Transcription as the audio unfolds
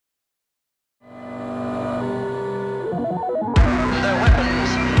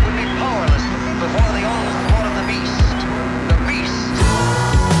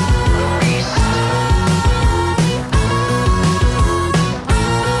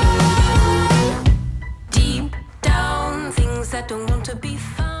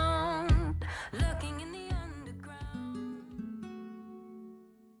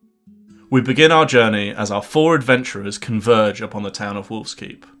We begin our journey as our four adventurers converge upon the town of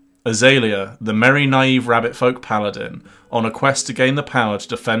Wolfskeep. Azalea, the merry naive rabbit folk paladin, on a quest to gain the power to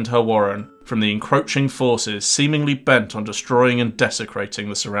defend her warren from the encroaching forces seemingly bent on destroying and desecrating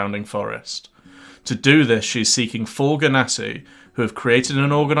the surrounding forest. To do this, she is seeking four Ganassi, who have created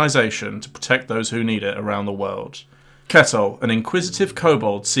an organisation to protect those who need it around the world. Kettle, an inquisitive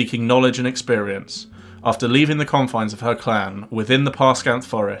kobold seeking knowledge and experience, after leaving the confines of her clan within the Parscanth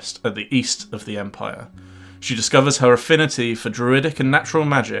forest at the east of the Empire. She discovers her affinity for druidic and natural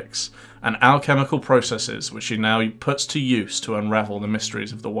magics and alchemical processes which she now puts to use to unravel the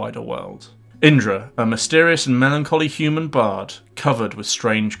mysteries of the wider world. Indra, a mysterious and melancholy human bard covered with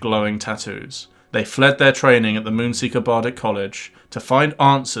strange glowing tattoos. They fled their training at the Moonseeker Bardic College to find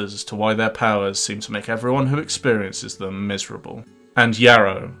answers as to why their powers seem to make everyone who experiences them miserable. And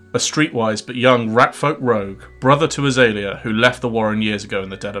Yarrow, a streetwise but young ratfolk rogue, brother to Azalea, who left the Warren years ago in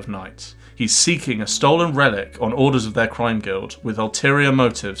the dead of night. He's seeking a stolen relic on orders of their crime guild, with ulterior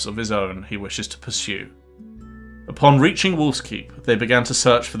motives of his own he wishes to pursue. Upon reaching Wolfskeep, they began to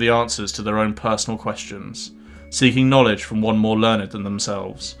search for the answers to their own personal questions. Seeking knowledge from one more learned than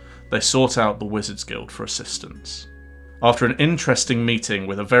themselves, they sought out the Wizards Guild for assistance. After an interesting meeting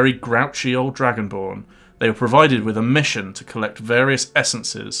with a very grouchy old dragonborn, they were provided with a mission to collect various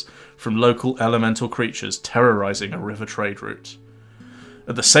essences from local elemental creatures terrorising a river trade route.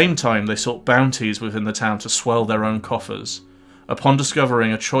 At the same time, they sought bounties within the town to swell their own coffers. Upon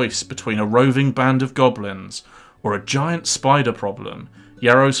discovering a choice between a roving band of goblins or a giant spider problem,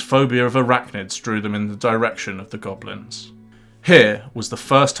 Yarrow's phobia of arachnids drew them in the direction of the goblins. Here was the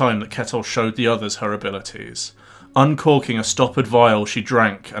first time that Kettle showed the others her abilities. Uncorking a stoppered vial, she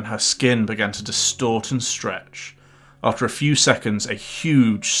drank, and her skin began to distort and stretch. After a few seconds, a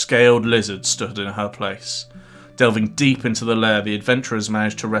huge, scaled lizard stood in her place. Delving deep into the lair, the adventurers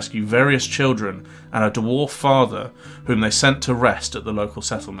managed to rescue various children and a dwarf father, whom they sent to rest at the local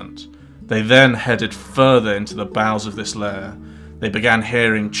settlement. They then headed further into the bowels of this lair. They began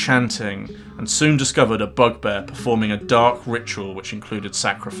hearing chanting, and soon discovered a bugbear performing a dark ritual which included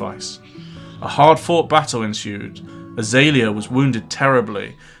sacrifice. A hard-fought battle ensued. Azalea was wounded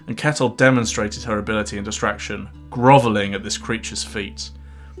terribly, and Kettle demonstrated her ability in distraction, grovelling at this creature's feet.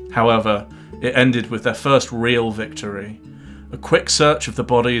 However, it ended with their first real victory. A quick search of the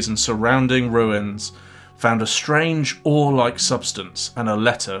bodies and surrounding ruins found a strange ore-like substance and a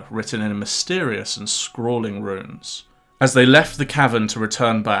letter written in mysterious and scrawling runes. As they left the cavern to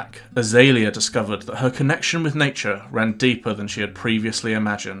return back, Azalea discovered that her connection with nature ran deeper than she had previously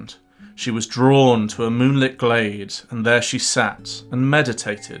imagined. She was drawn to a moonlit glade, and there she sat and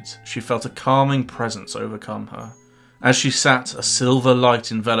meditated. She felt a calming presence overcome her. As she sat, a silver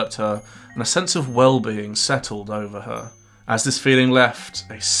light enveloped her, and a sense of well-being settled over her. As this feeling left,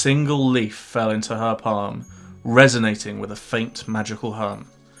 a single leaf fell into her palm, resonating with a faint magical hum.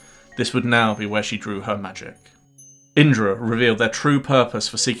 This would now be where she drew her magic. Indra revealed their true purpose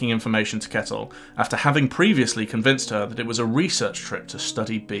for seeking information to Kettle, after having previously convinced her that it was a research trip to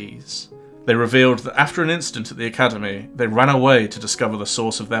study bees. They revealed that after an incident at the academy, they ran away to discover the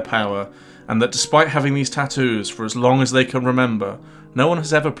source of their power, and that despite having these tattoos for as long as they can remember, no one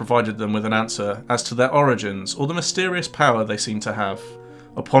has ever provided them with an answer as to their origins or the mysterious power they seem to have.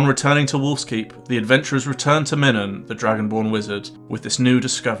 Upon returning to Wolfskeep, the adventurers returned to Minnan, the Dragonborn wizard, with this new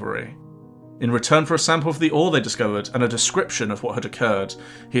discovery. In return for a sample of the ore they discovered and a description of what had occurred,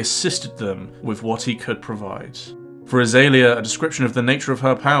 he assisted them with what he could provide. For Azalea, a description of the nature of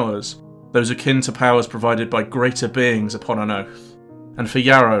her powers, those akin to powers provided by greater beings upon an oath. And for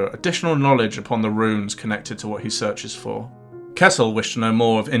Yarrow, additional knowledge upon the runes connected to what he searches for. Kettle wished to know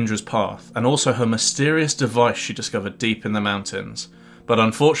more of Indra's path, and also her mysterious device she discovered deep in the mountains, but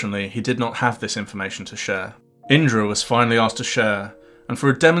unfortunately he did not have this information to share. Indra was finally asked to share, and for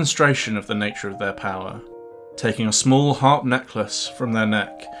a demonstration of the nature of their power. Taking a small harp necklace from their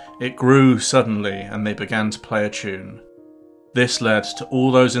neck, it grew suddenly and they began to play a tune. This led to all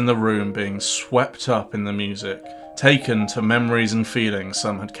those in the room being swept up in the music, taken to memories and feelings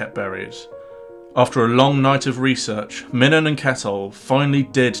some had kept buried. After a long night of research, Minnan and Kettle finally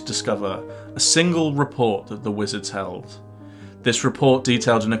did discover a single report that the wizards held. This report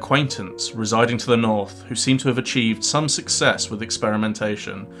detailed an acquaintance residing to the north who seemed to have achieved some success with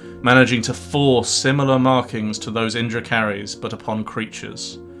experimentation, managing to force similar markings to those Indra carries but upon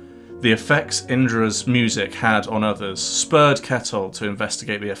creatures. The effects Indra's music had on others spurred Kettle to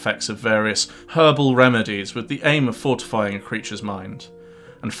investigate the effects of various herbal remedies with the aim of fortifying a creature's mind.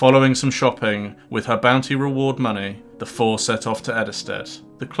 And following some shopping with her bounty reward money, the four set off to Eddestead,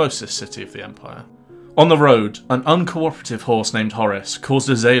 the closest city of the Empire. On the road, an uncooperative horse named Horace caused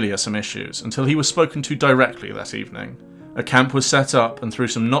Azalea some issues until he was spoken to directly that evening. A camp was set up, and through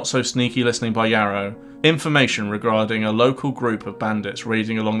some not-so-sneaky listening by Yarrow, information regarding a local group of bandits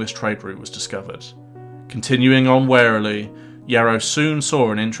raiding along this trade route was discovered. Continuing on warily, Yarrow soon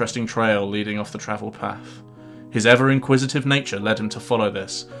saw an interesting trail leading off the travel path. His ever-inquisitive nature led him to follow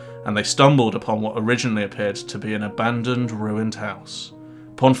this, and they stumbled upon what originally appeared to be an abandoned, ruined house.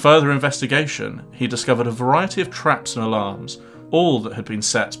 Upon further investigation, he discovered a variety of traps and alarms, all that had been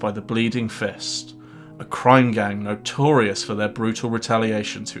set by the Bleeding Fist, a crime gang notorious for their brutal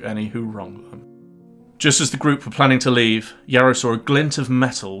retaliation to any who wronged them. Just as the group were planning to leave, Yarrow saw a glint of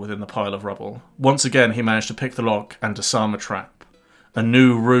metal within the pile of rubble. Once again, he managed to pick the lock and disarm a trap. A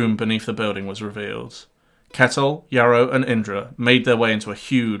new room beneath the building was revealed. Kettle, Yarrow, and Indra made their way into a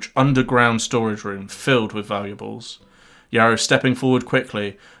huge, underground storage room filled with valuables. Yarrow, stepping forward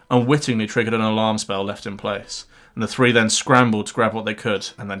quickly, unwittingly triggered an alarm spell left in place, and the three then scrambled to grab what they could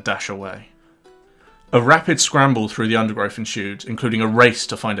and then dash away. A rapid scramble through the undergrowth ensued, including a race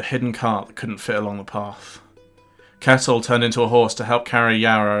to find a hidden cart that couldn't fit along the path. Kettle turned into a horse to help carry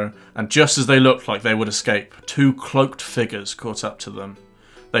Yarrow, and just as they looked like they would escape, two cloaked figures caught up to them.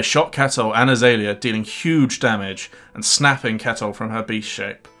 They shot Kettle and Azalea, dealing huge damage and snapping Kettle from her beast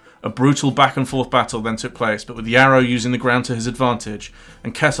shape. A brutal back-and-forth battle then took place, but with Yarrow using the ground to his advantage,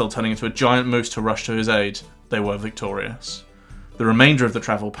 and Kettle turning into a giant moose to rush to his aid, they were victorious. The remainder of the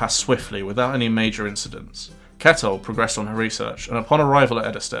travel passed swiftly without any major incidents. Kettle progressed on her research, and upon arrival at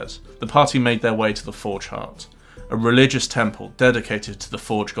Eddestead, the party made their way to the Forge Heart, a religious temple dedicated to the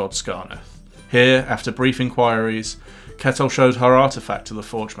Forge god Skarneth. Here, after brief inquiries, Kettle showed her artifact to the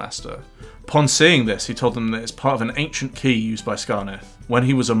Forge Master. Upon seeing this, he told them that it's part of an ancient key used by Skarneth, when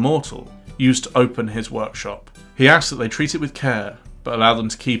he was a mortal, used to open his workshop. He asked that they treat it with care, but allowed them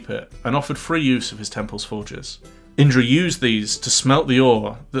to keep it, and offered free use of his temple's forges. Indra used these to smelt the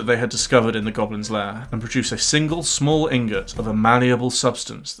ore that they had discovered in the goblin's lair, and produce a single small ingot of a malleable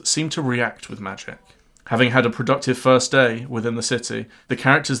substance that seemed to react with magic. Having had a productive first day within the city, the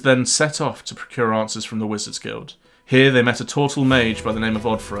characters then set off to procure answers from the Wizards Guild. Here they met a Tortle mage by the name of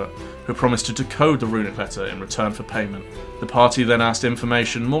Odfra, who promised to decode the runic letter in return for payment. The party then asked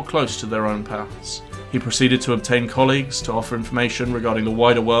information more close to their own paths. He proceeded to obtain colleagues to offer information regarding the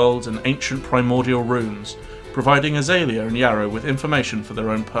wider world and ancient primordial runes, providing Azalea and Yarrow with information for their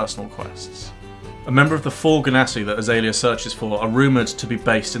own personal quests. A member of the four Ganassi that Azalea searches for are rumoured to be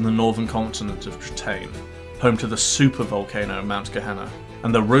based in the northern continent of Tretaine, home to the supervolcano Mount Gehenna,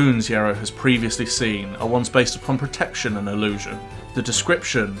 and the runes Yarrow has previously seen are ones based upon protection and illusion. The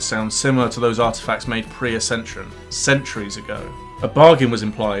description sounds similar to those artefacts made pre-Ascension, centuries ago. A bargain was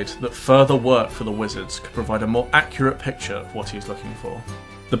implied that further work for the wizards could provide a more accurate picture of what he's looking for.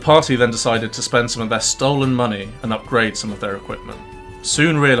 The party then decided to spend some of their stolen money and upgrade some of their equipment,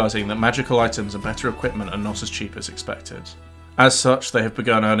 soon realising that magical items and better equipment are not as cheap as expected. As such, they have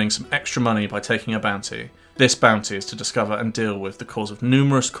begun earning some extra money by taking a bounty. This bounty is to discover and deal with the cause of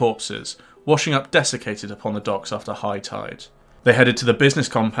numerous corpses washing up desiccated upon the docks after high tide. They headed to the business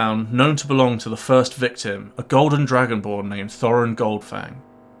compound known to belong to the first victim, a golden dragonborn named Thorin Goldfang.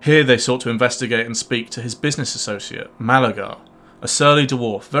 Here they sought to investigate and speak to his business associate, Malagar, a surly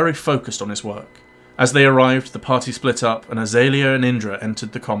dwarf very focused on his work. As they arrived, the party split up and Azalea and Indra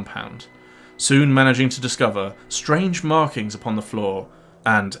entered the compound, soon managing to discover strange markings upon the floor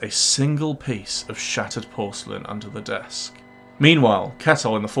and a single piece of shattered porcelain under the desk. Meanwhile,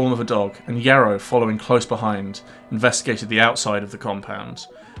 Kettle, in the form of a dog, and Yarrow, following close behind, investigated the outside of the compound.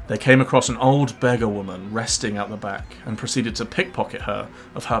 They came across an old beggar woman resting out the back and proceeded to pickpocket her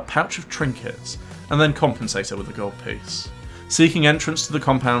of her pouch of trinkets and then compensate her with a gold piece. Seeking entrance to the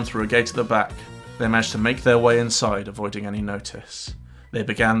compound through a gate at the back, they managed to make their way inside, avoiding any notice. They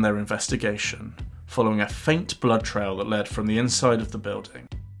began their investigation, following a faint blood trail that led from the inside of the building.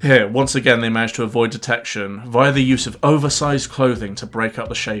 Here, once again, they managed to avoid detection via the use of oversized clothing to break up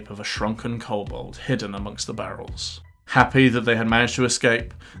the shape of a shrunken kobold hidden amongst the barrels. Happy that they had managed to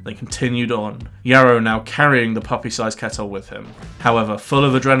escape, they continued on, Yarrow now carrying the puppy-sized Kettle with him. However, full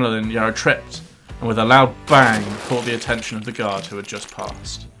of adrenaline, Yarrow tripped, and with a loud bang caught the attention of the guard who had just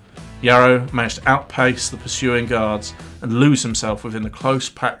passed. Yarrow managed to outpace the pursuing guards and lose himself within the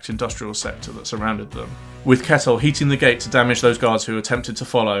close-packed industrial sector that surrounded them, with Kettle heating the gate to damage those guards who attempted to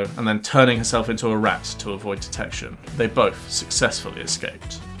follow and then turning herself into a rat to avoid detection. They both successfully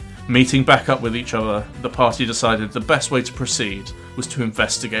escaped. Meeting back up with each other, the party decided the best way to proceed was to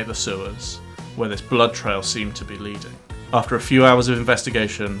investigate the sewers, where this blood trail seemed to be leading. After a few hours of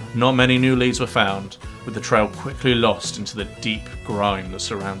investigation, not many new leads were found, with the trail quickly lost into the deep grime that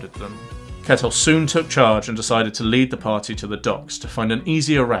surrounded them. Ketel soon took charge and decided to lead the party to the docks to find an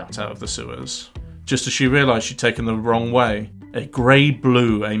easier route out of the sewers. Just as she realised she'd taken the wrong way, a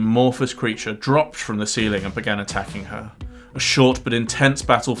grey-blue amorphous creature dropped from the ceiling and began attacking her. A short but intense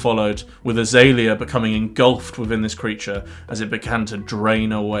battle followed, with Azalea becoming engulfed within this creature as it began to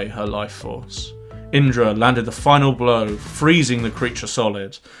drain away her life force. Indra landed the final blow, freezing the creature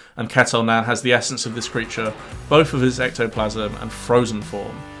solid, and Ketel now has the essence of this creature, both of his ectoplasm and frozen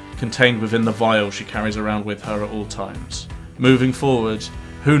form, contained within the vial she carries around with her at all times. Moving forward,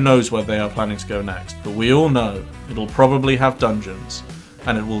 who knows where they are planning to go next, but we all know it'll probably have dungeons,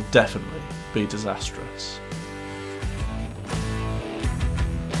 and it will definitely be disastrous.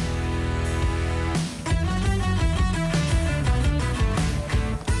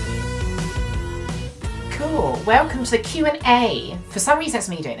 Cool. Welcome to the Q&A. For some reason it's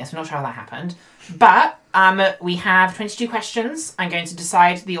me doing this, I'm not sure how that happened. But we have 22 questions. I'm going to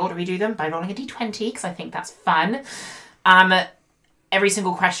decide the order we do them by rolling a d20 because I think that's fun. Every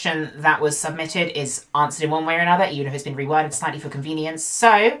single question that was submitted is answered in one way or another, even if it's been reworded slightly for convenience.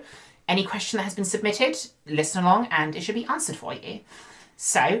 So, any question that has been submitted, listen along and it should be answered for you.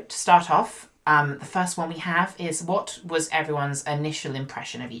 So, to start off, the first one we have is, what was everyone's initial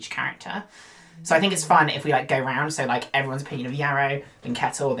impression of each character? So I think it's fun if we go round, so everyone's opinion of Yarrow, then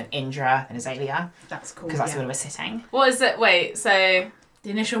Ketel, then Indra, then Azalea. That's cool. Because that's where we're sitting. What is it? Wait, so... The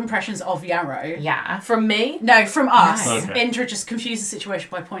initial impressions of Yarrow. Yeah. From me? No, from us. No. Okay. Indra just confused the situation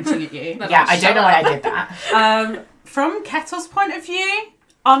by pointing at you. Yeah, I don't know why I did that. From Ketel's point of view,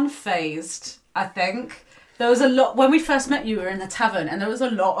 unfazed, I think. There was a lot, when we first met you, we were in the tavern, and there was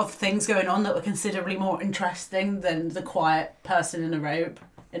a lot of things going on that were considerably more interesting than the quiet person in a robe.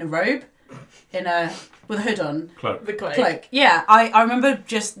 With a hood on. Cloak. The cloak. Yeah, I remember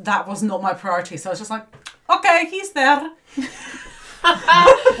just that was not my priority, so I was just like, okay, he's there.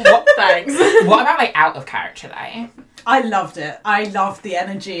 What? Thanks. What about out of character though? I loved it. I loved the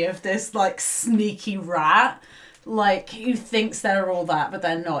energy of this sneaky rat, who thinks they're all that, but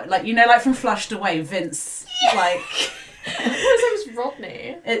they're not. From Flushed Away, Vince. His name's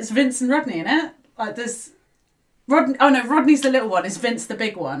Rodney. It's Vince and Rodney, innit? There's Rodney. Oh no, Rodney's the little one. Is Vince the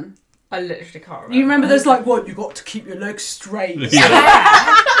big one? I literally can't remember. You remember there's what, you got to keep your legs straight.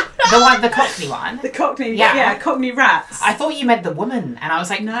 Yeah. The Cockney one. The Cockney, yeah, Cockney rats. I thought you meant the woman, and I was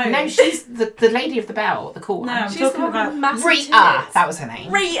like, no, she's the lady of the bell, the cool one. No, I'm She's talking the about massive Rita, tits. that was her name.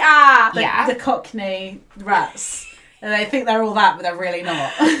 Rita! Yeah. the Cockney rats. And they think they're all that, but they're really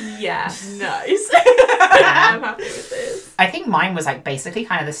not. Yeah, nice. I'm happy with this. I think mine was basically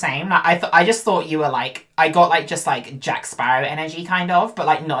kind of the same. I just thought you were I got just Jack Sparrow energy kind of,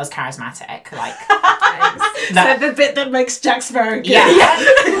 but not as charismatic. So the bit that makes Jack Sparrow good. Yeah.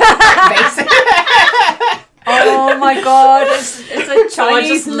 Basically. Oh my god, it's a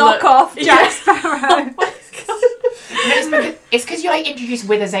Chinese knockoff Jack Sparrow. It's because you're introduced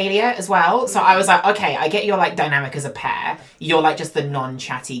with Azalea as well. So I was okay, I get your dynamic as a pair. You're just the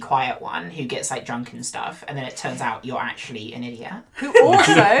non-chatty, quiet one who gets drunk and stuff, and then it turns out you're actually an idiot. Who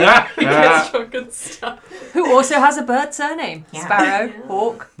also Gets drunk and stuff. has a bird surname. Yeah. Sparrow,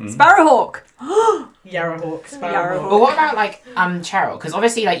 Hawk. Sparrowhawk. Yarrowhawk. Yarrowhawk. But what about Cheryl? Because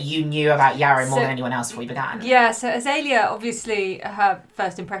obviously you knew about Yarrow more So- than anyone else before we began. Yeah, so Azalea, obviously, her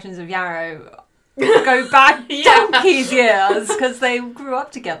first impressions of Yarrow go back Yeah. donkey's years because they grew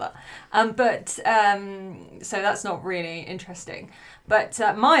up together. So that's not really interesting. But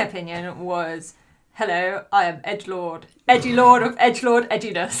my opinion was, hello, I am Edgelord of Edgelord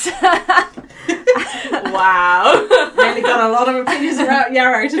Edginess. Wow. Really got a lot of opinions about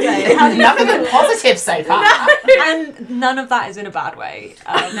Yarrow today. Nothing but positive so far. And none of that is in a bad way.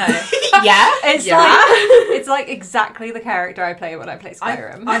 No. Yeah? It's exactly the character I play when I play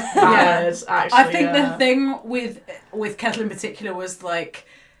Skyrim. Valid, actually. I think the thing with Ketel in particular was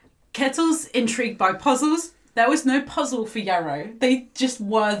Ketel's intrigued by puzzles. There was no puzzle for Yarrow. They just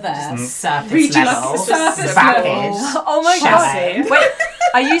were there. Surface Regional level. surface Vapid. level. Oh my Shadow. god! Wait,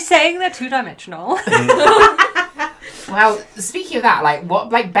 are you saying they're two-dimensional? Well, speaking of that, what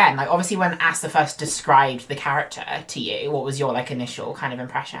Ben, obviously when Asta first described the character to you, what was your initial kind of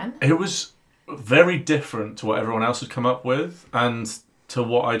impression? It was very different to what everyone else had come up with and to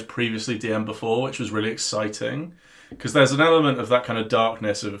what I'd previously DM'd before, which was really exciting. Because there's an element of that kind of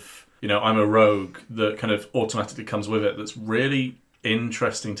darkness of, I'm a rogue that kind of automatically comes with it that's really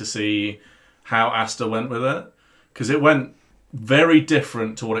interesting to see how Asta went with it. Because it went very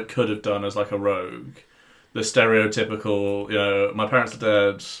different to what it could have done as a rogue. The stereotypical, my parents are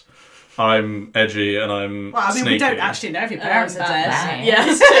dead, I'm edgy and I'm sneaky. We don't actually know if your parents are dead. Right.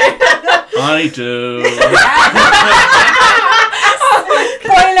 Yes. I do.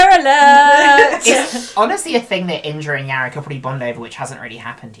 Spoiler alert! It's honestly a thing that Indra and Yara could probably bond over, which hasn't really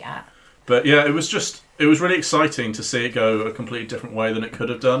happened yet. But yeah, it was really exciting to see it go a completely different way than it could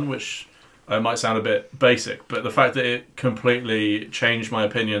have done, which might sound a bit basic, but the fact that it completely changed my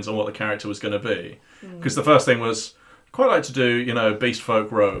opinions on what the character was going to be. Because the first thing was, quite like to do, Beast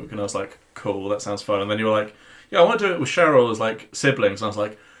Folk Rogue, and I was like, cool, that sounds fun. And then you were like, yeah, I want to do it with Cheryl as like siblings, and I was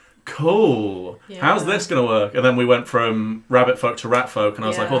like, cool, how's this going to work? And then we went from Rabbit Folk to Rat Folk, and I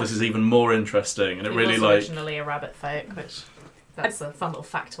was like, oh, this is even more interesting. And it really was like originally a rabbit folk, which that's a fun little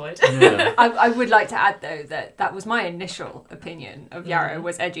factoid. yeah. I would like to add, though, that was my initial opinion of Yarrow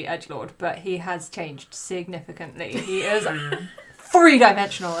was edgy edgelord, but he has changed significantly. He is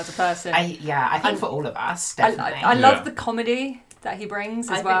three-dimensional as a person. I think for all of us, definitely. I love the comedy that he brings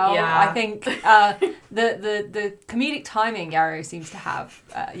as well. I think the comedic timing Yarrow seems to have.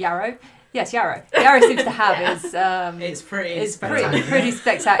 Yarrow seems to have It's pretty pretty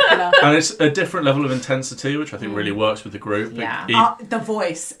spectacular. And it's a different level of intensity, which I think really works with the group. Yeah. the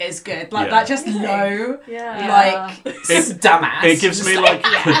voice is good. Like Yeah. that just low. Yeah. Like It's dumbass. It gives me like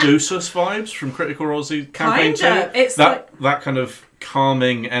Caduceus vibes from Critical Role campaign Kinda. 2. It's that kind of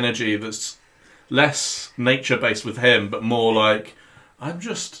calming energy that's less nature based with him, but more like I'm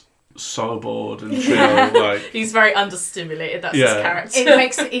just so bored and chill. Like He's very understimulated, that's Yeah. his character. it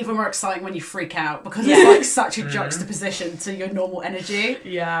makes it even more exciting when you freak out because it's like such a juxtaposition to your normal energy.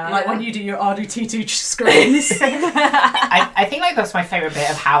 Yeah. Like when you do your R2-T2 screams. I think like that's my favourite bit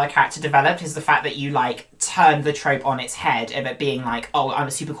of how the character developed is the fact that you like turned the trope on its head of it being like, oh, I'm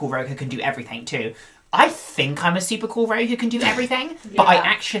a super cool rogue who can do everything too. I think I'm a super cool rogue who can do everything, but I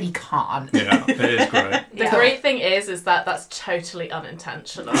actually can't. yeah, it is great. The great thing is that that's totally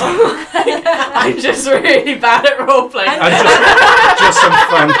unintentional. I'm just really bad at roleplaying. And just some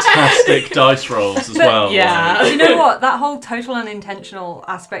fantastic dice rolls as well. yeah. like, You know what? That whole total unintentional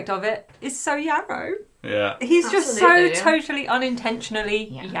aspect of it is so Yarrow. yeah. He's just Absolutely. so totally unintentionally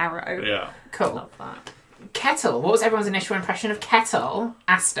Yeah. Yarrow. Yeah. Cool. Love that. Kettle. What was everyone's initial impression of Kettle?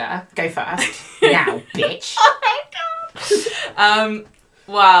 Asta, go first. Now, bitch.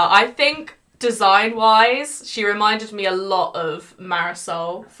 Wow, I think design-wise, she reminded me a lot of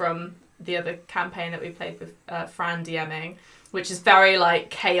Marisol from the other campaign that we played with Fran DMing, which is very like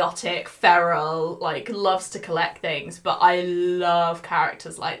chaotic, feral, like loves to collect things, but I love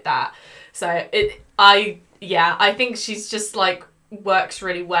characters like that. So I think she's just like works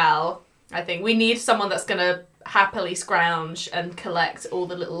really well. I think we need someone that's gonna happily scrounge and collect all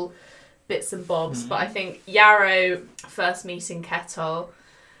the little bits and bobs. But I think Yarrow first meeting Kettle,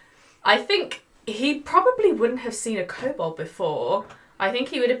 I think he probably wouldn't have seen a kobold before. I think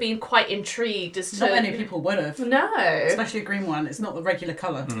he would have been quite intrigued as to... Not many people would have. No. Especially a green one. It's not the regular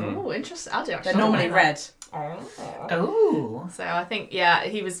colour. Oh, interesting. I do actually They're normally like red. that. Ooh. So I think,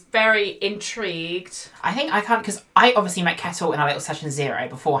 he was very intrigued. I think I can't, because I obviously met Kettle in our little session 0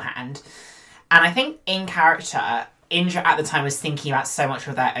 beforehand. And I think in character, Indra at the time was thinking about so much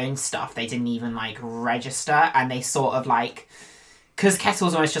of their own stuff, they didn't even like register, and they sort of like, because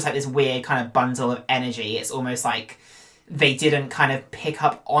Kettle's almost just like this weird kind of bundle of energy, it's almost like they didn't kind of pick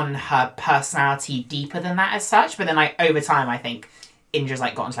up on her personality deeper than that as such. But then like over time, I think Indra's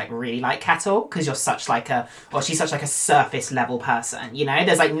like gotten to like really like Kettle, because you're such like she's such like a surface level person, you know?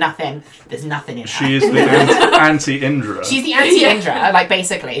 There's nothing in her. She is the anti-Indra. She's the anti-Indra, like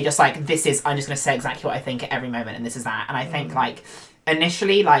basically just like, I'm just going to say exactly what I think at every moment, and this is that. And I think like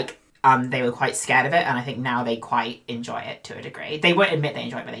initially like they were quite scared of it, and I think now they quite enjoy it to a degree. They won't admit they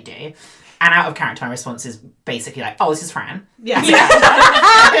enjoy it, but they do. And out of character, my response is basically like, oh, this is Fran. Yeah.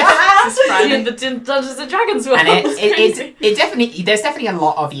 This is Fran in the Dungeons and Dragons world. And it definitely, there's definitely a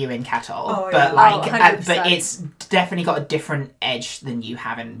lot of you in Kettle, Oh, but yeah. like, 100%. but it's definitely got a different edge than you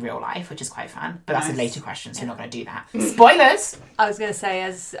have in real life, which is quite fun. But that's a Nice. later question, so we're not going to do that. Spoilers! I was going to say,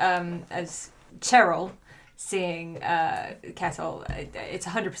 as Cheryl seeing Kettle, it's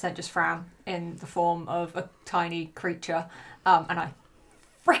 100% just Fran in the form of a tiny creature, and I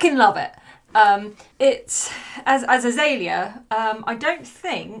freaking love it. It's as Azalea. I don't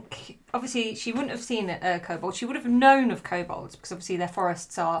think, obviously, she wouldn't have seen a kobold. She would have known of kobolds because obviously their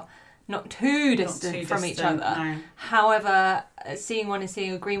forests are not too distant from each other. No. However, seeing one and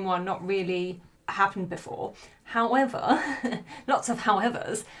seeing a green one not really happened before. However, lots of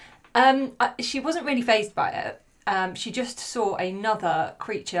howevers. She wasn't really fazed by it. She just saw another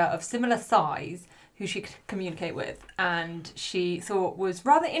creature of similar size who she could communicate with, and she thought was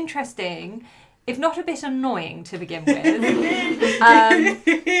rather interesting, if not a bit annoying to begin with.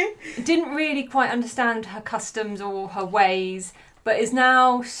 Didn't really quite understand her customs or her ways, but is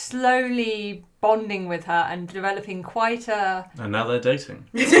now slowly bonding with her and developing quite a... And now they're dating.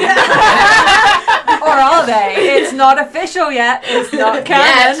 Or are they? It's not official yet. It's not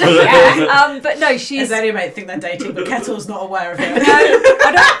canon. Yeah. But no, she's... Azalea might think they're dating, but Kettle's not aware of it.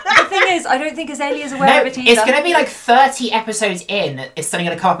 The thing is, I don't think Azalea's aware No, of it either. it's going to be like 30 episodes in, it's suddenly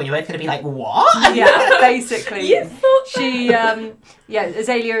going to come up and you're both going to be like, what? Yeah, basically. You thought She,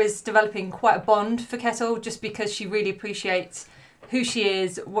 Azalea is developing quite a bond for Kettle just because she really appreciates who she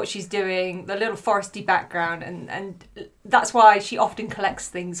is, what she's doing, the little foresty background, and that's why she often collects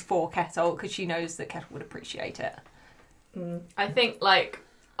things for Kettle, because she knows that Kettle would appreciate it. I think, like,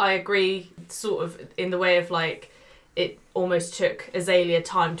 I agree sort of in the way of, like, it almost took Azalea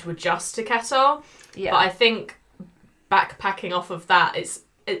time to adjust to Kettle. Yeah. But I think backpacking off of that,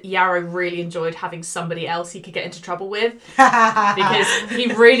 Yarrow really enjoyed having somebody else he could get into trouble with, because he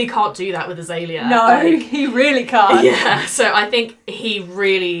really can't do that with Azalea. No, Like, he really can't. yeah, so I think he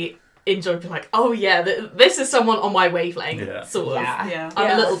really enjoyed being like, oh yeah, this is someone on my wavelength, Yeah. sort of. Yeah. I'm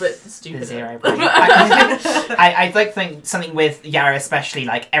Yeah. a little bit The stupid. zero brain. I like think something with Yarrow especially,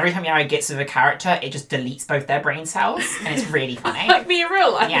 like every time Yarrow gets with a character, it just deletes both their brain cells, and it's really funny. Like me in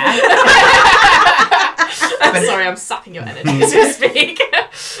real life. Yeah. I'm sorry, I'm sapping your energy as we speak.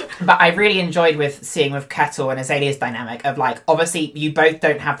 But I really enjoyed with seeing with Kettle and Azalea's dynamic of like, obviously you both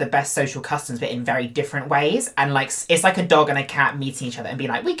don't have the best social customs, but in very different ways. And like, it's like a dog and a cat meeting each other and being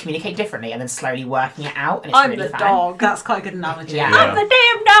like, we communicate differently, and then slowly working it out. And it's I'm really the fun. dog. That's quite a good analogy. Yeah. I'm the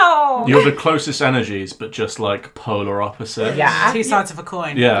damn dog! You're the closest energies, but just like polar opposites. Yeah. Two sides of a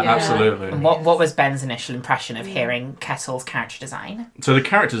coin. Yeah, Yeah. absolutely. And what was Ben's initial impression of hearing Kettle's character design? So the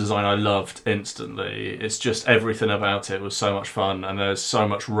character design I loved instantly. It's just everything about it was so much fun, and there's so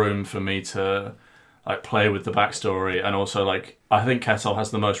much room for me to like play with the backstory, and also like I think Kettle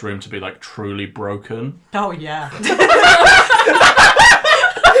has the most room to be like truly broken. Oh, yeah.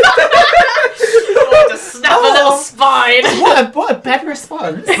 Just snap a little spine. What a bad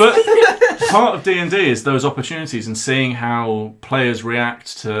response. But part of D&D is those opportunities and seeing how players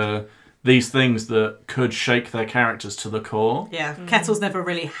react to these things that could shake their characters to the core. Yeah. Kettle's never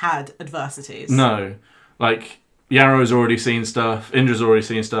really had adversities. No. Like, Yarrow's already seen stuff, Indra's already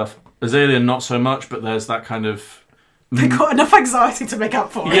seen stuff, Azalea not so much, but there's that kind of... They got enough anxiety to make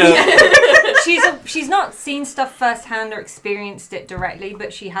up for it. Yeah. She's not seen stuff firsthand or experienced it directly,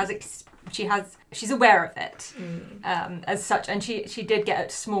 but she's aware of it as such, and she did get a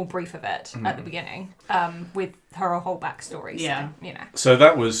small brief of it at the beginning with her whole backstory. Yeah. So, you know. So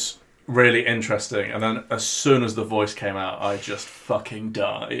that was really interesting, and then as soon as the voice came out, I just fucking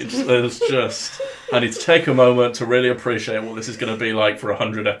died. It was just... I need to take a moment to really appreciate what this is going to be like for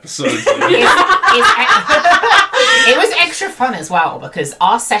 100 episodes. It was extra fun as well, because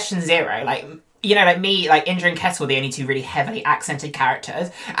our session 0, like, you know, like me, like Indra and Kettle were the only two really heavily accented characters,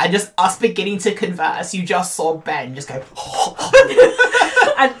 and just us beginning to converse, you just saw Ben just go...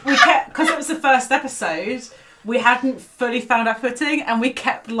 And we kept, because it was the first episode, we hadn't fully found our footing, and we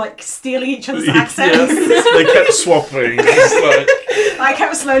kept like stealing each other's accents. Yes, they kept swapping. It's I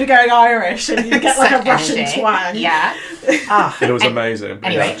kept slowly going Irish, and you get like a Such Russian energy. twang. Yeah. like, it was amazing.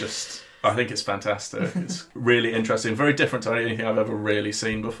 Anyway. Yeah, I think it's fantastic. It's really interesting. Very different to anything I've ever really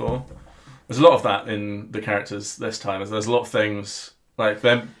seen before. There's a lot of that in the characters this time. There's a lot of things, like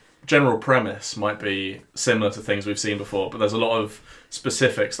their general premise might be similar to things we've seen before, but there's a lot of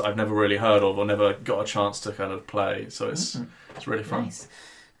specifics that I've never really heard of or never got a chance to kind of play. So it's really fun. Nice.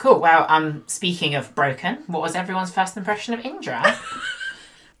 Cool. Well, speaking of broken, what was everyone's first impression of Indra?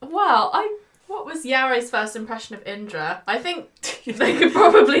 Well, what was Yarrow's first impression of Indra? I think they could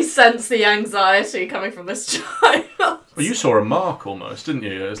probably sense the anxiety coming from this child. Well, you saw a mark almost, didn't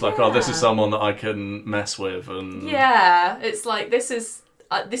you? It's like, oh, this is Yeah. someone that I can mess with, and Yeah, it's like this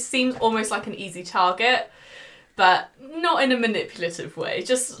seems almost like an easy target, but not in a manipulative way.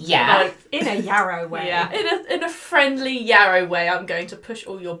 Just Yeah. like, In a Yarrow way. yeah, in a friendly Yarrow way. I'm going to push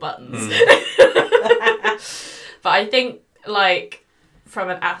all your buttons. But I think like from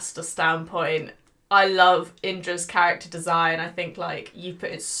an Asta standpoint, I love Indra's character design. I think like you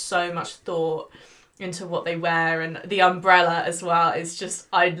put in so much thought into what they wear, and the umbrella as well is just,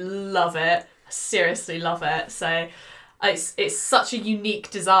 I love it. I seriously love it. So it's such a unique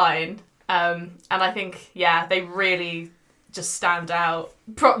design, and I think they really just stand out.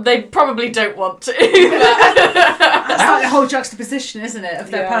 They probably don't want to. That's like the whole juxtaposition, isn't it, of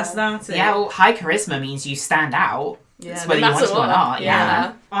their Yeah. personality? Yeah, well, high charisma means you stand out. It's whether you no want matter to or what. not.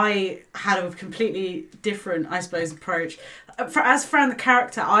 Yeah. I had a completely different, I suppose, approach. As Fran the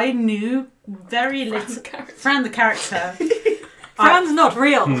character, I knew very little. Fran the character. Fran's not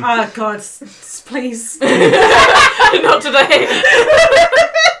real. Oh God, please. Not today.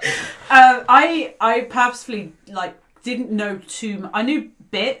 I purposefully didn't know too much. I knew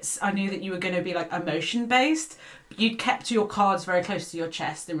bits. I knew that you were going to be emotion based. You kept your cards very close to your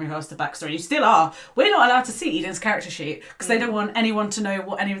chest in regards to backstory. You still are. We're not allowed to see Eden's character sheet because they don't want anyone to know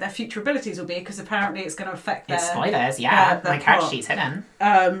what any of their future abilities will be because apparently it's going to affect their... It's spoilers, yeah. their My character plot. sheet's hidden.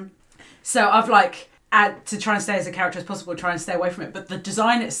 So I've to try and stay as a character as possible, try and stay away from it. But the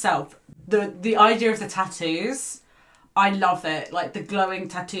design itself, the idea of the tattoos, I love it. Like the glowing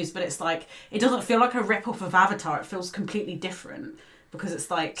tattoos, but it's it doesn't feel like a rip-off of Avatar. It feels completely different because it's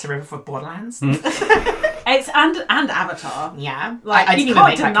It's a river for Borderlands. it's and Avatar. Yeah. I didn't you even can't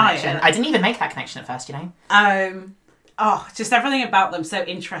make that deny connection. it. I didn't even make that connection at first, Just everything about them so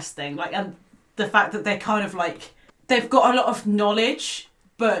interesting. And the fact that they're kind of they've got a lot of knowledge,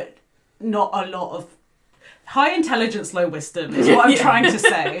 but not a lot of high intelligence, low wisdom is what I'm trying to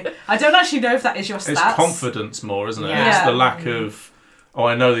say. I don't actually know if that is your stats. It's confidence more, isn't it? Yeah. It's the lack of,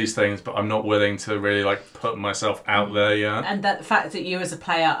 I know these things, but I'm not willing to really put myself out there yet. And that the fact that you as a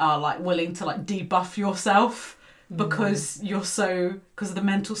player are willing to debuff yourself because because of the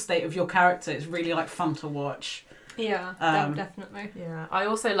mental state of your character, it's really fun to watch. Yeah, definitely. Yeah, I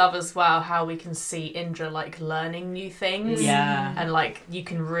also love as well how we can see Indra learning new things. Yeah. And you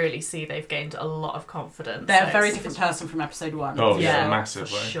can really see they've gained a lot of confidence. They're So a very it's- different person from episode 1. Oh, yeah, for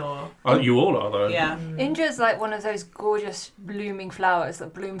massively. sure. Oh, you all are, though. Yeah. Indra's one of those gorgeous blooming flowers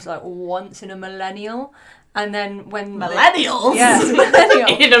that blooms once in a millennial. And then when... Millennials? Yeah,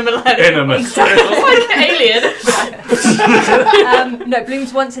 millennial. In a millennium. In a millennial. Alien. No,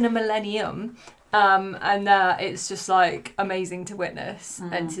 blooms once in a millennium. And it's just amazing to witness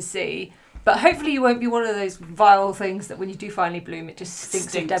and to see. But hopefully you won't be one of those vile things that when you do finally bloom, it just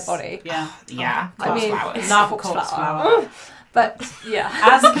stinks of dead body. Yeah. Yeah. I mean, flowers. Love a corpse corpse flower. flower. But yeah.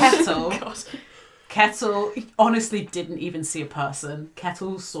 As Kettle, Kettle honestly didn't even see a person.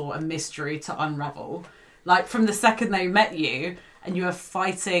 Kettle saw a mystery to unravel. From the second they met you and you were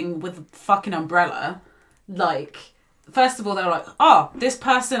fighting with a fucking umbrella, first of all, they were oh, this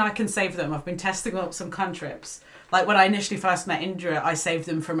person, I can save them. I've been testing up some cantrips. When I initially first met Indra, I saved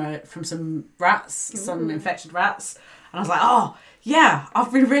them from some rats, some infected rats. And I was oh, yeah,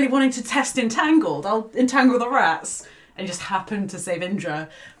 I've been really wanting to test Entangled. I'll entangle the rats. And just happened to save Indra.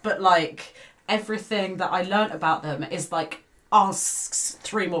 But, everything that I learnt about them is, asks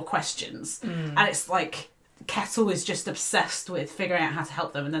 3 more questions. And it's Kettle is just obsessed with figuring out how to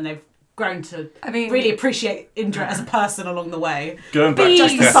help them. And then they've grown to really appreciate Indra as a person along the way. Going back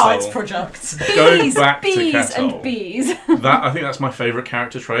Just to the science Kettle. project. Going back to bees Kettle. and bees. I think that's my favourite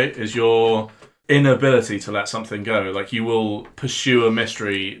character trait, is your inability to let something go. You will pursue a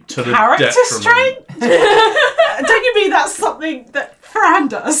mystery to the Character detriment. trait? Don't you mean that's something that Fran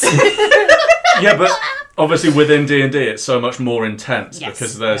does? Yeah, but obviously within D&D it's so much more intense Yes,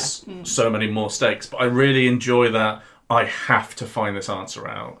 because there's so many more stakes. But I really enjoy that I have to find this answer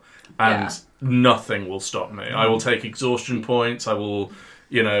out. And nothing will stop me. I will take exhaustion points. I will,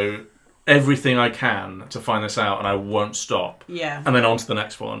 everything I can to find this out, and I won't stop. Yeah. And then on to the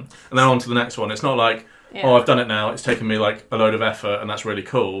next one. And then on to the next one. It's not oh, I've done it now. It's taken me a load of effort, and that's really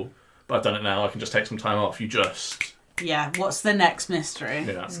cool. But I've done it now. I can just take some time off. You just... Yeah, what's the next mystery?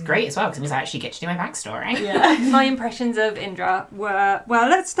 Yeah. It's great as well because it means I actually get to do my backstory. Yeah. My impressions of Indra were... Well,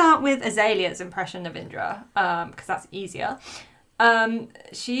 let's start with Azalea's impression of Indra, because that's easier.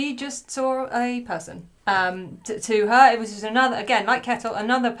 She just saw a person. To her, it was just another, again, like Kettle,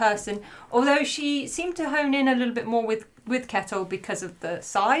 another person. Although she seemed to hone in a little bit more with Kettle because of the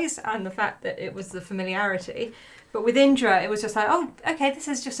size and the fact that it was the familiarity. But with Indra, it was just oh, okay, this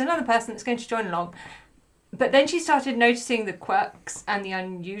is just another person that's going to join along. But then she started noticing the quirks and the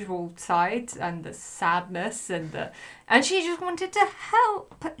unusual sides and the sadness and she just wanted to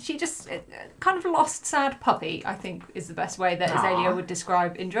help. She just kind of lost, sad puppy, I think is the best way that Azalea would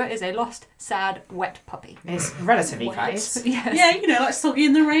describe Indra, is a lost, sad, wet puppy. It's relatively close. Yes. Yeah, Soggy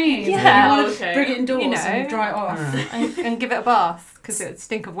in the rain. Yeah. You want Okay. to bring it indoors and You know. dry it off. and give it a bath because it would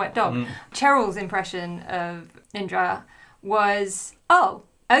stink of wet dog. Cheryl's impression of Indra was, oh,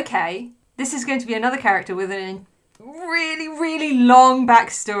 okay, this is going to be another character with a really, really long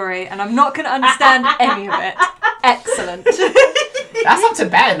backstory, and I'm not going to understand any of it. Excellent. That's up to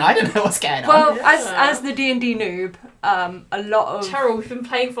Ben. I don't know what's going on. Well, as the D&D noob, a lot of... Cheryl, we've been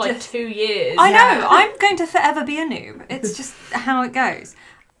playing for 2 years. I know, I'm going to forever be a noob. It's just how it goes.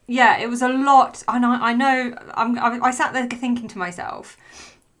 Yeah, it was a lot. I know. I sat there thinking to myself,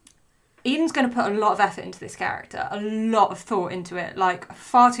 Eden's going to put a lot of effort into this character, a lot of thought into it,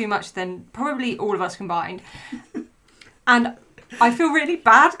 far too much than probably all of us combined. And I feel really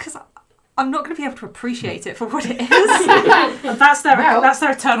bad because I'm not going to be able to appreciate it for what it is. That's their Well- that's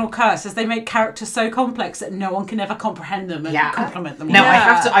their eternal curse, is they make characters so complex that no one can ever comprehend them and compliment them. No, on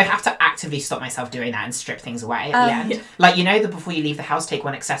it. I have to actively stop myself doing that and strip things away at the end. Like, you know, the before you leave the house, take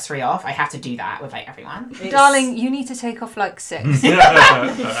one accessory off. I have to do that with like everyone. Darling, you need to take off like 6.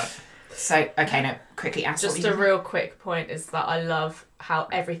 So, okay, no, quickly ask. Just a real quick point is that I love how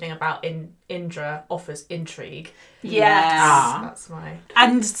everything about Indra offers intrigue. Yes. Ah. That's my...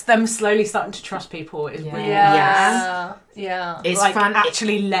 And them slowly starting to trust people is Yeah. really Yeah. It's like fun.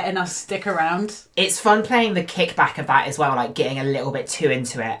 actually letting us stick around. It's fun playing the kickback of that as well, like getting a little bit too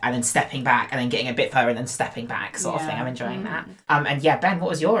into it and then stepping back and then getting a bit further and then stepping back sort of thing. I'm enjoying that. And yeah, Ben, what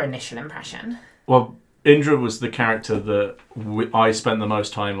was your initial impression? Well, Indra was the character that I spent the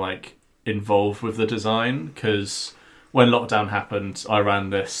most time like involved with the design, because when lockdown happened, I ran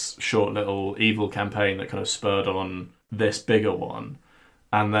this short little evil campaign that kind of spurred on this bigger one.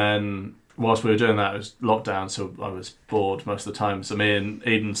 And then whilst we were doing that, it was lockdown, so I was bored most of the time. So me and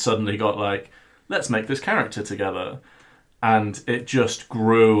Eden suddenly got like, let's make this character together. And it just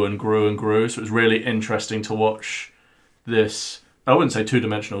grew and grew and grew. So it was really interesting to watch this. I wouldn't say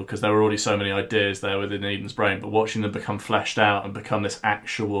two-dimensional, because there were already so many ideas there within Eden's brain, but watching them become fleshed out and become this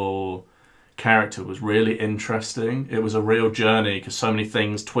actual character was really interesting. It was a real journey, because so many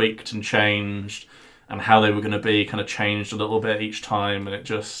things tweaked and changed, and how they were going to be kind of changed a little bit each time, and it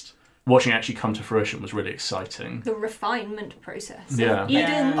just... watching it actually come to fruition was really exciting. The refinement process. Yeah.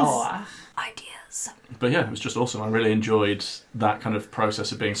 Eden's Oh, ideas. But yeah, it was just awesome. I really enjoyed that kind of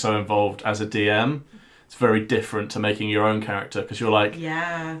process of being so involved as a DM. It's very different to making your own character, because you're like,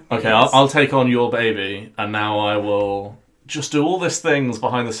 Yeah. okay, I'll take on your baby, and now I will just do all these things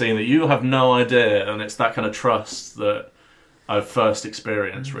behind the scene that you have no idea, and it's that kind of trust that I've first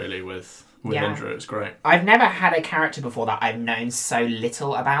experienced really with Indra. It was great. I've never had a character before that I've known so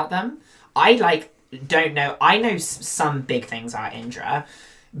little about them. I don't know. I know some big things about Indra,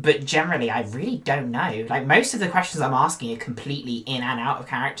 but generally I really don't know. Like, most of the questions I'm asking are completely in and out of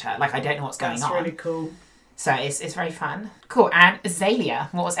character. Like, I don't know what's going That's on. really cool. So it's very fun. Cool. And Azalea.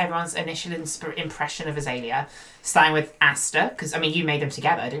 What was everyone's initial impression of Azalea? Starting with Asta, because, I mean, you made them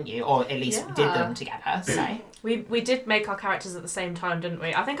together, didn't you? Or at least did them together, so... We did make our characters at the same time, didn't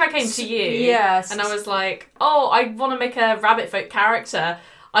we? I think I came to you. Yes. And I was like, oh, I want to make a Rabbit Folk character.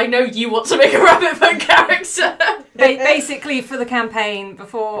 I know you want to make a Rabbit Folk character. Basically, for the campaign,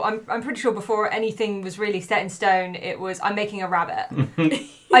 before I'm pretty sure before anything was really set in stone, it was I'm making a rabbit.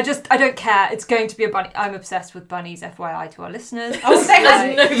 I don't care. It's going to be a bunny. I'm obsessed with bunnies. FYI to our listeners. Oh, you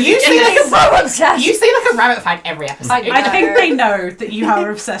say like a rabbit fag every episode. I think they know that you are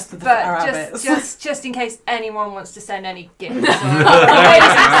obsessed with the But rabbits. just in case anyone wants to send any gifts or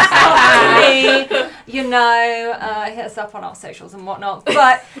you know, hit us up on our socials and whatnot.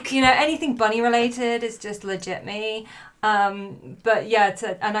 But you know, anything bunny related is just legit me. But yeah,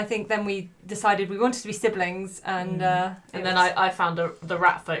 and I think then we decided we wanted to be siblings, and then I found the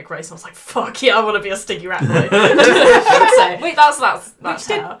rat folk race, and I was like, fuck yeah, I want to be a stinky rat boy. So that's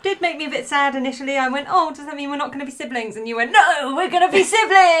how. did make me a bit sad initially. I went, oh, does that mean we're not going to be siblings? And you went, no, we're going to be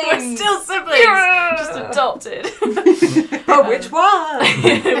siblings. We're still siblings, Yeah. just adopted. But which one?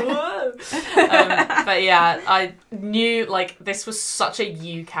 Whoa. But yeah, I knew like this was such a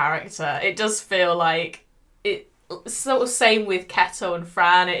you character. It does feel like it. Sort of same with Keto and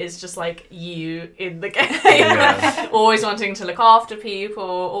Fran. It is just like you in the game. Yeah. Always wanting to look after people,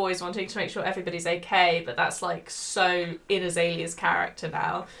 always wanting to make sure everybody's okay, but that's like so in Azalea's character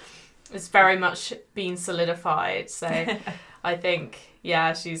now. It's very much been solidified. So I think,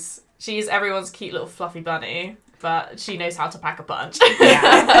 yeah, she's everyone's cute little fluffy bunny, but she knows how to pack a punch.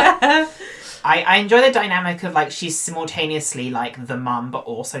 Yeah. I enjoy the dynamic of, like, she's simultaneously, like, the mum, but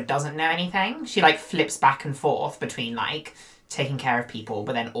also doesn't know anything. She, like, flips back and forth between, like, taking care of people,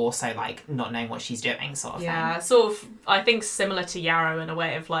 but then also, like, not knowing what she's doing, sort of Yeah, thing. sort of, I think similar to Yarrow in a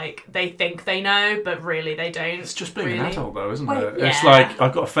way of, like, they think they know, but really they don't. It's just being really. an adult, though, isn't Well, it? It's yeah. like,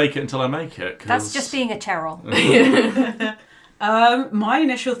 I've got to fake it until I make it. 'cause... That's just being a Cheryl. My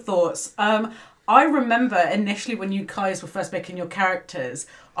initial thoughts. I remember initially when you guys were first making your characters,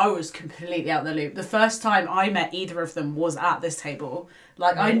 I was completely out of the loop. The first time I met either of them was at this table.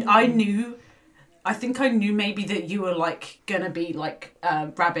 Like, I think I knew maybe that you were, like, gonna be, like,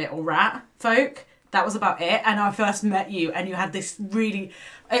 rabbit or rat folk. That was about it. And I first met you and you had this really...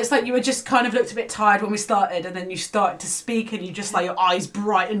 It's like you were just kind of looked a bit tired when we started, and then you started to speak and you just, like, your eyes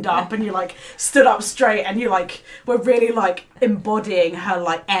brightened up and you, like, stood up straight and you, like, were really, like, embodying her,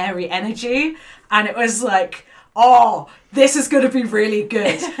 like, airy energy. And it was, like... oh, this is going to be really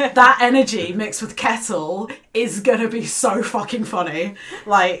good. That energy mixed with Kettle is going to be so fucking funny.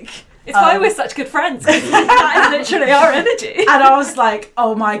 Like, It's why we're such good friends. 'Cause that is literally our energy. and I was like,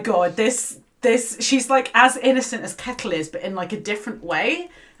 oh my god, this, she's like as innocent as Kettle is, but in like a different way.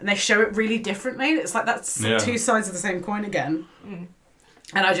 And they show it really differently. It's like that's two sides of the same coin again. And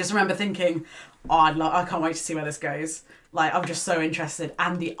I just remember thinking, oh, I can't wait to see where this goes. Like, I'm just so interested.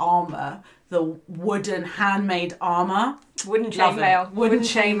 And the armour, the wooden handmade armour. Wooden Love it. chainmail. Wooden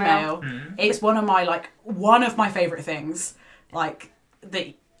chainmail. It's one of my favourite things, like,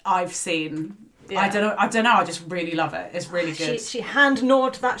 that I've seen. Yeah. I don't know. I just really love it. It's really good. She hand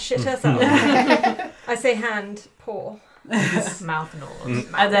gnawed that shit herself. I say hand, paw. Mouth gnaws.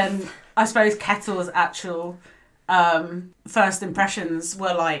 And then I suppose Kettle's actual first impressions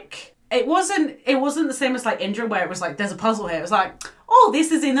were like, it wasn't the same as like Indra, where it was like there's a puzzle here. It was like, oh,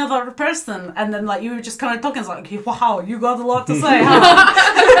 this is another person, and then like you were just kind of talking. It's like, wow, you got a lot to say.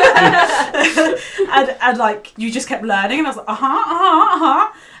 and like you just kept learning, and I was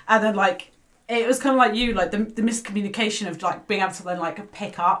like, and then like it was kind of like you, like the miscommunication of like being able to then like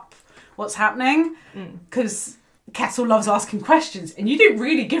pick up what's happening, because Kettle loves asking questions, and you didn't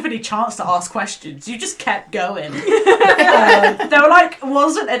really give any chance to ask questions. You just kept going. There were like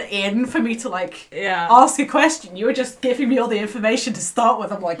wasn't an in for me to like ask a question. You were just giving me all the information to start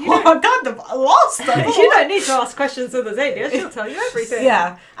with. I'm like, oh, I'm kind of lost. You don't need to ask questions with Azalea. She'll tell you everything.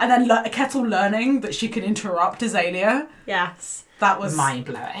 Yeah, and then Kettle learning that she could interrupt Azalea. Yes. That was mind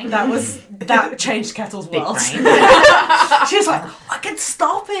blowing. That changed Kettle's Big world. brain. She was like, I can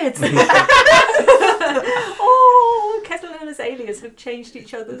stop it. Oh, Kettle and Azaleas have changed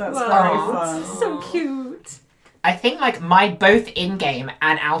each other's That's worlds. very fun. So cute. I think like my both in-game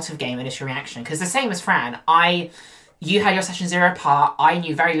and out-of-game initial reaction, because the same as Fran, you had your session 0 part. I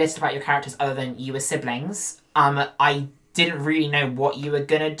knew very little about your characters other than you were siblings. I didn't really know what you were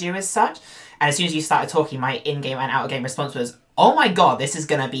gonna do as such. And as soon as you started talking, my in-game and out-of-game response was, oh my god, this is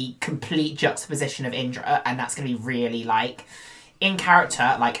gonna be complete juxtaposition of Indra, and that's gonna be really like in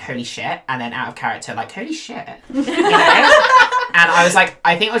character, like holy shit, and then out of character, like holy shit. You know? And I was like,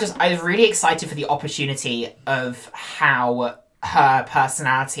 I was really excited for the opportunity of how her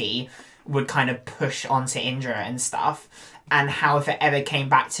personality would kind of push onto Indra and stuff, and how if it ever came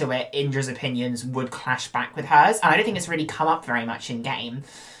back to it, Indra's opinions would clash back with hers. And I don't think it's really come up very much in game,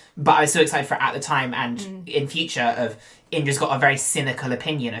 but I was so excited for it at the time and in future of Indra's got a very cynical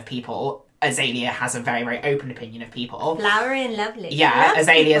opinion of people. Azalea has a very, very open opinion of people. Flowery and lovely. Yeah,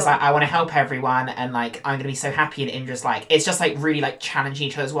 Azalea's like, I want to help everyone, and like, I'm going to be so happy, and Indra's like, it's just like really like challenging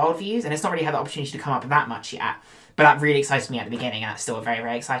each other's worldviews, and it's not really had the opportunity to come up that much yet. But that really excited me at the beginning, and that's still a very,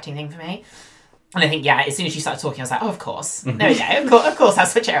 very exciting thing for me. And I think, yeah, as soon as she started talking, I was like, oh, of course. There we go. Of course,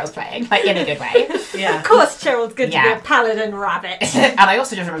 that's what Cheryl's playing, like in a good way. Yeah. Of course, Cheryl's good to Yeah. be a paladin rabbit. And I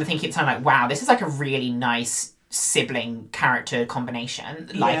also just remember thinking at the time, like, wow, this is like a really nice sibling character combination,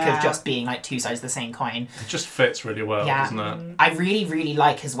 like of just being like two sides of the same coin. It just fits really well, doesn't it? I really, really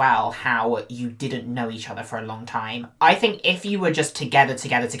like as well how you didn't know each other for a long time. I think if you were just together and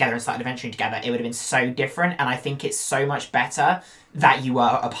started adventuring together, it would have been so different, and I think it's so much better that you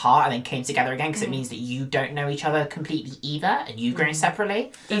were apart and then came together again, because it means that you don't know each other completely either, and you've grown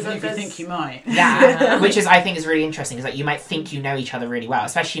separately. Even if you think you might. Yeah, which is, I think, is really interesting, is that you might think you know each other really well,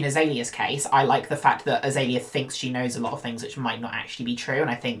 especially in Azalea's case. I like the fact that Azalea thinks she knows a lot of things which might not actually be true, and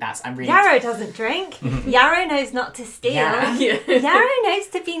I think I'm really... Yarrow doesn't drink. Yarrow knows not to steal. Yeah. Yarrow knows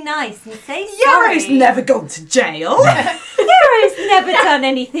to be nice and say sorry. Yarrow's never gone to jail. Yarrow's never done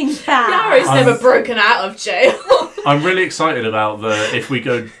anything bad. Yarrow's never broken out of jail. I'm really excited about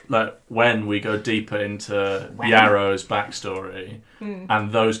when we go deeper into Yarrow's backstory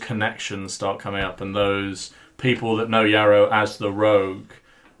and those connections start coming up, and those people that know Yarrow as the rogue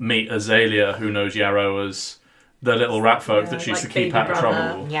meet Azalea, who knows Yarrow as the little rat folk that she used to keep out of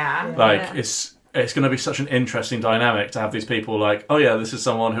trouble. Yeah. It's going to be such an interesting dynamic to have these people like, oh yeah, this is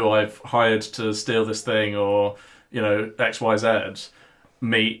someone who I've hired to steal this thing, or, you know, XYZ,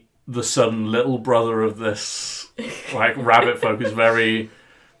 meet the sudden little brother of this like rabbit folk who's very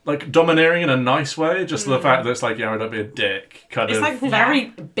like domineering in a nice way. Just the fact that it's like, yeah, don't be a dick. Kind It's of like very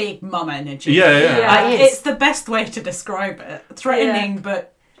big mum energy. Yeah. Like, It is. it's the best way to describe it. Threatening,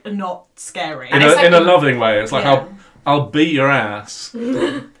 but not scary. And in a loving way. It's like Yeah. I'll beat your ass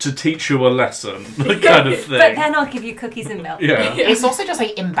to teach you a lesson, kind of thing. But then I'll give you cookies and milk. Yeah. It's also just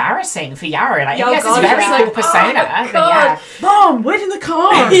like embarrassing for Yarrow. Like, Oh, he has this God, very yeah. cool persona. Oh, but yeah, Mom, wait in the car.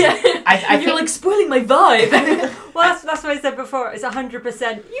 I You're think like spoiling my vibe. Well, that's what I said before. It's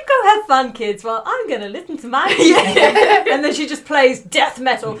 100%. You go have fun, kids, while I'm going to listen to my music. And then she just plays death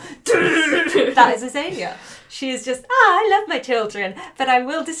metal. That is Azalea. She is just, I love my children, but I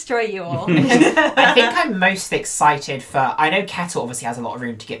will destroy you all. I think I'm most excited for. I know Kettle obviously has a lot of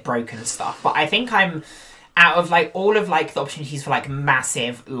room to get broken and stuff, but I think I'm out of like all of like the opportunities for like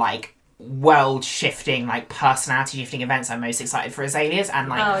massive like world shifting like personality shifting events. I'm most excited for Azalea's and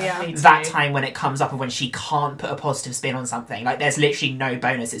like Oh, yeah. Me that too. time when it comes up and when she can't put a positive spin on something. Like there's literally no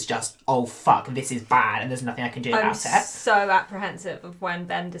bonus. It's just oh fuck, this is bad and there's nothing I can do I'm about it. so apprehensive of when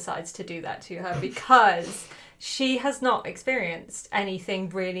Ben decides to do that to her because she has not experienced anything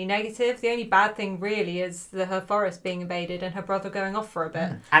really negative. The only bad thing really is her forest being invaded and her brother going off for a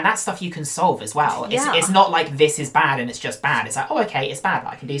bit. And that's stuff you can solve as well. Yeah. It's not like this is bad and it's just bad. It's like, oh, okay, it's bad,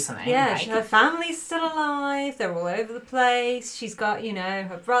 but I can do something. Yeah, Like, her family's still alive. They're all over the place. She's got,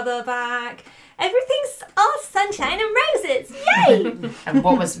 her brother back. Everything's all sunshine and roses. Yay! And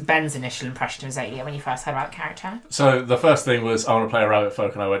what was Ben's initial impression of Azalea when you first heard about the character? So the first thing was, I want to play a rabbit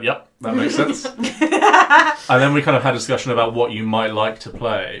folk, and I went, yep, that makes sense. And then we kind of had a discussion about what you might like to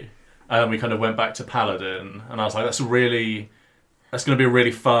play. And we kind of went back to Paladin, and I was like, that's going to be a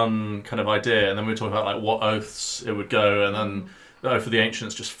really fun kind of idea. And then we were talking about like what oaths it would go, and then the Oath of the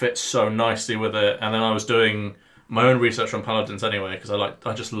Ancients just fits so nicely with it. And then I was doing my own research on Paladins anyway, because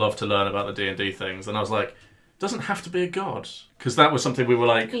I just love to learn about the D&D things. And I was like, it doesn't have to be a god, because that was something we were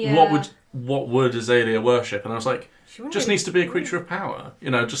like, Yeah. what would Azalea worship? And I was like, She wouldn't just be- needs to be a creature of power,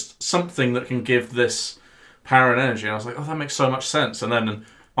 just something that can give this power and energy. And I was like, oh, that makes so much sense. And then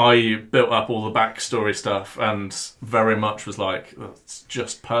I built up all the backstory stuff and very much was like, oh, it's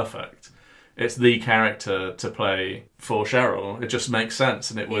just perfect. It's the character to play for Cheryl. It just makes sense.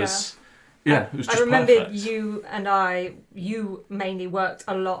 And it was, it was just I remember perfect. you mainly worked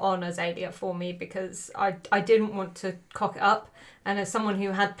a lot on Azalea for me because I didn't want to cock it up. And as someone who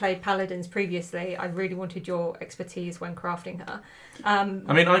had played Paladins previously, I really wanted your expertise when crafting her. I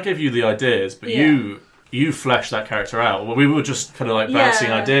mean, I gave you the ideas, but Yeah. you fleshed that character out. Well, we were just kind of like bouncing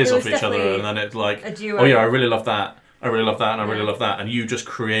Yeah, ideas it off was each other, definitely and then it like, a duo. oh yeah, I really love that. I really love that, and I really Yeah. love that. And you just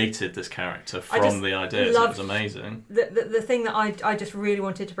created this character I just from the ideas. It loved- was amazing. The thing that I just really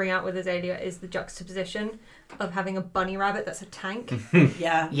wanted to bring out with Azalea is the juxtaposition of having a bunny rabbit that's a tank.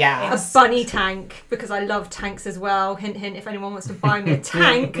 Yeah. Yeah. A bunny tank, because I love tanks as well. Hint, hint, if anyone wants to buy me a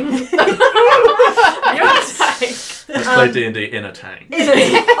tank. Let's play D&D in a tank.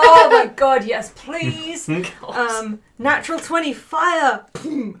 Oh my god, yes, please. Natural 20 fire.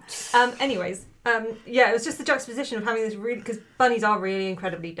 Anyways, it was just the juxtaposition of having this really, because bunnies are really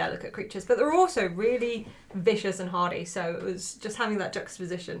incredibly delicate creatures, but they're also really vicious and hardy. So it was just having that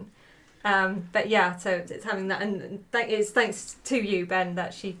juxtaposition. But yeah, so it's having that, and it's thanks to you, Ben,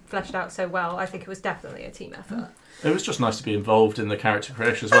 that she fleshed out so well. I think it was definitely a team effort. It was just nice to be involved in the character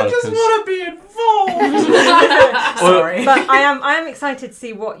creation as well. want to be involved. Sorry. But I am excited to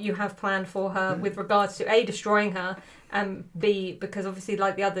see what you have planned for her with regards to A, destroying her, and B, because obviously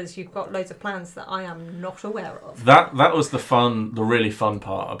like the others, you've got loads of plans that I am not aware of. That was the really fun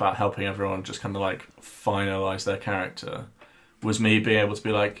part about helping everyone just kind of like finalise their character, was me being able to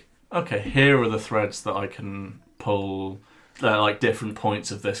be like, okay, here are the threads that I can pull at like different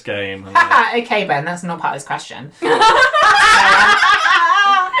points of this game. And, like, Okay, Ben, that's not part of this question.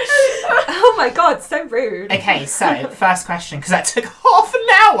 Oh my god, so rude. Okay, so first question, because that took half an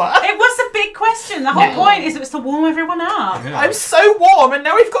hour. It was a big question. The whole No. point is it was to warm everyone up. yeah. I'm so warm, and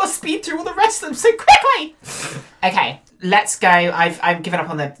now we've got to speed through all the rest of them so quickly. Okay, let's go. I've given up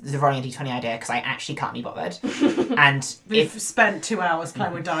on the rolling a d20 idea because I actually can't be bothered. And We've if spent 2 hours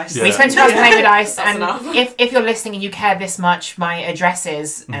playing with dice. Yeah. we spent 2 hours playing with dice, That's and enough. if you're listening and you care this much, my address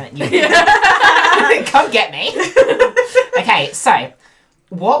is you come get me. Okay, so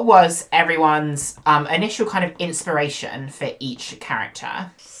what was everyone's initial kind of inspiration for each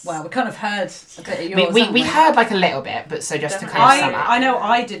character? Well, we kind of heard a bit of yours. We haven't heard like a little bit, but so just to kind of sum up. I know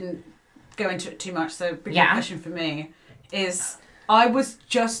I didn't go into it too much, so big Yeah. question for me is I was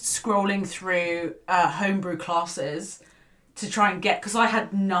just scrolling through homebrew classes to try and get, because I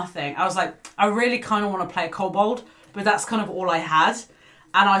had nothing. I was like, I really kind of want to play a kobold, but that's kind of all I had.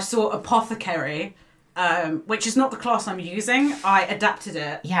 And I saw Apothecary, which is not the class I'm using. I adapted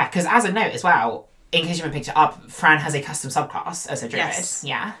it. Yeah, because as a note as well, in case you haven't picked it up, Fran has a custom subclass as a druid. Yes.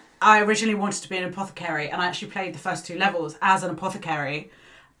 Yeah. I originally wanted to be an apothecary, and I actually played the first 2 levels as an apothecary.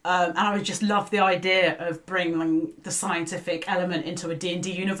 And I would just love the idea of bringing the scientific element into a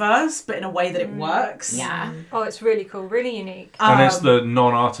D&D universe, but in a way that it works. Yeah. Oh, it's really cool, really unique. and it's the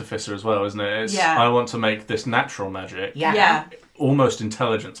non-artificer as well, isn't it? It's, Yeah. I want to make this natural magic, Yeah. Yeah. almost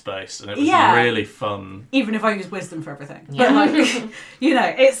intelligence-based, and it was Yeah. really fun. Even if I use wisdom for everything. Yeah. But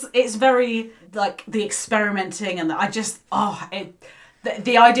like, it's very like the experimenting and I just,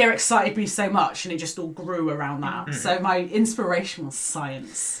 the idea excited me so much, and it just all grew around that. So my inspiration was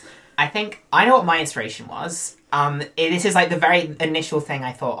science. I think I know what my inspiration was. This is like the very initial thing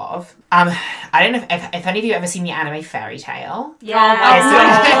I thought of. I don't know if any of you ever seen the anime Fairy Tail.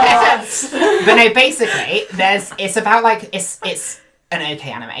 Yeah. But no, basically, it's about like it's an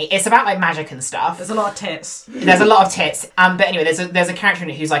okay anime. It's about like magic and stuff. There's a lot of tits. There's a lot of tits. But anyway, there's a character in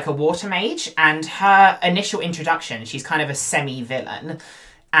it who's like a water mage, and her initial introduction, she's kind of a semi-villain.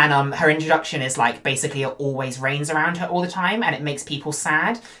 And her introduction is like basically it always rains around her all the time, and it makes people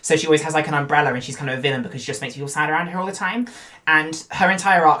sad. So she always has like an umbrella, and she's kind of a villain because she just makes people sad around her all the time. And her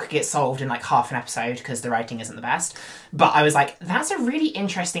entire arc gets solved in like half an episode because the writing isn't the best. But I was like, that's a really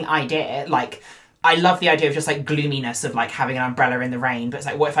interesting idea. Like, I love the idea of just like gloominess of like having an umbrella in the rain, but it's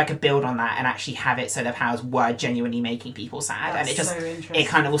like, what if I could build on that and actually have it so their powers were genuinely making people sad? That's and it just so interesting. it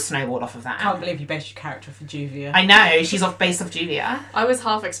kind of all snowballed off of that. I can't believe you based your character for Juvia. I know, she's based off Julia. I was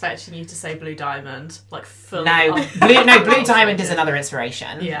half expecting you to say Blue Diamond, like fully. No, up. Blue Diamond is another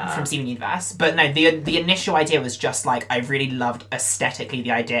inspiration Yeah. from Steven Universe. But no, the initial idea was just like, I really loved aesthetically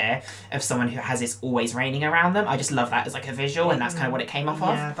the idea of someone who has it's always raining around them. I just love that as like a visual, and that's kind of what it came off of.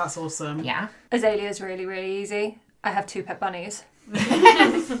 Yeah, that's awesome. Yeah. Azalea's really, really easy. I have 2 pet bunnies.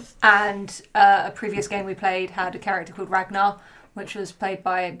 And a previous game we played had a character called Ragnar, which was played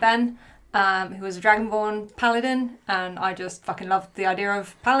by Ben, who was a Dragonborn paladin, and I just fucking loved the idea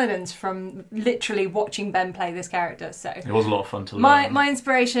of paladins from literally watching Ben play this character. So It was a lot of fun to learn. my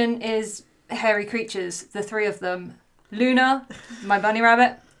inspiration is hairy creatures, the 3 of them. Luna, my bunny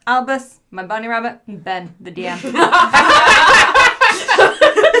rabbit, Albus, my bunny rabbit, and Ben, the DM.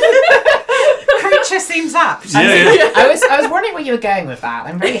 Creature seems apt. Yeah. I was wondering where you were going with that.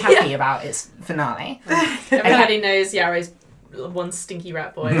 I'm very happy about its finale. Everybody knows Yarrow's one stinky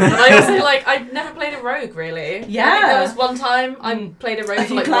rat boy. And I also I'd never played a rogue really. Yeah. I think there was one time I played a rogue Are for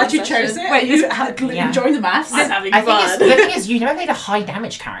you like glad one you chose session. it? Wait, you Yeah. enjoying the maths? I'm having The fun. thing is, you never played a high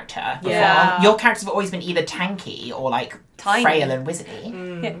damage character before. Yeah. Your characters have always been either tanky or like Tiny. frail and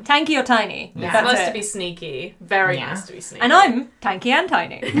wizardy. Yeah, tanky or tiny. Yeah. That's Nice it. to be sneaky. Very Yeah. nice to be sneaky. And I'm tanky and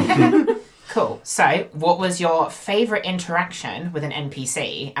tiny. Cool. So, what was your favourite interaction with an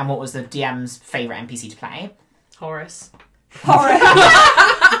NPC, and what was the DM's favourite NPC to play? Horace. Horror.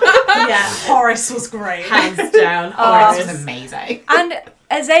 Yeah, Horace was great. Hands down. Oh, this Horace. was amazing. And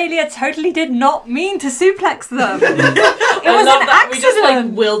Azalea totally did not mean to suplex them. It I was love an that. We just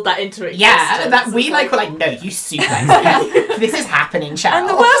accident. willed that into existence. Yeah, that we It's were like, no, you suplex it. This is happening, Cheryl. And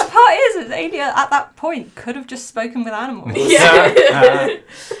the worst part is, Azalea at that point could have just spoken with animals. Yeah.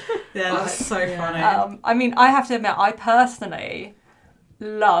 Yeah, that's so funny. I mean, I have to admit, I personally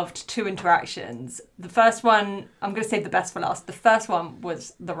loved 2 interactions. The first one, I'm going to save the best for last. The first one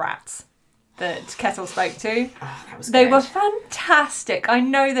was the rats that Kettle spoke to. Oh, that was They good. were fantastic. I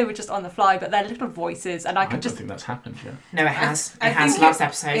know they were just on the fly, but their little voices, and I I could don't just... think that's happened yet. No, it has. I It has. think Last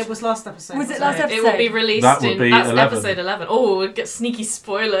episode. It was last episode. Was it wasn't last episode? It will be released That would in... be That's 11. episode 11. Oh, we'll get sneaky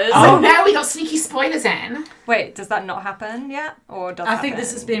spoilers. Oh no, we got sneaky spoilers in. Wait, does that not happen yet? Or does I it think happen?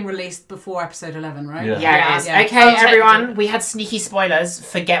 this is being released before episode 11, right? Yeah. Yeah, it is. Yeah. Okay, Oh, everyone, technically. we had sneaky spoilers.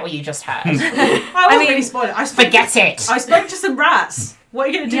 Forget what you just heard. I mean, mean, really spoiled it. I spoke Forget it. I spoke to some rats. What are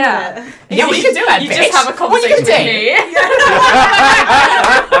you going to do Yeah. with it? Yeah, what you can do, that You bitch. just have a What you conversation can with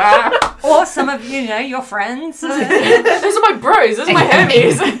do? me. Or some of your friends. Those are my bros. Those are my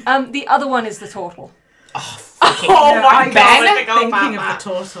homies. The other one is the turtle. Oh No, my I Ben. was thinking of the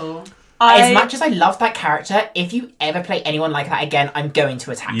turtle. As much as I love that character, if you ever play anyone like that again, I'm going to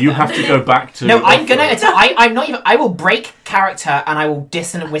attack You them. have to go back to... No, I'm gonna Offroad. attack. I'm not even. I will break character and I will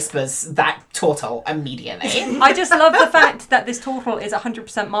dissonant whispers that turtle immediately. I just love the fact that this turtle is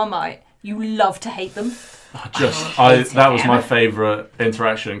 100% Marmite. You love to hate them. That was my favourite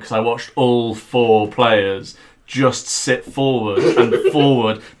interaction because I watched all 4 players just sit forward and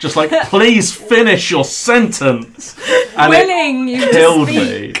forward, just like, please finish your sentence. And Willing you it to killed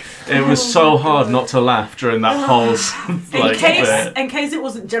speak. me. It was so hard not to laugh during that whole like bit. In case it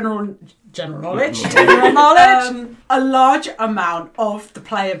wasn't general knowledge, General knowledge. a large amount of the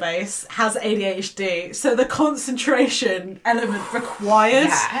player base has ADHD, so the concentration element requires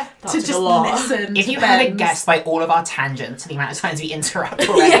Yeah. to That's just a lot. listen. If to you had a Ben's. guess by all of our tangents, the amount of times we interrupt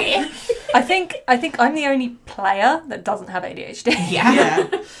already. I think I'm the only player that doesn't have ADHD. Yeah.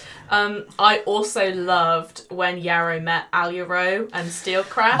 Yeah. I also loved when Yarrow met Alyaro and Steel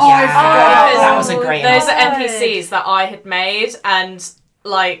Crash. Oh, I Yeah. forgot. That was a great Those are God. NPCs that I had made, and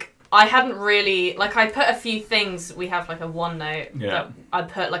like I hadn't really I put a few things. We have like a OneNote Yeah. that I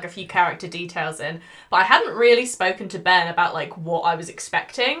put like a few character details in, but I hadn't really spoken to Ben about like what I was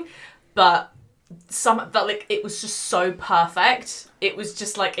expecting. But it was just so perfect. It was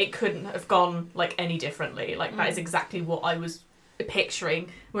just like it couldn't have gone like any differently. Like that is exactly what I was picturing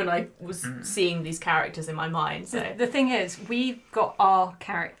when I was seeing these characters in my mind. So The thing is, we've got our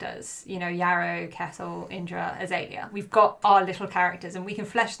characters, you know, Yarrow, Kettle, Indra, Azalea. We've got our little characters and we can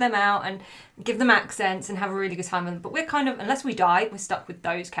flesh them out and give them accents and have a really good time with them. But we're kind of, unless we die, we're stuck with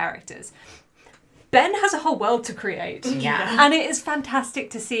those characters. Ben has a whole world to create. Yeah. And it is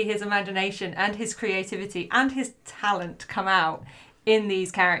fantastic to see his imagination and his creativity and his talent come out in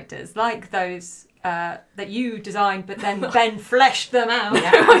these characters, like those that you designed, but then Ben fleshed them out.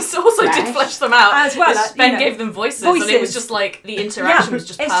 Yeah. I also did flesh them out As well, Ben you know, gave them voices, and it was just like the interaction was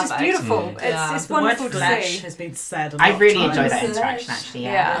just it's perfect. just beautiful. It's The wonderful word to flesh see. has been said. I really enjoy enjoyed that Flesh. interaction, actually.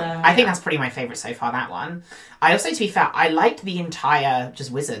 Yeah. Yeah. I think that's probably my favourite so far. That one. I also, to be fair, I liked the entire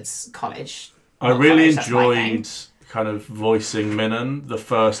just Wizards College. I Not really college, that's my thing. enjoyed kind of voicing Minnan, the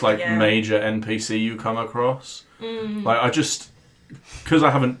first like Yeah. major NPC you come across. Like I just, because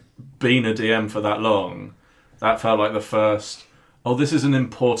I haven't been a DM for that long, that felt like the first. Oh, this is an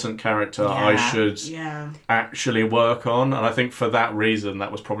important character I Yeah. should Yeah. actually work on, and I think for that reason,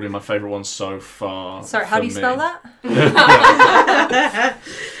 that was probably my favourite one so far. Sorry, how for do you me. spell that?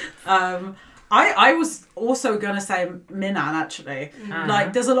 I was also gonna say Minnan actually.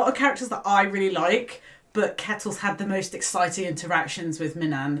 Like, there's a lot of characters that I really like, but Kettle's had the most exciting interactions with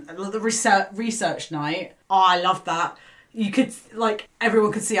Minnan. The research night, I loved that. You could, like,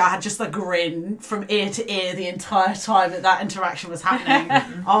 everyone could see I had just a grin from ear to ear the entire time that interaction was happening.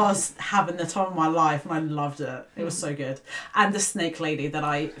 I was having the time of my life and I loved it. It was so good. And the snake lady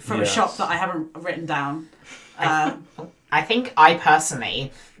from a Yes. shop that I haven't written down. I think I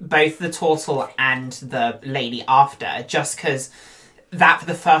personally, both the turtle and the lady after, just because that for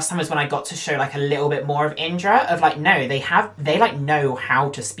the first time was when I got to show like a little bit more of Indra, of like, no, they like know how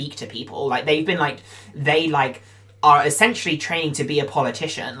to speak to people. Like they've been like, they like are essentially training to be a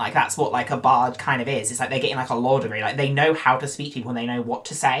politician. Like that's what like a bard kind of is. It's like they're getting like a law degree. Like they know how to speak to people and they know what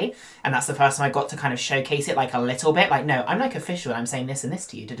to say. And that's the first time I got to kind of showcase it like a little bit. Like, no, I'm like official and I'm saying this and this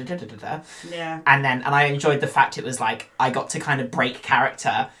to you. Yeah. And I enjoyed the fact it was like I got to kind of break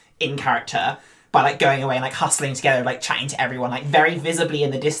character in character by like going away and like hustling together, like chatting to everyone, like very visibly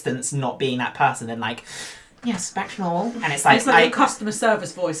in the distance, not being that person, and like, yes, back to normal. And it's like, It's like your customer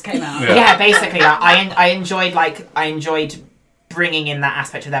service voice came out. yeah, basically, like, I enjoyed bringing in that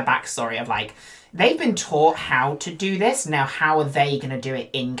aspect of their backstory of like they've been taught how to do this. Now, how are they going to do it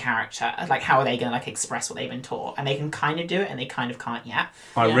in character? Like, how are they going to like express what they've been taught? And they can kind of do it, and they kind of can't yet.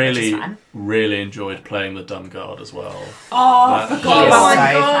 I Yeah, which is really, fun. really enjoyed playing the dumb guard as well. Oh, I That- forgot He is about so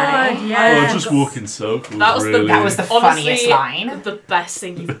that. funny. yeah. Oh, just walk in circles. That was really. That was the Honestly, funniest line. the best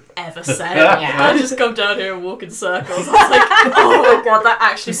thing you've ever said. Yeah. I just come down here and walk in circles. I was like, oh my god, that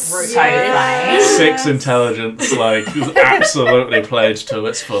actually broke So funny. 6 intelligence, like, was absolutely played to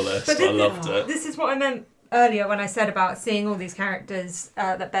its fullest. But I loved it. This is what I meant earlier when I said about seeing all these characters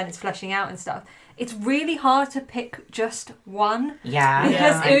that Ben is fleshing out and stuff. It's really hard to pick just one. Yeah.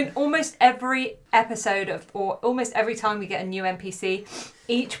 Because Yeah. in almost every episode or almost every time we get a new NPC,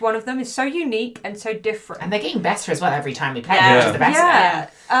 each one of them is so unique and so different. And they're getting better as well every time we play, Yeah. which is the best Yeah.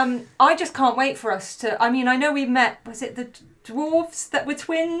 bit. I just can't wait for us to. I mean, I know we met. Was it the dwarves that were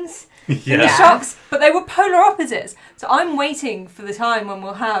twins in the Yeah. shops? But they were polar opposites. So I'm waiting for the time when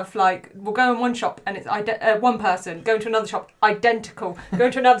we'll have we'll go in one shop and it's one person, go into another shop, identical, go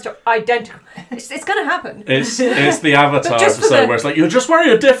into another shop, identical. It's going to happen. It's the Avatar But just for episode the- where it's like, you're just wearing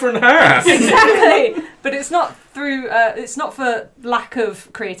a different hat. Exactly, but it's not through. It's not for lack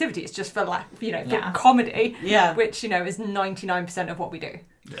of creativity. It's just for lack, for Yeah. comedy, Yeah. which is 99% of what we do.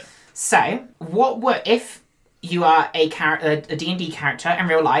 So, if you are a D&D character in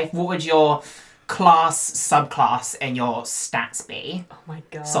real life, what would your class, subclass, and your stats be? Oh my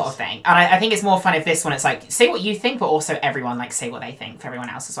god. Sort of thing. And I think it's more fun if this one, it's like, say what you think, but also everyone, like, say what they think for everyone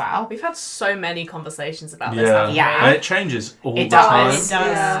else as well. We've had so many conversations about this, Yeah. haven't Yeah. And it changes all It the does. time. It does. we?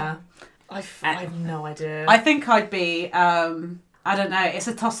 Yeah. I have no idea. I think I'd be, I don't know, it's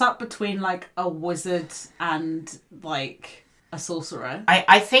a toss-up between, like, a wizard and, like, a sorcerer.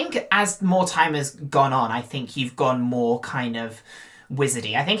 I think as more time has gone on, I think you've gone more kind of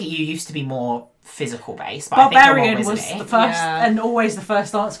wizardy. I think you used to be more physical based, but Barbarian I think you're more was wizardy. the first, Yeah. and always the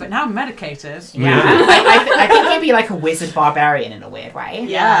first answer, but now I'm medicated. Yeah, I think you'd be like a wizard barbarian in a weird way.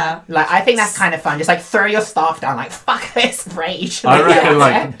 Yeah. Like, I think that's kind of fun. Just like throw your staff down, like, fuck this, rage. I reckon, Yeah.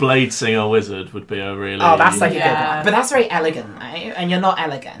 like, Blade Singer Wizard would be a really... Oh, that's like a good Yeah. one. But that's very elegant, though. And you're not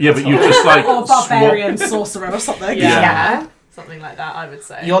elegant. Yeah, but you just, like... Or barbarian sorcerer or something. Yeah. Yeah. Something like that, I would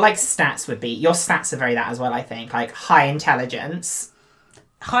say. Your, like, stats would be... Your stats are very that as well, I think. Like, high intelligence,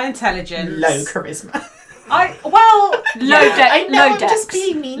 high intelligence, Low charisma. Low I know, low I'm just dex.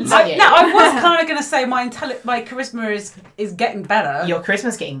 being mean to No, you. I was kind of going to say my charisma is getting better. Your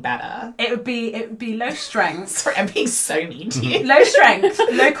charisma's getting better. It would be low strength, Sorry, I'm being so mean to you. low strength,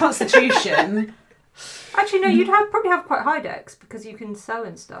 low constitution. Actually, no, you'd probably have quite high dex because you can sew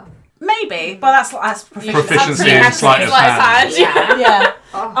and stuff. Maybe, but that's Proficiency Yeah. in sleight of Sleight of hand. hand.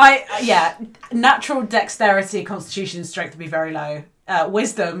 Yeah. Yeah. Natural dexterity, constitution, strength would be very low.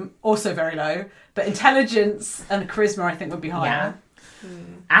 Wisdom also very low, but intelligence and charisma I think would be higher.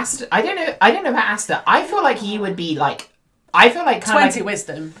 Asta, I don't know about Asta. I feel like you would be like. I feel like kind 20 of like,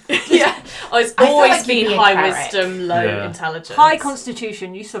 wisdom. Yeah. It's I feel always like you'd been be a high cleric. wisdom, low Yeah. intelligence. High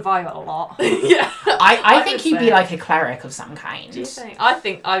constitution, you survive a lot. Yeah. I think would you'd be say. like a cleric of some kind. Do you think? I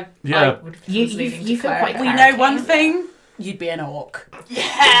think I Yeah. would You- was leaning you to feel cleric. quite We cleric. know one thing, you'd be an orc.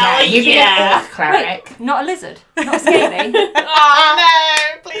 Yeah, you'd be an orc cleric. Not a lizard. Not scaly. Oh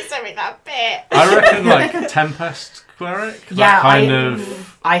no! Please don't make that bit. I reckon like Tempest cleric. Yeah, that kind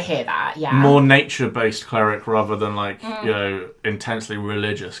of I hear that. Yeah. more nature-based cleric rather than like intensely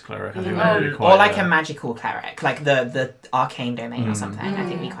religious cleric. I think that would be quite. or like a magical cleric, like the arcane domain or something. I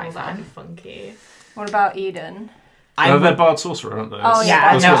think would be quite That'd be fun. funky. What about Eden? I they're would, bard sorcerer, aren't they? Oh,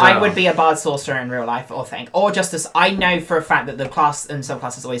 yeah, That's no, what they I are. would be a bard sorcerer in real life, or think, or just as I know for a fact that the class and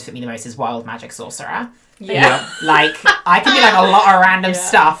subclasses always fit me the most is wild magic sorcerer. Yeah. Like I can do like a lot of random Yeah.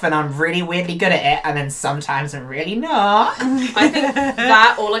 stuff, and I'm really weirdly good at it, and then sometimes I'm really not. I think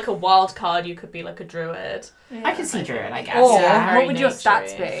that or like a wild card, you could be like a druid. I can see druid, I guess. Or yeah. very what would your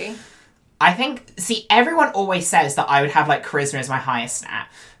stats naturey. be? I think, see, everyone always says that I would have, like, charisma as my highest stat.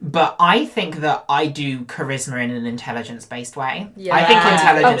 But I think that I do charisma in an intelligence-based way. Yeah. I think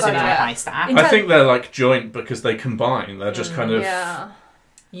intelligence Oh, would be my yeah. high stat. In- I think they're like joint because they combine. They're just kind of. Yeah.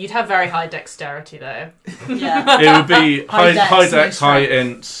 You'd have very high dexterity though. Yeah. It would be High high dex, low dex, high strength.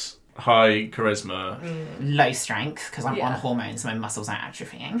 int, high charisma, Low strength, because I'm on Yeah. hormones, my muscles are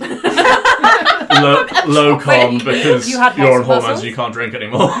atrophying. low con because You had you're on lots of hormones muscles? and you can't drink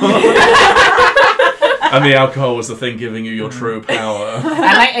anymore. And the alcohol was the thing giving you your true power.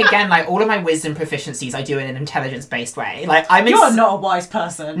 And, like, again, like, all of my wisdom proficiencies I do in an intelligence-based way. Like, I'm You are not a wise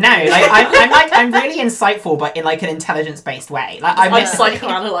person. No, like, I'm really insightful, but in, like, an intelligence-based way. Like, I'm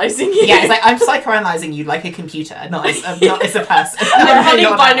psychoanalyzing you. Yeah, it's like I'm psychoanalyzing you like a computer, not as a person. I'm running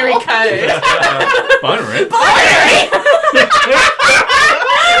Not binary at all. code. Binary.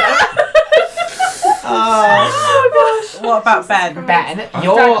 What about Ben? Ben,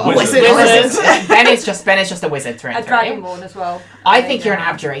 you're a Wizard. wizard. Ben is just a wizard through A and through. dragonborn as well. I think you're an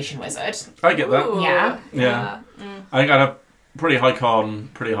abjuration wizard. I get that. Ooh. Yeah. Yeah. I think I'd have pretty high con,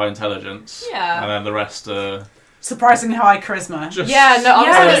 pretty high intelligence. Yeah. And then the rest Surprisingly high charisma. just. Yeah, no, I was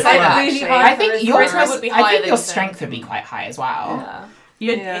Yeah, going to it's say like that really actually. high I think charisma. your Charisma would be I higher think than your you strength think. would be quite high as well. Yeah.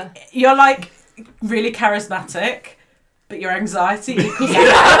 You're, Yeah. you're like really charismatic, but your anxiety equals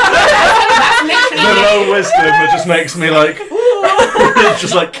That's The literally. low wisdom that just makes me like. It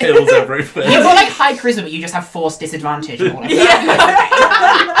just like kills everything. You've got like high charisma, but you just have force disadvantage. And all of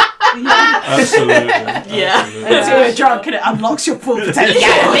Absolutely. Yeah. until you're drunk and it unlocks your full potential.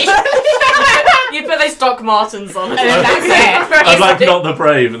 Yeah, literally. You put those Doc Martens on. That's it. I'm like not the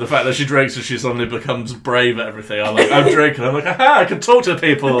brave, and the fact that she drinks and she suddenly becomes brave at everything. I'm drinking. I'm like, aha! I can talk to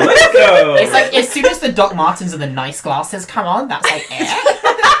people. Let's go. It's like as soon as the Doc Martens and the nice glasses come on, that's like it.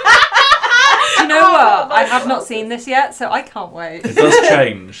 Do you know what? I have not seen this yet, so I can't wait. It does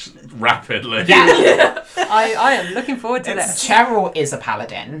change rapidly. Yeah. I am looking forward to this. Cheryl is a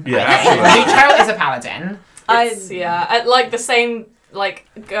paladin. Yeah, I think. absolutely. Cheryl is a paladin. Yeah, like the same, like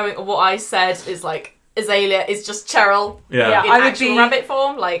going. What I said is like Azalea is just Cheryl. Yeah. In I would actual be- rabbit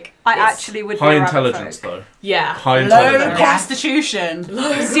form. Like I it's- actually would High be a rabbit intelligence folk. though. Yeah. High Low intelligence. constitution.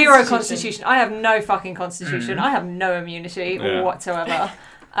 Zero constitution. I have no fucking constitution. Mm. I have no immunity Yeah. whatsoever.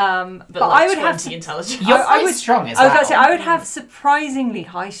 But like I would 20 have. intelligence. You're I quite would- strong as I was well. about to say I would have surprisingly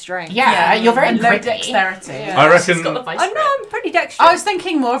high strength. Yeah, you're very and low gritty. dexterity. Yeah. I She's reckon. got the vice I know grip. I'm pretty dexterous. I was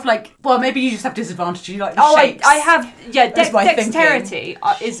thinking more of like, well, maybe you just have disadvantage. You like the Oh, shapes. I have. Yeah, That's my thinking. dexterity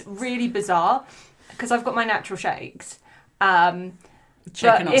is really bizarre because I've got my natural shakes.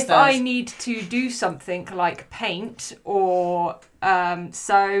 Chicken But if upstairs. I need to do something like paint or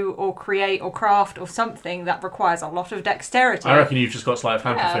sew or create or craft or something that requires a lot of dexterity. I reckon you've just got sleight of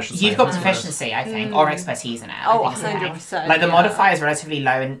hand Yeah. proficiency. You've got proficiency, I think, or expertise in it. I Oh, think is the thing. 100%. Like the yeah. modifier is relatively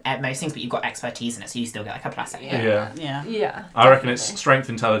low at most things, but you've got expertise in it, so you still get like a plus 8. Yeah. Yeah. Yeah. I reckon it's strength,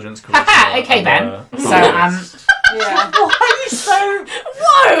 intelligence, charisma. Haha, okay and, then. So, knowledge. Yeah. Why are you so?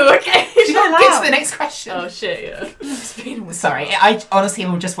 Whoa. Okay. not get allowed. to the next question. Oh shit. Yeah. Sorry, I honestly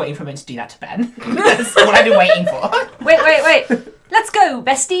am just waiting for him to do that to Ben. That's what I've been waiting for. Wait. Let's go,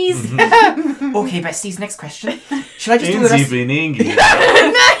 besties. Okay, besties, next question. Should I just do the rest?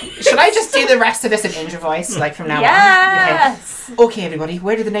 Should I just do the rest of this in Indra voice, like from now on? Yes. Okay, everybody,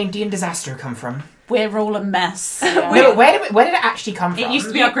 where did the name Dean Disaster come from? We're all a mess. No, where did it actually come from? It used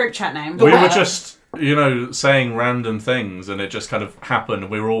to be our group chat name. We were just, saying random things, and it just kind of happened.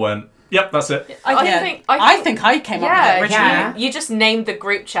 We all went, "Yep, that's it." I think I came up with it originally. Yeah. You just named the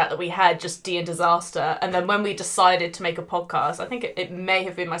group chat that we had just Dean Disaster, and then when we decided to make a podcast, I think it may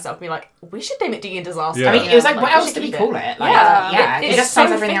have been myself being like, we should name it Dean Disaster. Yeah. I mean, it was like, Like, what we else should do we keep call it. it? Like, Yeah. it It's just so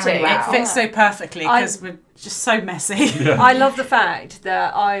sounds everything really fitting. well. It fits so perfectly because we're just so messy. Yeah. I love the fact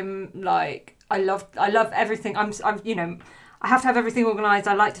that I'm like, I love everything. I'm I have to have everything organised.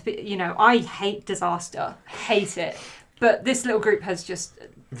 I like to be, I hate disaster, hate it. But this little group has just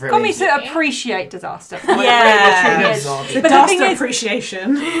got me to appreciate disaster. For what it really is. Absorbed. But the thing is,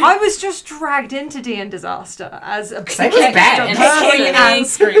 appreciation. I was just dragged into D and Disaster as a Same as Ben. Kicking and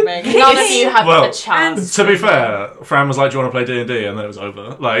screaming. None of you have Well, a chance. To be fair, Fran was like, "Do you want to play D&D?" And then it was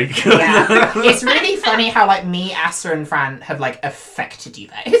over. Like, Yeah. It's really funny how like me, Asta, and Fran have like affected you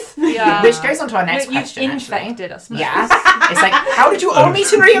both. Yeah. Which goes on to our next You've question. Actually. infected us. Yeah. It's like, how did you all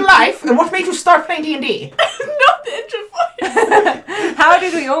meet in real life, and what made you start playing D&D? Not the Indra voice. How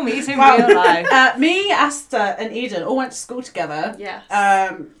did we all meet in real life? Me, Asta, and Eden all went to school together. Yes.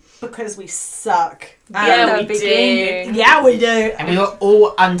 Because we suck. Yeah, the we beginning. do. Yeah, we do. And we were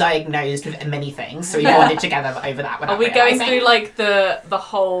all undiagnosed with many things, so we bonded together over that. Are we going through like the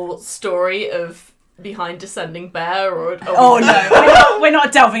whole story of behind Descending Bear, or? Oh no, we're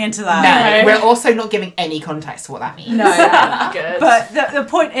not delving into that. No, we're also not giving any context to what that means. No. Good. But the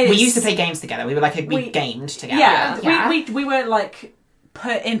point is, We used to play games together. We were like, we gamed together. Yeah, we were like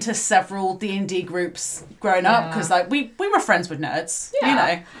put into several D&D groups growing up because like we were friends with nerds,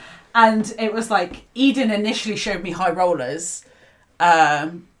 and it was like Eden initially showed me High Rollers,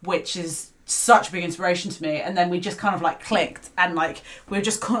 which is such a big inspiration to me, and then we just kind of like clicked, and like we were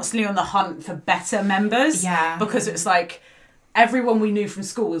just constantly on the hunt for better members, because it's like everyone we knew from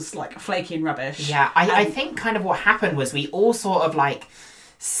school was like flaky and rubbish. I think kind of what happened was we all sort of like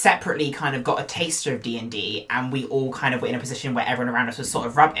separately kind of got a taster of D&D, and we all kind of were in a position where everyone around us was sort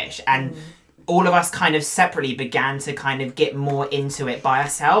of rubbish, and all of us kind of separately began to kind of get more into it by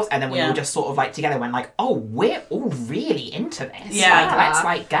ourselves, and then we all just sort of like together went like, oh, we're all really into this. Like, let's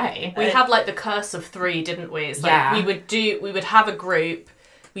like go. We had like the curse of 3, didn't we? It's like we would have a group,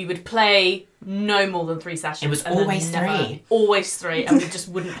 we would play no more than 3 sessions. It was and then always never- 3. Always 3, and we just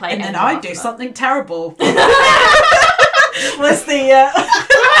wouldn't play And then anything I'd after do that. something terrible. Was the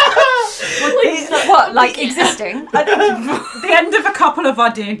What, like existing? the end of a couple of our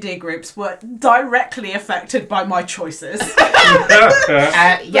D&D groups were directly affected by my choices.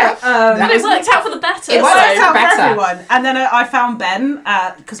 That But it was worked out for the better. It worked Worked so out for better. everyone. And then I found Ben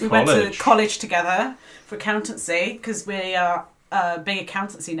because we went to College. college together for accountancy because we are big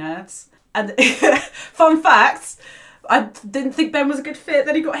accountancy nerds. And fun fact, I didn't think Ben was a good fit.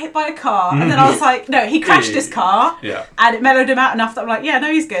 Then he got hit by a car, and then I was like, no, he crashed his car, and it mellowed him out enough that I'm like, yeah, no,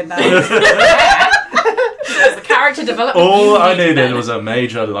 he's good now. It was the character development. all I you needed was a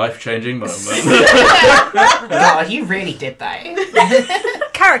major life-changing moment. God, you really did that.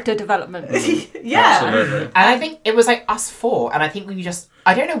 Character development. Yeah. Absolutely. And I think it was like us 4, and I think we just,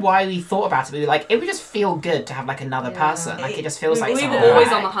 I don't know why we thought about it, but we were like, it would just feel good to have like another person. Like it just feels like We were something always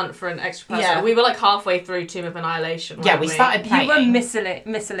right. on the hunt for an extra person. Yeah. We were like halfway through Tomb of Annihilation. Yeah, weren't we started playing. You were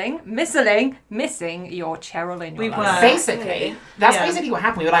missing your Cheryl in your We life. were. Basically, that's Yeah. basically what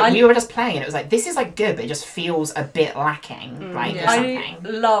happened. We were just playing, and it was like, this is like good, but it just feels a bit lacking, like or I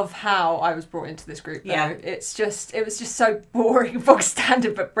something. love how I was brought into this group. Though. Yeah. It was just so boring, bog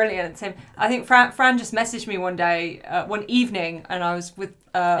standard, but brilliant. Same. I think Fran just messaged me one day, one evening, and I was with.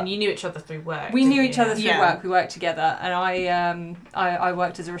 And you knew each other through work. We knew didn't each you? other through work. We worked together, and I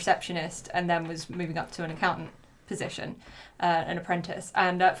worked as a receptionist, and then was moving up to an accountant position, an apprentice.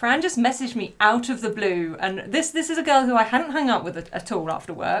 And Fran just messaged me out of the blue, and this is a girl who I hadn't hung out with at all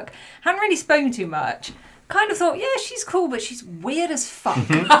after work, hadn't really spoken to much. Kind of thought, yeah, she's cool, but she's weird as fuck.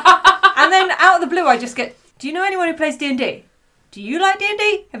 And then out of the blue, I just get, do you know anyone who plays D&D? Do you like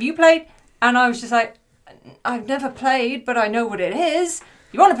D&D? Have you played? And I was just like, I've never played, but I know what it is.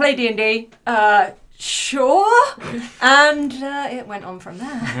 You want to play D&D? Sure. And it went on from there.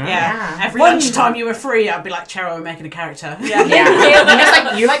 Yeah. Every One- lunchtime you were free, I'd be like, Cheryl, we're making a character.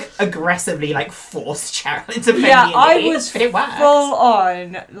 Yeah, you like aggressively like forced Cheryl into playing Yeah, D&D, I was but it worked. full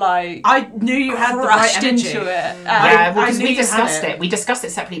on, like, I knew you had the right crushed energy. into it. Yeah, well, I because knew we you had discussed it. it. We discussed it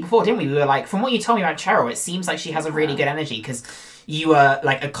separately before, didn't we? We were like, from what you told me about Cheryl, it seems like she has a really good energy because you are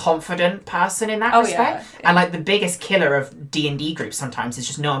like a confident person in that respect. Yeah. And like the biggest killer of D&D groups sometimes is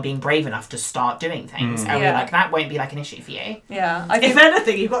just no one being brave enough to start doing things. And we're like, that won't be like an issue for you. Yeah. If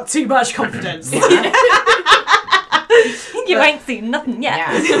anything, you've got too much confidence. You ain't seen nothing yet.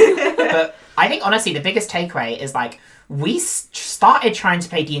 Yeah. But I think honestly the biggest takeaway is like we started trying to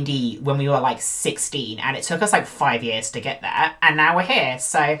play D&D when we were like 16 and it took us like 5 years to get there and now we're here.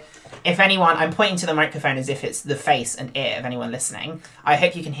 So if anyone, I'm pointing to the microphone as if it's the face and ear of anyone listening. I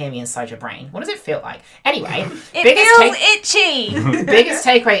hope you can hear me inside your brain. What does it feel like? Anyway, It feels itchy. biggest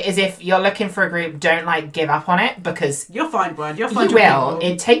takeaway is if you're looking for a group, don't like give up on it because You'll find one. You'll you find will.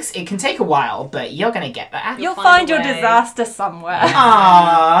 your people. It can take a while, but you're gonna get there. You'll find find a your way. disaster somewhere. Aww.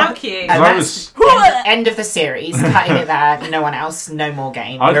 How cute. And I that's was end of the series. Cutting it there. No one else. No more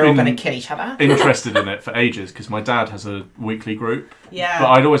game. I've We're all been- going to kill each other. interested in it for ages because my dad has a weekly group. Yeah. But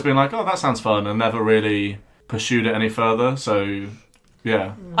I'd always been like, oh, that sounds fun, and never really pursued it any further. So,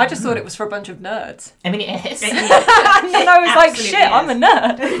 yeah. I just thought it was for a bunch of nerds. I mean, it is. And then I was like, Absolutely shit, I'm a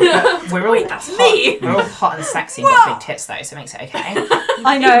nerd. We're all that's hot. me. We're all hot and sexy and got big tits though, so it makes it okay.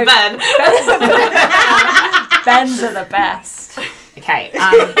 I know. Ben. Bens are the best. Okay.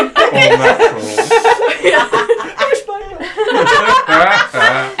 All natural.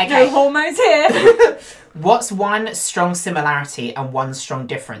 No Okay. hormones here. What's one strong similarity and one strong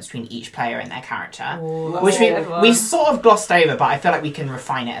difference between each player and their character? Which good one. we've sort of glossed over, but I feel like we can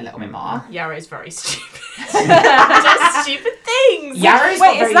refine it a little bit more. Yarrow's very stupid. Just stupid things. Yarrow's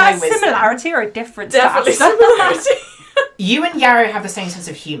got Wait, very is that low a wisdom. similarity or a difference? Definitely perhaps? similarity. You and Yarrow have the same sense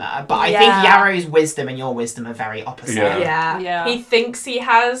of humour, but I think Yeah. Yarrow's wisdom and your wisdom are very opposite. Yeah. Yeah. Yeah. He thinks he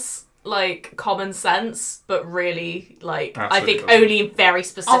has like common sense, but really like I Absolutely think doesn't. only in very I'll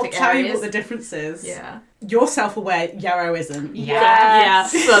specific tell you areas. what the difference is. Yeah. You're self-aware, Yarrow isn't. Yeah. Yeah,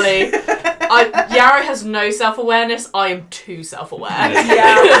 fully. Yarrow has no self-awareness. I am too self-aware.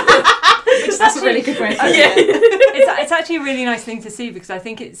 Yeah. Which That's a really good way to put Yeah. it. It's actually a really nice thing to see because I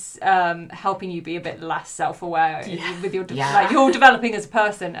think it's helping you be a bit less self-aware with your like you're developing as a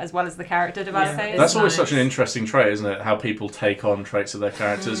person as well as the character developing. That's It's always nice. such an interesting trait, isn't it? How people take on traits of their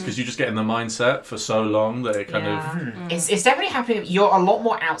characters because you just get in the mindset for so long that it kind of. It's definitely happening. You're a lot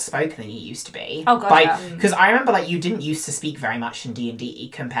more outspoken than you used to be. Oh, God, yeah. Because I remember like you didn't used to speak very much in D&D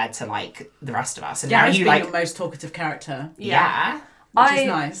compared to like the rest of us, and now Yarrow's you been like your most talkative character, yeah. which is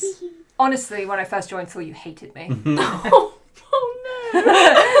nice. Honestly, when I first joined, thought you hated me. Oh no.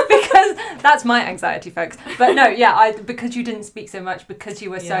 Because that's my anxiety, folks. But no, yeah, because you didn't speak so much, because you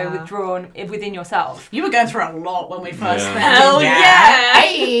were so Yeah. withdrawn within yourself. You were going through a lot when we first Yeah. met. Hell yeah.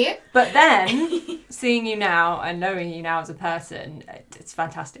 Hey. But then, seeing you now and knowing you now as a person, it's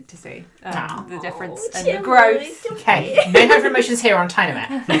fantastic to see the difference and the growth. Okay, no hard emotions here on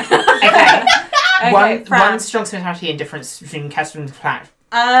Tynomet. Okay. Okay, Fran. One strong similarity and difference between Keston and Platt.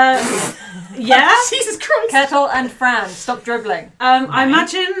 Yeah. Jesus Christ. Kettle and Fran, stop dribbling. I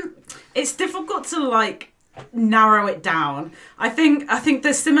imagine it's difficult to like narrow it down. I think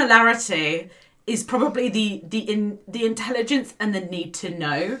the similarity is probably the intelligence and the need to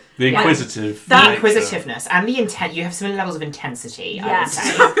know. The inquisitive. The nature. inquisitiveness and the intent. You have similar levels of intensity, Yes.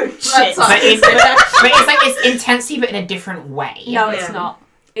 I would say. Shit. but it's like it's intensity, but in a different way. No, it's not.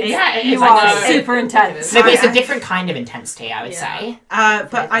 Yeah, it is. You like, are no, super intense. No, but it's a different kind of intensity, I would say.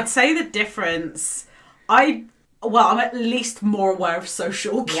 But I'd say the difference. I'm at least more aware of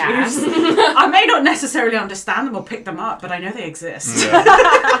social cues. Yeah. I may not necessarily understand them or pick them up, but I know they exist.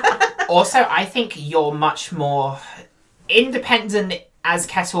 Yeah. Also, I think you're much more independent as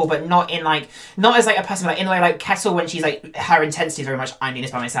Kettle, but not as like a person, like in the way like Kettle when she's like her intensity is very much I'm doing this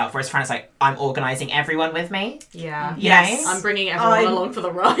by myself, whereas Fran is like I'm organising everyone with me. Yeah. Yes. I'm bringing everyone along for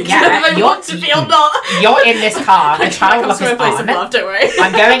the ride. Yeah, Whether they you're- want to be or not. You're in this car, a I child come lock from is a place of on. love, don't worry.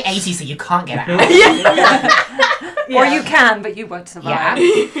 I'm going 80, so you can't get out. Or you can, but you won't survive.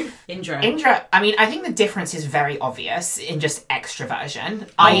 Yeah. Indra. Indra, I mean, I think the difference is very obvious in just extroversion.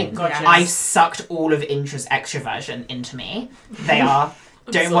 gotcha. I've sucked all of Indra's extroversion into me. They are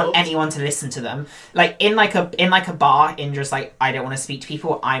don't want Absorbed. anyone to listen to them. Like in like a bar, Indra's like, I don't want to speak to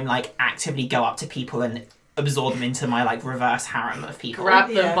people. I'm like actively go up to people and absorb them into my like reverse harem of people. Grab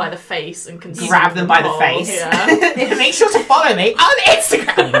them Yeah. by the face and consume Grab them by the whole. face. Yeah. Make sure to follow me on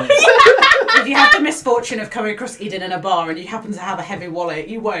Instagram. If you have the misfortune of coming across Eden in a bar and you happen to have a heavy wallet,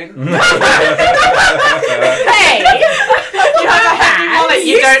 you won't. Hey, you have a hat. wallet,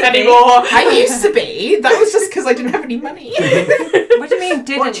 you Used don't to be. anymore. I used to be. That was just because I didn't have any money. What do you mean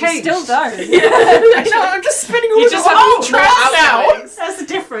didn't? What You changed? still don't. I know, I'm just spending all You of just the have oh, trash now. That's the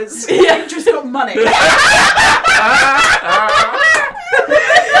difference. Indra's got money.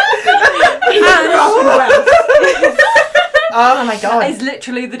 Oh my god. That is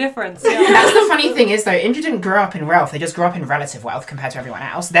literally the difference. Yeah. That's the funny thing is though, Indra didn't grow up in wealth. They just grew up in relative wealth compared to everyone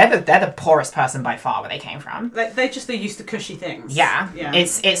else. They're the poorest person by far where they came from. They're used to cushy things. Yeah.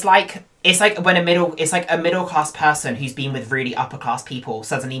 It's like a middle class person who's been with really upper class people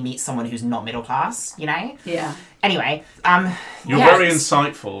suddenly meets someone who's not middle class. You know. Yeah. Anyway, You're yes. very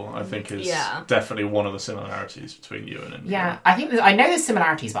insightful, I think, is Yeah. definitely one of the similarities between you and Indra. Yeah, I think I know there's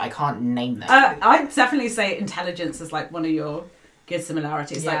similarities, but I can't name them. I'd definitely say intelligence is like one of your good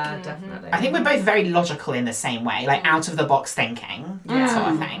similarities. Yeah, Like, definitely. I think we're both very logical in the same way, like out of the box thinking sort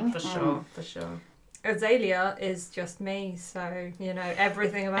of thing. For sure, for sure. Azalea is just me, so you know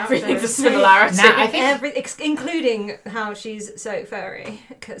everything about Everything's her. a similarity. Nah, I think Including how she's so furry,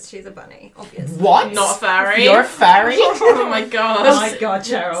 because she's a bunny, obviously. what? Not a fairy. You're a fairy. Oh my oh god. my god,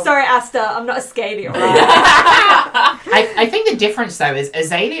 Cheryl. Sorry, Asta, I'm not a scaly, alright? I think the difference though is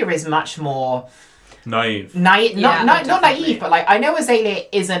Azalea is much more Naive. naive, Yeah, not definitely. naive, but like I know Azalea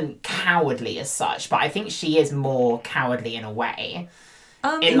isn't cowardly as such, but I think she is more cowardly in a way. In,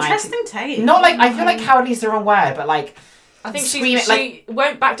 like, Interesting take. not like I feel like cowardly is the wrong word, but like I think Scream she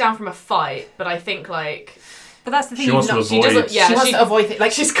won't back down from a fight, but I think like But that's the thing. She wants to not- she avoid. doesn't. Yeah, she wants to avoid it.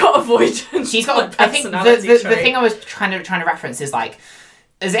 Like she's got avoidance. she's got. I think the thing I was trying to reference is like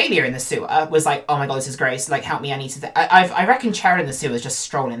Azalea in the sewer was like, oh my god, this is gross. Like, help me, I need to. I reckon Cheryl in the sewer is just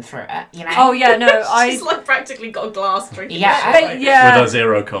strolling through it. You know. Oh yeah, no, She's like practically got a glass drinking. Yeah. it. But yeah, With our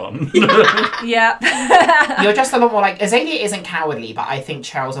zero con. yeah. You're just a lot more like Azalea isn't cowardly, but I think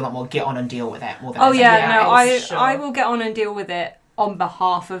Cheryl's a lot more get on and deal with it more than Oh Azalea yeah, no, is. sure. I will get on and deal with it on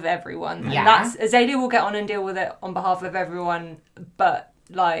behalf of everyone. And Yeah. that's Azalea will get on and deal with it on behalf of everyone, but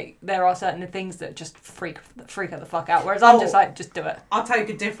like there are certain things that just freak her the fuck out. Whereas I'm just like, just do it. I'll tell you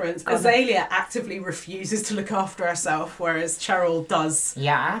a difference. Go on. Azalea actively refuses to look after herself, whereas Cheryl does.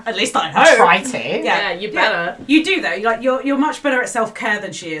 Yeah. At least I hope. Try to. Yeah, you better. You do though. Like you're much better at self care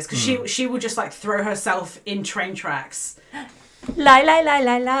than she is, because she will just like throw herself in train tracks. Lie.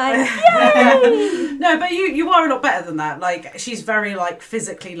 No, but you are a lot better than that. Like she's very like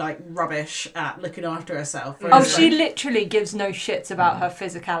physically like rubbish at looking after herself. Oh, whereas, she like, literally gives no shits about her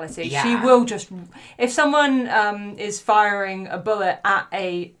physicality. Yeah. She will just, if someone is firing a bullet at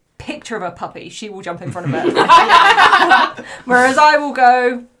a picture of a puppy, she will jump in front of it. Whereas I will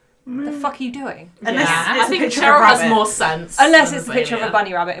go, the fuck are you doing? unless Yeah. it's I a think picture of a Cheryl has rabbit. more sense. Unless than it's a picture of a Azalea.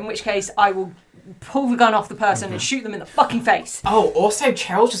 bunny rabbit, in which case I will pull the gun off the person and shoot them in the fucking face. Oh, also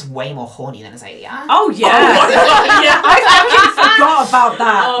Cheryl's just way more horny than Azalea. Oh yeah. Yeah. I fucking forgot about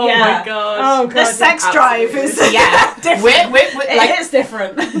that. Oh yeah. my god. The sex drive is Yeah. different. We're like, It is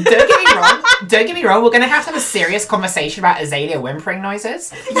different. don't get me wrong, we're gonna have to have a serious conversation about Azalea whimpering noises.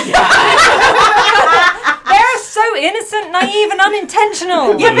 They're so innocent, naive, and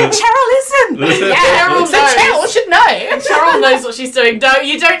unintentional. Yeah, but Cheryl isn't. Yeah, Cheryl so knows. Cheryl should know. Cheryl knows what she's doing.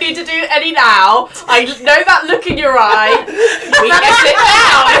 You don't need to do any now. I know that look in your eye. We get it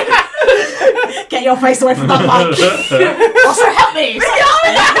now. Get your face away from that mic. Also, help me.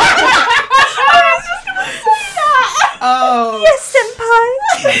 Oh.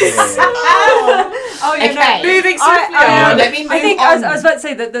 Oh yeah, Okay. Moving swiftly I- on. Let me move I think on. I was about to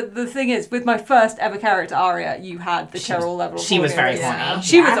say that the thing is, with my first ever character, Aria, you had the Cheryl level. Of She was very horniness. horny.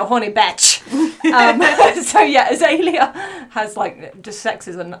 She was a horny bitch. So yeah, Azalea has like just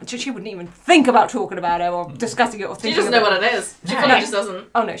sexes, and she wouldn't even think about talking about it or discussing it or She thinking doesn't know about what it is. She No. probably just doesn't.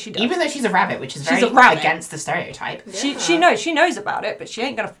 Oh no, she does. Even though she's a rabbit, which is She's very a rabbit. against the stereotype. She knows about it, but she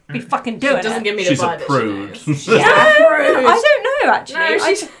ain't gonna be fucking She doing doesn't it. give me the She's a vibe that she prude. knows. Yeah. I don't know actually. No,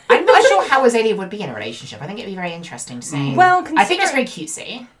 she's- I'm not sure how Azalea would be in a relationship. I think it'd be very interesting to see. Well, I think it's consider- very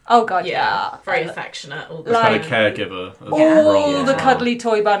cutesy. Oh god, Yeah, very And affectionate. All the Like- Kind time. of caregiver. as all well. the Yeah. cuddly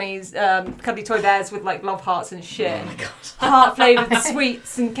toy bunnies, cuddly toy bears with like love hearts and shit, Oh my god. heart flavored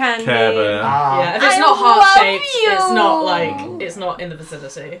sweets and candy. Care Bear. Yeah, if it's I not heart shaped, love it's you. not like it's not in the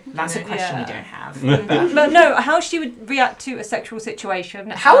vicinity. That's a You know? question we Yeah. don't have. But But no, how she would react to a sexual situation.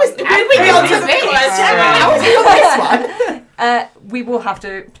 how is did we get onto That's a this? question. How is we on this one? We will have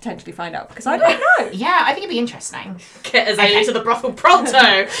to potentially find out because I don't know. Yeah, I think it'd be interesting. Get Azalea Okay. to the brothel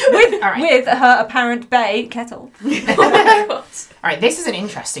pronto. With All right. with her apparent bae kettle. Oh my god. All right, this is an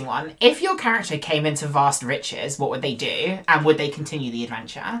interesting one. If your character came into vast riches, what would they do? And would they continue the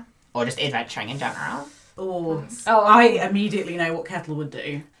adventure? Or just adventuring in general? Oh, Oh, I immediately know what Kettle would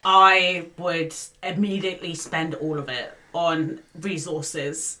do. I would immediately spend all of it on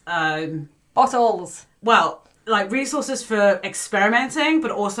resources. bottles. Well, like resources for experimenting,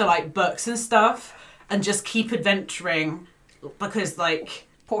 but also like books and stuff, and just keep adventuring because like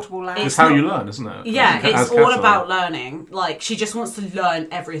Portable lamp. It's how you learn, isn't it? yeah, As it's all Castle. about learning. Like she just wants to learn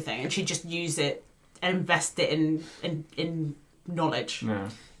everything, and she just use it invest it in knowledge. Yeah.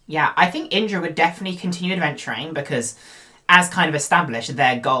 Yeah, I think Indra would definitely continue adventuring because, as kind of established,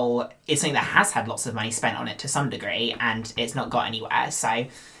 their goal is something that has had lots of money spent on it to some degree, and it's not got anywhere. So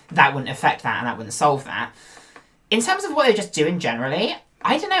that wouldn't affect that, and that wouldn't solve that. In terms of what they're just doing generally,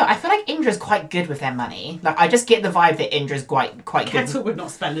 I don't know. I feel like Indra's quite good with their money. Like, I just get the vibe that Indra's quite good. Kettle would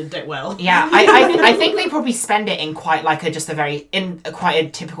not spend it well. Yeah, I think they probably spend it in quite like quite a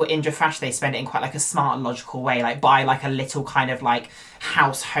typical Indra fashion. They spend it in quite like a smart, logical way. Like buy like a little kind of like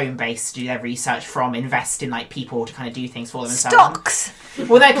house home base to do their research from, invest in like people to kind of do things for them and Stocks!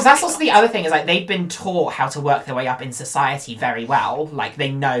 Well, no, because that's also the other thing is like they've been taught how to work their way up in society very well. Like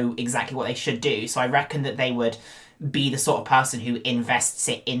they know exactly what they should do. So I reckon that they would be the sort of person who invests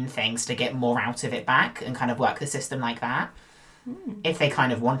it in things to get more out of it back and kind of work the system like that. If they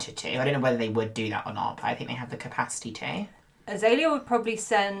kind of wanted to. I don't know whether they would do that or not, but I think they have the capacity to. Azalea would probably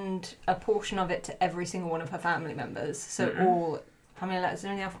send a portion of it to every single one of her family members. So all, how many letters are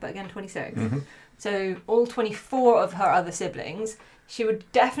in the alphabet again? 26. So all 24 of her other siblings, she would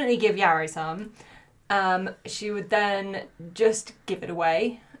definitely give Yarrow some. She would then just give it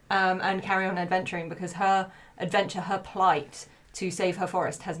away and carry on adventuring because her plight to save her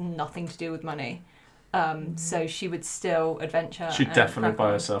forest has nothing to do with money. So she would still adventure. She'd definitely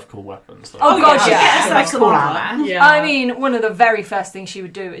buy herself cool weapons, though. Oh, God, yeah. Like cool armor. Yeah. I mean, one of the very first things she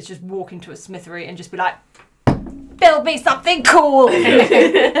would do is just walk into a smithery and just be like, build me something cool!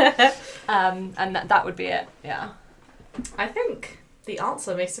 And that would be it, yeah. I think the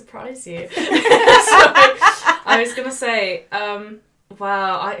answer may surprise you. So, I was going to say,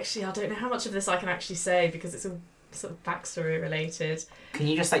 wow, I don't know how much of this I can actually say because it's a sort of backstory related. Can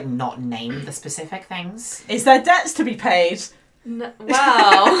you just like not name the specific things? Is there debts to be paid?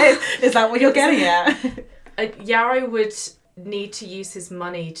 Wow. Is that what you're getting at? Yarrow would need to use his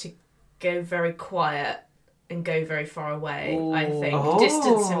money to go very quiet and go very far away, I think. Oh.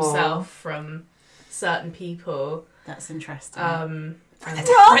 Distance himself from certain people. That's interesting. Write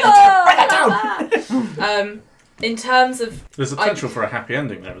that down! In terms of... There's a potential for a happy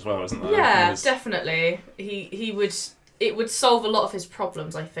ending there as well, isn't there? Yeah, definitely. He would... It would solve a lot of his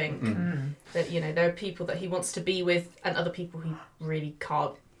problems, I think. That, you know, there are people that he wants to be with and other people he really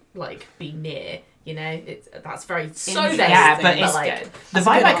can't, like, be near. You know, that's very Yeah, but it's like, good. The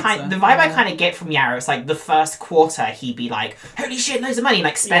vibe I kind of get from Yarrow is like the first quarter he'd be like, holy shit, loads of money,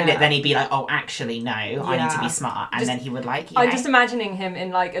 like spend it. Then he'd be like, oh, actually no, I need to be smart. And then he would like, you know. I'm just imagining him in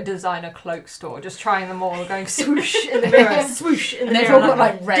like a designer cloak store, just trying them all, going swoosh in the mirror, swoosh in the And they've mirror. all got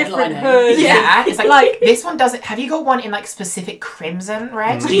like red different lining. hoods. Yeah, it's like this one doesn't. Have you got one in like specific crimson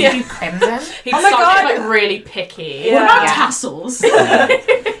red? Do you do crimson? he'd Oh my start God. getting like really picky. Yeah. What about Yeah. tassels?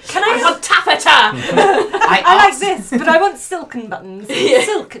 Can I want taffeta! I like this, but I want silken buttons.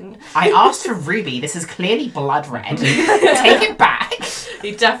 Silken. I asked for ruby. This is clearly blood red. Take it back.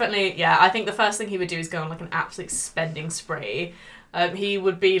 He definitely, I think the first thing he would do is go on like an absolute spending spree. He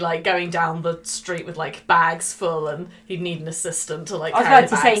would be like going down the street with like bags full, and he'd need an assistant to like. I was carry about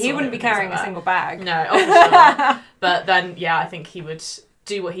to the say bags he full wouldn't be and things carrying like a that. single bag. No, oh, for sure. But then, I think he would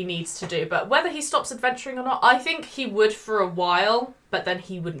do what he needs to do. But whether he stops adventuring or not, I think he would for a while. But then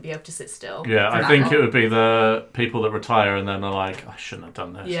he wouldn't be able to sit still. Yeah, for I that think long. it would be the people that retire and then are like, I shouldn't have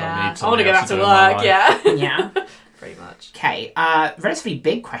done this. Yeah, I want to need go back to do in my work. life." Yeah, Yeah. pretty much. Okay. Relatively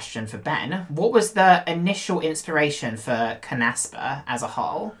big question for Ben. What was the initial inspiration for Canaspa as a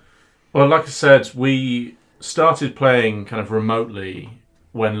whole? Well, like I said, we started playing kind of remotely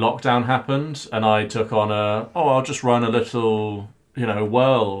when lockdown happened, and I took on I'll just run a little,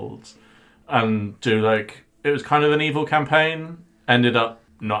 world and do like, it was kind of an evil campaign. Ended up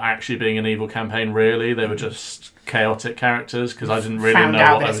not actually being an evil campaign, really. They were just chaotic characters because I didn't really Found know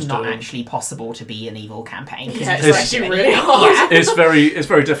out what that I it's was not doing. actually possible to be an evil campaign. 'cause Yeah, you it's just actually do it. really hard. It's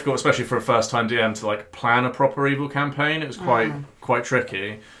very difficult, especially for a first-time DM, to like plan a proper evil campaign. It was quite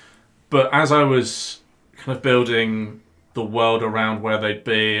tricky. But as I was kind of building the world around where they'd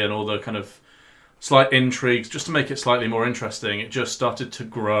be and all the kind of slight intrigues, just to make it slightly more interesting, it just started to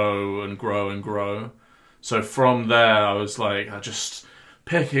grow and grow and grow. So from there, I was like, just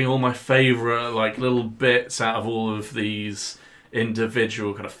picking all my favourite like little bits out of all of these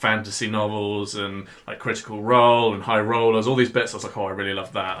individual kind of fantasy novels and like Critical Role and High Rollers, all these bits. I was like, I really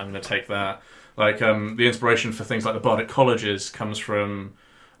love that. I'm going to take that. Like the inspiration for things like the Bardic Colleges comes from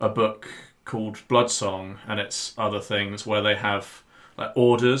a book called Bloodsong, and it's other things where they have like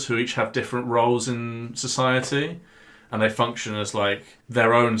orders who each have different roles in society, and they function as like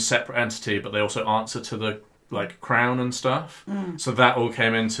their own separate entity, but they also answer to the like crown and stuff. So that all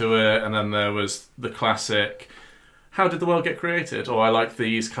came into it, and then there was the classic how did the world get created? Or I like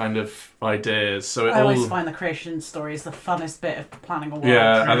these kind of ideas. So it I always all... find the creation story is the funnest bit of planning a world.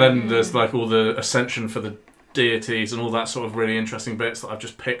 Yeah, and then there's like all the ascension for the deities and all that sort of really interesting bits that I've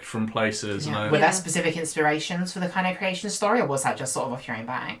just picked from places. Yeah. And Were there specific inspirations for the kind of creation story, or was that just sort of off your own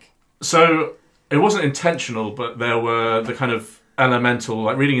back? So it wasn't intentional, but there were the kind of elemental,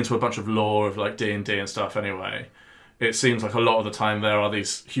 like reading into a bunch of lore of like D&D and stuff anyway, it seems like a lot of the time there are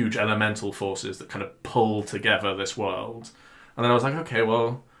these huge elemental forces that kind of pull together this world. And then I was like, okay,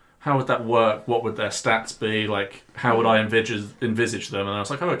 well, how would that work? What would their stats be? Like, how would I envisage them? And I was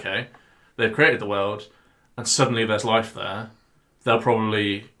like, oh, okay, they've created the world, and suddenly there's life there. They'll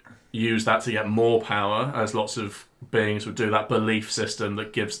probably use that to get more power, as lots of beings would do, that belief system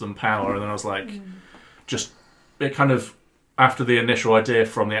that gives them power. And then I was like, just, it kind of, after the initial idea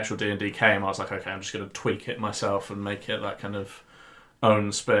from the actual D&D came, I was like, okay, I'm just going to tweak it myself and make it that kind of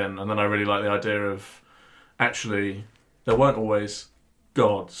own spin. And then I really like the idea of, actually, there weren't always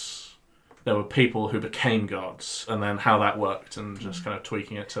gods. There were people who became gods, and then how that worked, and just kind of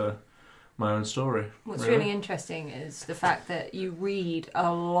tweaking it to my own story. What's really interesting is the fact that you read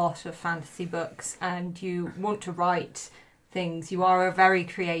a lot of fantasy books and you want to write things. You are a very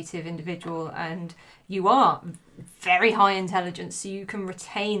creative individual, and you are very high intelligence, so you can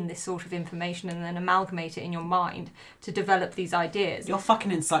retain this sort of information and then amalgamate it in your mind to develop these ideas. Your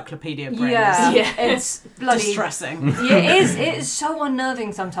fucking encyclopedia brain Yeah, is it's bloody distressing. Yeah, it is so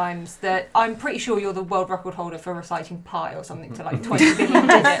unnerving sometimes that I'm pretty sure you're the world record holder for reciting pi or something to like 20 billion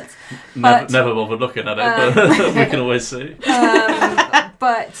digits. Never bothered looking at it, but we can always see.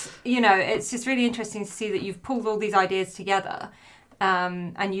 But, you know, it's just really interesting to see that you've pulled all these ideas together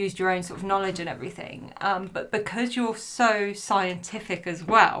and used your own sort of knowledge and everything. But because you're so scientific as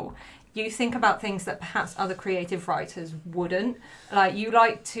well, you think about things that perhaps other creative writers wouldn't. Like, you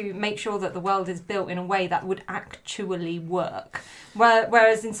like to make sure that the world is built in a way that would actually work.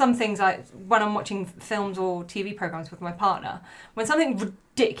 Whereas in some things, like when I'm watching films or TV programs with my partner, when something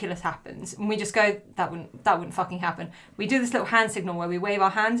ridiculous happens and we just go, that wouldn't fucking happen, we do this little hand signal where we wave our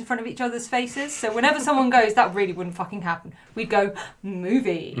hands in front of each other's faces. So whenever someone goes, that really wouldn't fucking happen, we'd go,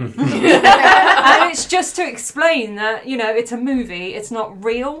 movie. And it's just to explain that, you know, it's a movie, it's not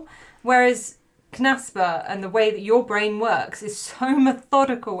real. Whereas Knasper and the way that your brain works is so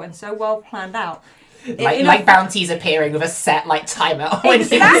methodical and so well planned out. Like bounties appearing with a set like timer.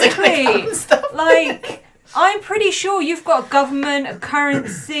 Exactly. Like, I'm pretty sure you've got a government, a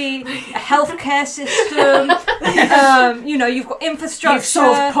currency, a healthcare system. You know, you've got infrastructure. You've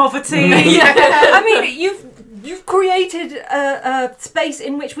solved poverty. I mean, you've created a space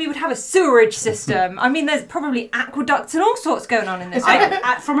in which we would have a sewerage system. I mean, there's probably aqueducts and all sorts going on in this.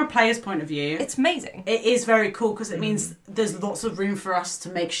 From a player's point of view, It's amazing. it is very cool because it means there's lots of room for us to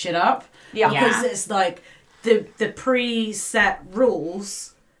make shit up. Yeah. Because it's like the preset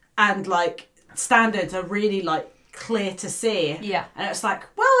rules and like standards are really like clear to see. Yeah. And it's like,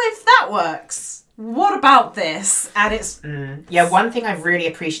 well, if that works, what about this? And it's Yeah, one thing I've really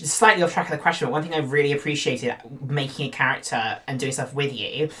appreciated, slightly off track of the question, but one thing I've really appreciated making a character and doing stuff with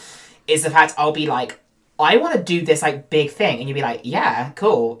you is the fact I'll be like, I want to do this like big thing, and you'll be like, yeah,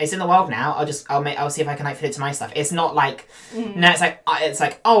 cool, it's in the world now. I'll see if I can like fit it to my stuff. It's not like no, it's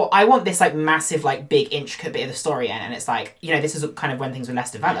like oh, I want this like massive like big intricate bit of the story in, and it's like, you know, this is kind of when things were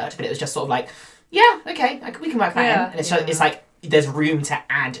less developed, but it was just sort of like, yeah, okay, we can work that in, and it's like there's room to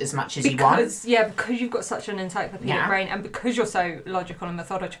add as much as you want. Yeah, because you've got such an encyclopedic brain, and because you're so logical and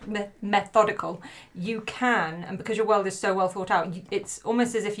methodical, you can, and because your world is so well thought out, it's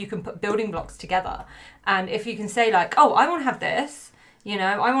almost as if you can put building blocks together. And if you can say like, oh, I want to have this, you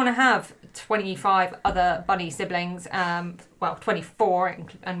know, I want to have 25 other bunny siblings, 24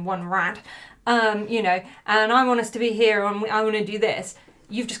 and one rat, you know, and I want us to be here, and I want to do this.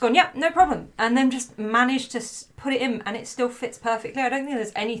 You've just gone, yep, no problem. And then just managed to put it in, and it still fits perfectly. I don't think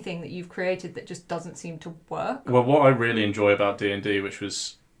there's anything that you've created that just doesn't seem to work. Well, what I really enjoy about D&D, which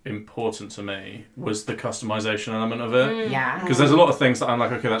was important to me, was the customization element of it. Yeah. Because there's a lot of things that I'm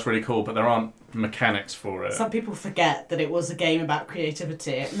like, okay, that's really cool, but there aren't mechanics for it. some people forget that it was a game about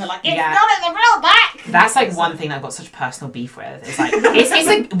creativity, and they're like, it's Yeah. not in the real back. That's like one thing that I've got such personal beef with. It's like it's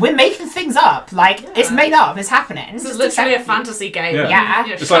like we're making things up. Like it's made up. It's happening. This is literally a fantasy game. Yeah. You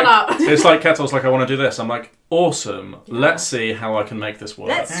know, It's shut like, up. it's like Kettle's like, I want to do this. I'm like, awesome. Let's see how I can make this work.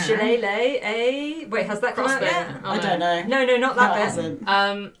 Let's shillelagh a... Wait, has that come out Crossbow. yet? I don't know. No, not that No, it bit. hasn't.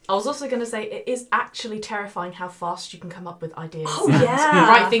 I was also going to say, it is actually terrifying how fast you can come up with ideas. Oh, and yeah.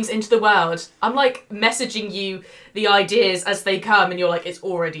 write things into the world. I'm like messaging you the ideas as they come, and you're like, it's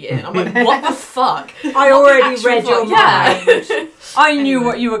already in. I'm like, what the fuck? I already read your Yeah. mind. I knew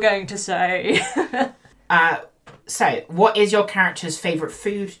what you were going to say. So, what is your character's favourite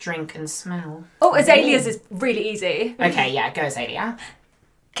food, drink, and smell? Oh, Azalea's is really easy. Okay, yeah, go Azalea.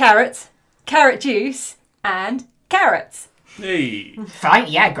 Carrots, carrot juice, and carrots. Hey.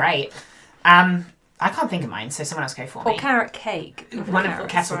 Fine, yeah, great. I can't think of mine, so someone else go for me. Or carrot cake. One of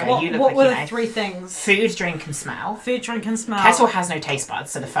Kettle go. You look What like were you the know. 3 things? Food, drink, and smell. Food, drink, and smell. Kettle has no taste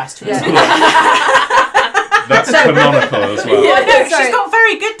buds, so the first two. Yeah. That's canonical as well. Yeah, no, Sorry. she's got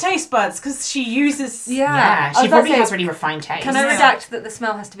very good taste buds because she uses. Yeah, I she was about probably to say, has really refined taste. Can I redact that the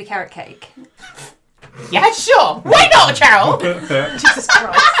smell has to be carrot cake? Yeah, sure. Why not, Cheryl? Jesus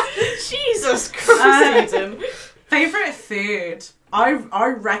Christ. Jesus Christ, Eden. Favorite food. I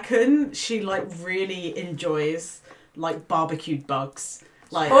reckon she like really enjoys like barbecued bugs.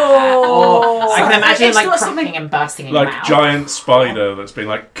 Like I can imagine It's like not cracking something- and bursting in your Like mouth. giant spider that's been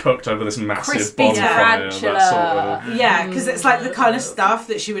like cooked over this massive Crispy bonfire. That tarantula. sort of. yeah, because it's like the kind of stuff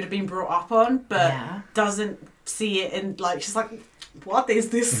that she would have been brought up on, but Yeah. doesn't see it in like she's like, what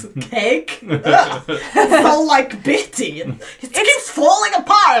is this cake? Ugh, it's all like bitty and it keeps falling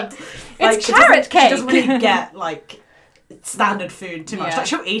apart. Like, she carrot doesn't- She doesn't cake. really get like standard food too much. Yeah. Like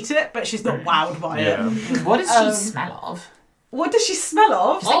she'll eat it, but she's not wowed by Yeah. it. What does she smell of? What does she smell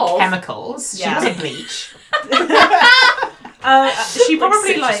of? It's like Of? chemicals. Yeah. She doesn't bleach. She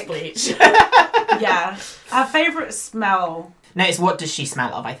probably citrus like bleach. yeah. Her favourite smell No, it's what does she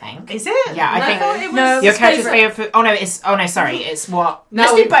smell of, I think. is it? Yeah, I No, think- thought it was No. Your character's favourite- favourite food. Oh no, sorry. It's what. No,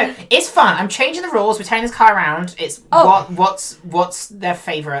 Let's do we- both. It's fun. I'm changing the rules. We're turning this car around. It's Oh. what's their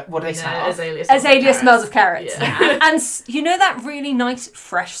favourite? What do they smell Yeah, of? Azalea. Azalea smells of carrots. Yeah. And you know that really nice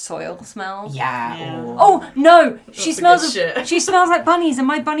fresh soil smell? Yeah. Yeah. ooh. Oh no, she a smells. good shit. She smells like bunnies, and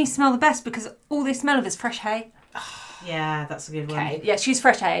my bunnies smell the best because all they smell of is fresh hay. Yeah, that's a good one. Okay. Yeah, she's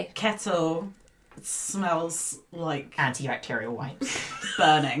fresh hay. Kettle smells like Antibacterial wipes.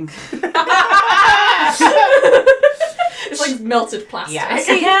 burning. It's like melted plastic. Yeah.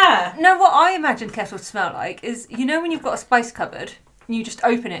 Yeah. No, what I imagine kettle to smell like is, you know, when you've got a spice cupboard, and you just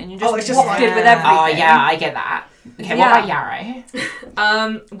open it and you just, Oh, it's just wafted like- with everything. Oh yeah, I get that. Okay, what Yeah. about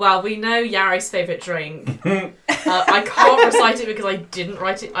Yarrow? Well, we know Yari's favourite drink. I can't recite it because I didn't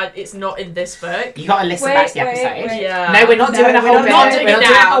write it. It's not in this book. You got to listen Wait, back to the wait, episode. wait. Yeah. No, we're not doing a we're whole not bit. doing We're it not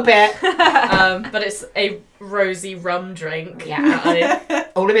doing a now. whole bit. But it's a rosy rum drink. Yeah. that I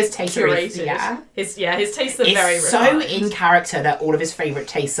All of his tastes are really, curated. yeah. His tastes are very It's so refined. in character that all of his favourite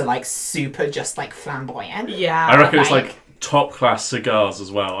tastes are like super just like flamboyant. Yeah. I reckon it's like- like top class cigars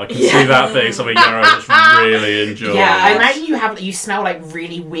as well. I can Yeah. see that being something Yarrow just really enjoys. Yeah, I Yeah. imagine you smell like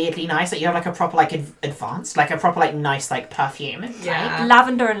really weirdly nice. Like you have like a proper like advanced, like a proper like nice like perfume. Yeah.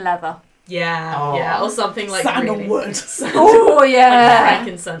 Lavender and leather. Yeah. Oh. Yeah. Or something like Sandalwood. Oh Like yeah.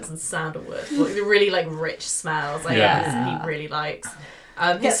 frankincense and sandalwood. Like the really like rich smells. Like Yeah. he really likes.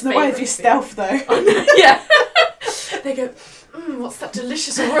 Gets in the way of your stealth though. Yeah. They go, what's that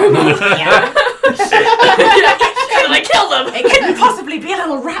delicious aroma? Yeah. Can I kill them? It couldn't possibly be a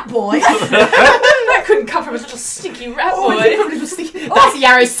little rat boy. That couldn't come from a little stinky rat Oh, boy. you probably just think that's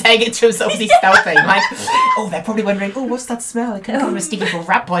Yarrow saying it to himself as he's stealthing. Like, oh, they're probably wondering, oh, what's that smell? It couldn't come from a stinky little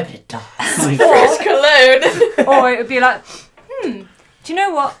rat boy, but it does. Fresh cologne. Or it would be like, do you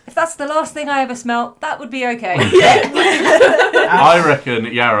know what? If that's the last thing I ever smell, that would be okay. I reckon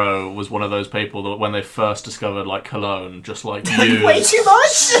Yarrow was one of those people that when they first discovered like cologne, just like you Way too much.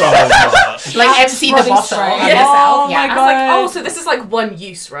 so much. Like empty the rubbing bottle spray. on Yeah. yourself. Oh yeah. my I was like, oh, so this is like one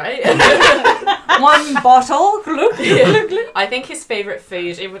use, right? One bottle. Glug, glug, glug. I think his favourite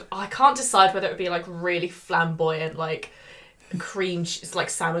food, I can't decide whether it would be like really flamboyant, like it's like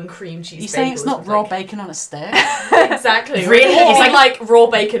salmon cream cheese. You saying it's bagels not with, raw like, bacon on a stick? Exactly. Really? It's It's like raw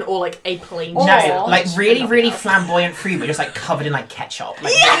bacon or like a plain Or- cheese. No, like really, really flamboyant fruit, but just like covered in like ketchup.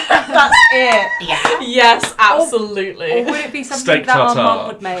 Like, That's it. yeah. Yes, absolutely. Or would it be something Steak that our tartare. mum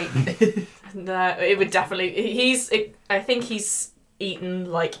would make? No, it would definitely. I think he's eaten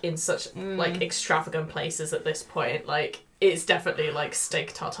like in such like extravagant places at this point. Like it's definitely like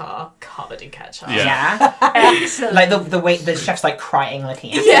steak tartare covered in ketchup. Yeah. Yeah. Excellent. Like the way the chef's like crying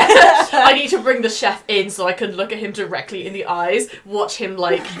looking at it. Yeah, I need to bring the chef in so I can look at him directly in the eyes, watch him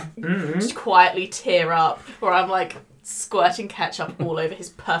like just quietly tear up, where I'm like squirting ketchup all over his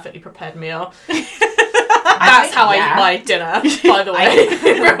perfectly prepared meal. That's how I eat my dinner, by the way,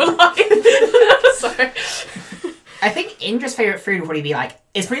 in real life. Sorry. I think Indra's favourite food would probably be like,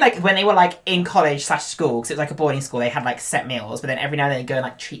 it's pretty like when they were like in college / school, because it was like a boarding school, they had like set meals, but then every now and then they'd go and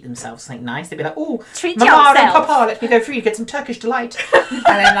like treat themselves something nice. They'd be like, oh, Treat Mama and yourself. Papa, let me go through, get some Turkish delight. And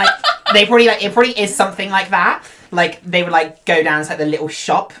then like, they probably like, it probably is something like that. Like they would like go down to like the little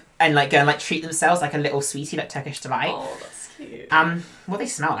shop and like go and like treat themselves like a little sweetie, like Turkish delight. Oh, that's cute. What they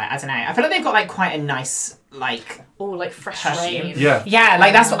smell like, I don't know. I feel like they've got like quite a nice like like fresh perfume. rain. Yeah.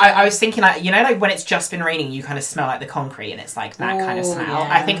 Like that's what I was thinking. Like like when it's just been raining, you kind of smell like the concrete, and it's like that kind of Ooh, smell. yeah.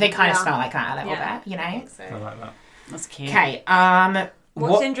 I think they kind of Yeah. smell like that a little Yeah. bit. I like that. That's cute. Okay.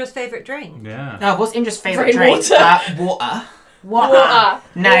 What's Indra's favourite drink? Yeah. What's Indra's favourite drink? Rainwater. Water. Water.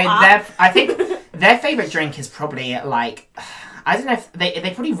 No, Water. I think their favourite drink is probably like I don't know if they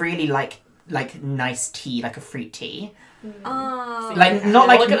probably really like nice tea, like a fruit tea. Oh. Like not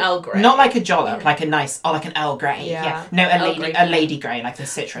Like like an Earl Grey. not like a jollop, like a nice like an Earl Grey. Yeah. No, Earl Grey. a lady grey, like the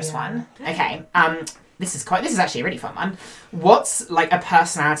citrus one. Okay. This is actually a really fun one. What's like a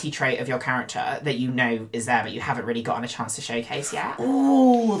personality trait of your character that you know is there but you haven't really gotten a chance to showcase yet?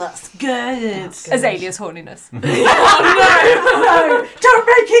 Oh, that's good. Azalea's horniness. No, don't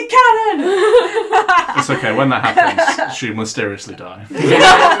make it canon. It's okay. When that happens, she mysteriously die.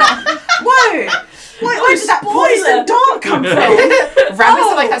 Whoa. Where did that poison dart come from? Rabbits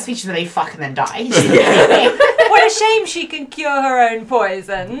are like that species where they fuck and then die. What a shame she can cure her own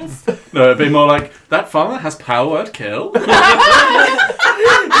poisons. No, it'd be more like, that farmer has power to kill. Just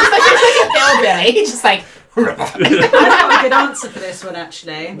like a hillbilly, just like. I have a good answer for this one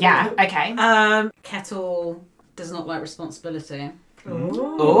actually. Yeah. Okay. Kettle does not like responsibility.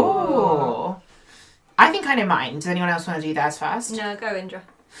 Ooh. I think I know mine. Does anyone else want to do theirs first? No, go Indra.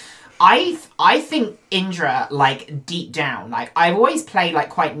 I think Indra, like, deep down, like, I've always played, like,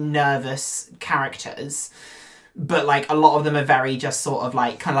 quite nervous characters, but, like, a lot of them are very just sort of,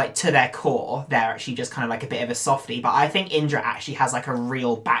 like, kind of, like, to their core, they're actually just kind of, like, a bit of a softie, but I think Indra actually has, like, a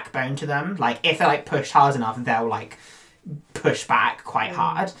real backbone to them. Like, if they're, like, pushed hard enough, they'll, like, push back quite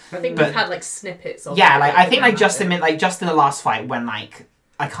hard. I think But- we've had like snippets of Yeah, it, like, I think, like, we've just had in the last fight, when, like,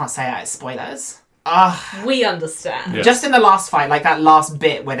 I can't say that, it's spoilers. it. We understand. Yeah. Just in the last fight, like that last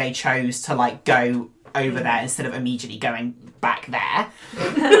bit where they chose to like go over there instead of immediately going back there.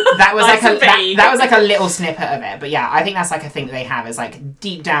 That was like Nice and vague. that was like a little snippet of it. But yeah, I think that's like a thing that they have is like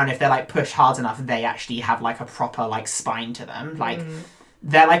deep down, if they're like pushed hard enough, they actually have like a proper like spine to them. Like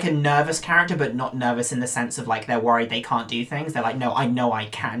they're like a nervous character, but not nervous in the sense of like they're worried they can't do things. They're like, no, I know I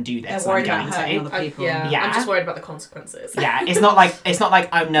can do this. They're worried I'm about going hurting to. other people. Yeah. I'm just worried about the consequences. Yeah, it's not like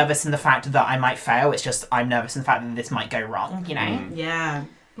I'm nervous in the fact that I might fail. It's just I'm nervous in the fact that this might go wrong. You know. Yeah.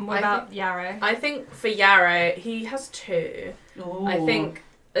 What about Yarrow? I think for Yarrow, he has two. Ooh. I think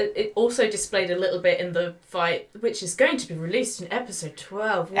it also displayed a little bit in the fight, which is going to be released in episode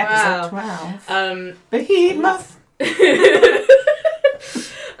 12. Wow. Episode 12. Behemoth.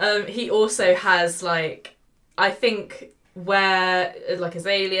 He also has like, I think where like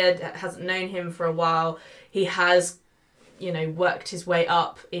Azalea hasn't known him for a while, he has, worked his way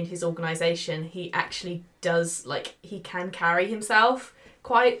up in his organisation. He actually does like he can carry himself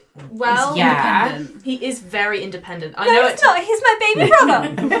quite well. Yeah. Independent. He is very independent. I No, know it's not. He's my baby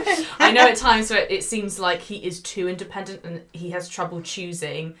brother. I know at times where it seems like he is too independent and he has trouble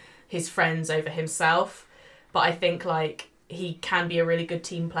choosing his friends over himself. But I think like he can be a really good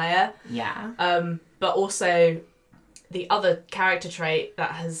team player. Yeah. But also the other character trait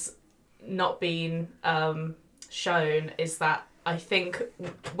that has not been shown is that I think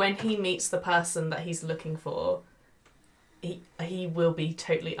when he meets the person that he's looking for, he will be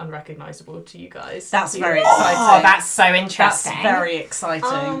totally unrecognisable to you guys. That's very Oh, exciting. that's so That's interesting. very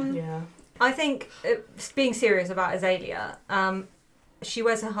exciting. Yeah. I think, being serious about Azalea, she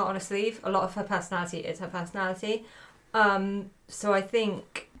wears her heart on her sleeve. A lot of her personality is her personality. So I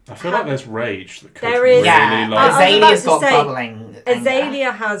think I feel like there's rage that could There is- really Yeah, like... Azalea's to got say, bubbling. anger.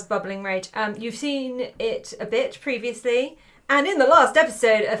 Azalea has bubbling rage. You've seen it a bit previously, and in the last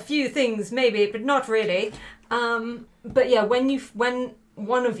episode, a few things maybe, but not really. But yeah, when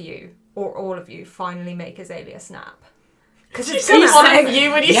one of you or all of you finally make Azalea snap, because it's See gonna one say- of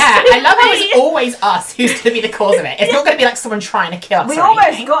you when you Yeah, I love how it's always us who's going to be the cause of it. It's not going to be like someone trying to kill us. We or almost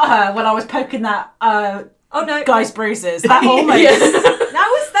anything. got her when I was poking that Oh no, guy's bruises. That almost.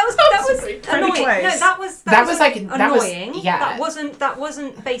 that was pretty annoying. close. No, that was That was like- annoying. that was- yeah. That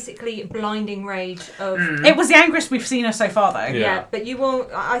wasn't basically blinding rage of. It was the angriest we've seen her so far, though. Yeah. Yeah, but you won't.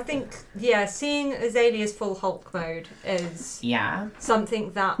 I think, seeing Azalea's full Hulk mode is Yeah.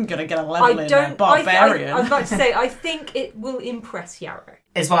 something that I'm gonna get a I level in there, don't. barbarian. I was about to say, I think it will impress Yarrow.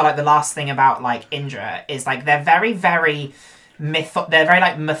 As well, like the last thing about like Indra is like they're very, very they're very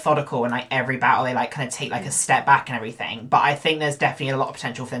like methodical, and like every battle they like kind of take like a step back and everything. But I think there's definitely a lot of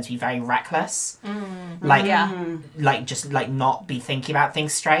potential for them to be very reckless, like like just like not be thinking about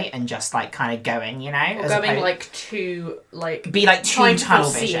things straight and just like kind of going, Or as going opposed- like too like be like too trying to tunnel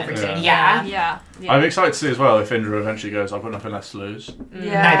foresee vision. everything. Yeah. Yeah. I'm excited to see as well if Indra eventually goes, I've got nothing less to lose. No,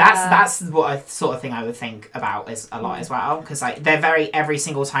 that's what a sort of thing I would think about is a lot as well, because like they're very every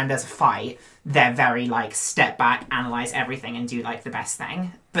single time there's a fight, they're very like step back, analyze everything, and do like the best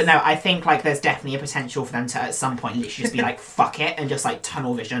thing. But no, I think like there's definitely a potential for them to at some point literally just be like fuck it and just like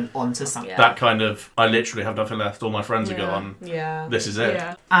tunnel vision onto something. Yeah. That kind of, I literally have nothing left. All my friends are gone. Yeah. This is it.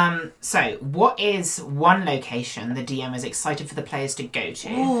 Yeah. So what is one location the DM is excited for the players to go to?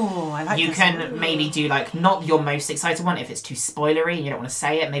 Oh, I like You this can one. maybe do like not your most excited one if it's too spoilery and you don't want to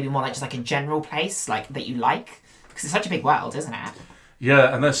say it. Maybe more like just like a general place like that you like, because it's such a big world, isn't it?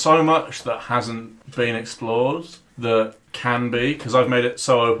 Yeah, and there's so much that hasn't been explored that can be, because I've made it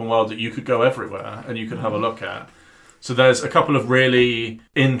so open world that you could go everywhere and you could have a look at. So there's a couple of really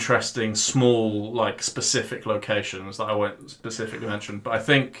interesting, small, like specific locations that I won't specifically mention, but I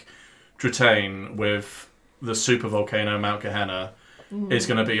think Dratane with the super volcano Mount Gehenna is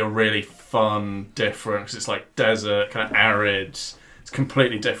going to be a really fun, different, because it's like desert, kind of arid. It's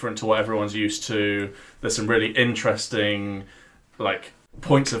completely different to what everyone's used to. There's some really interesting, like,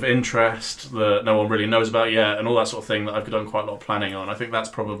 points of interest that no one really knows about yet, and all that sort of thing that I've done quite a lot of planning on. I think that's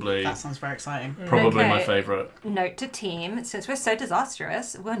probably That sounds very exciting. my Okay. favourite. Note to team, since we're so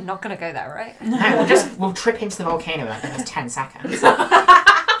disastrous, we're not going to go there, right? No, we'll trip into the volcano in like the next 10 seconds.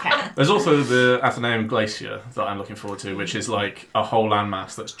 Okay. There's also the Athenaeum Glacier that I'm looking forward to, which is like a whole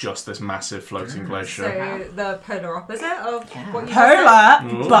landmass that's just this massive floating glacier. So the polar opposite of Yeah. what you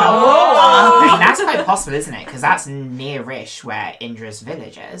Polar. Ooh. I mean, that's quite possible, isn't it? Because that's near-ish where Indra's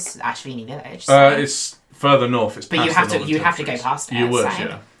village is, Ashvini village. So. It's further north. It's But you past have the to Northern you have to go Territories. past it. You would, so.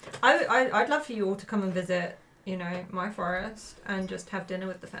 yeah. I'd love for you all to come and visit, you know, my forest and just have dinner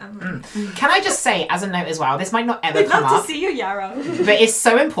with the family. Can I just say, as a note as well, this might not ever We'd come love up, to see you, Yarrow. but it's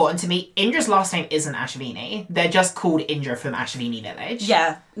so important to me. Indra's last name isn't Ashvini. They're just called Indra from Ashvini village.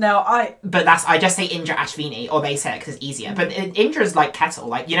 Yeah. No, But I just say Indra Ashvini, or they say it because it's easier. But Indra's like Kettle,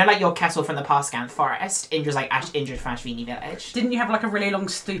 like, you know, like your Kettle from the Parscan forest. Indra's like Indra from Ashvini village. didn't you have like a really long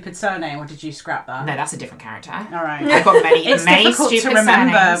stupid surname, or did you scrap that? No, that's a different character. All right. I've got many, It's many difficult stupid to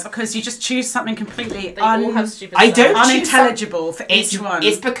remember surnames. because you just choose something completely They all have stupid I don't surnames. choose unintelligible for It's, each one.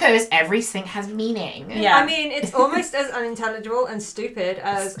 it's because everything has meaning. Yeah. I mean, it's almost as unintelligible and stupid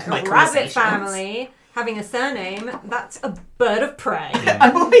as a Like rabbit conversations. family having a surname that's a bird of prey.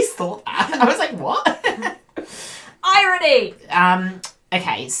 I've always thought that. I was like, what? Irony!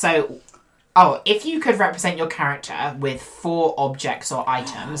 Okay, so... if you could represent your character with 4 objects or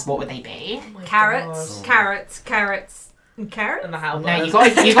items, what would they be? Oh my Carrots, God. carrots, carrots, and carrots. And the halberd. No, you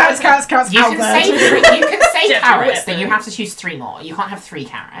got Carrots, You can say Get carrots, the but you whip. have to choose 3 more. You can't have 3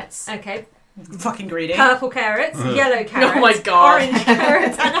 carrots. Okay, fucking greedy. purple carrots, yellow carrots, my God. orange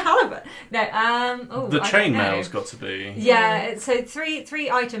carrots, and a halibut. No, oh, The I don't know. chainmail's got to be. Yeah, so three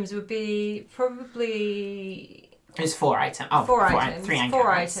items would be probably It was 4 items. Oh, 4 4 items. 3 and 4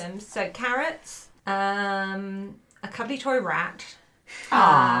 carrots. items. So carrots, a cuddly toy rat,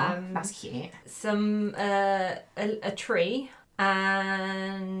 Aw, Um, that's cute. some a tree,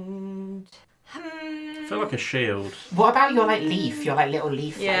 and I feel like a shield. What about your like leaf? Your like little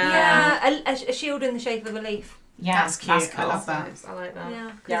leaf? like- Yeah. a shield in the shape of a leaf. yeah, That's cute. cool. I love that. I like that. Yeah,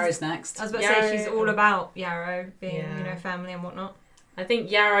 'cause Yarrow's next. I was about to say she's Yarrow. all about Yarrow being, Yeah. you know, family and whatnot. I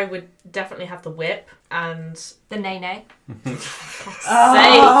think Yarrow would definitely have the whip, and The Nene.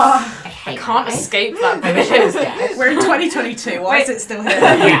 I I hate can't that. escape that I wish I was bitch. dead. We're in 2022. Why is Wait. it still here?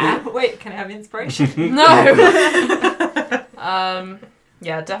 Yeah. Wait, can I have inspiration? No.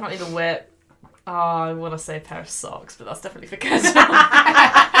 Yeah, definitely the whip. Oh, I want to say a pair of socks, but that's definitely for Kettle.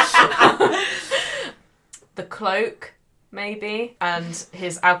 The cloak, maybe, and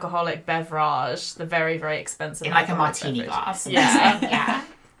his alcoholic beverage, the very, very expensive. In like a alcoholic martini beverage. glass. Yeah. Yeah.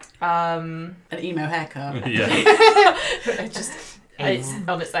 An emo haircut. Yeah. It's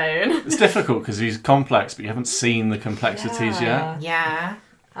on its own. It's difficult because he's complex, but you haven't seen the complexities yet. Yeah.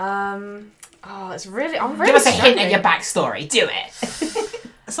 It's really. I'm really Give us a hint struggling. at your backstory. Do it.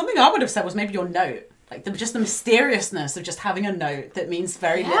 Something I would have said was maybe your note. Like just the mysteriousness of just having a note that means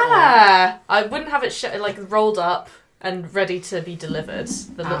very little. Yeah, I wouldn't have it like rolled up and ready to be delivered.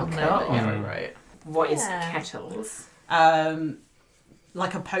 The little cool. note that Yarrow wrote. What is Yeah. kettles?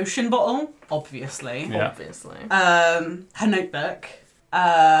 Like a potion bottle, obviously. Yeah. Obviously. Her notebook.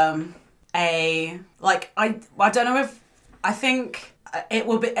 I don't know if I think it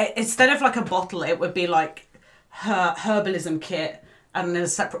would be instead of like a bottle, it would be like her herbalism kit, and then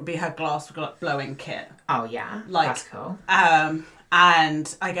separate would be her glass blowing kit. Oh yeah, Like- that's cool.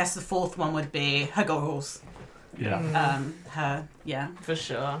 And I guess the 4th one would be her goggles. Yeah. For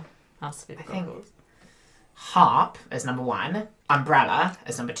sure. Has to be the think- goggles. Harp as number 1. Umbrella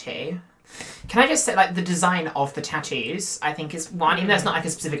as number 2. Can I just say, like, the design of the tattoos, I think is one, even though it's not like a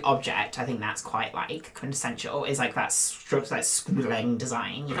specific object, I think that's quite, like, quintessential, is like that scribbling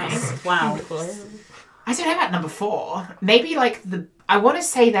design, you know? Wow. I don't know about number 4. Maybe, like, I want to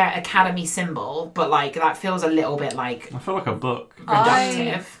say their academy symbol, but, like, that feels a little bit, like, I feel like a book.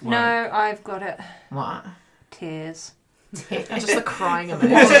 reductive. No, I've got it. What? Tears. Just the crying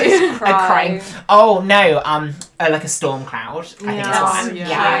emoji. A crying. Oh, no, like a storm cloud, I think Yeah. is one.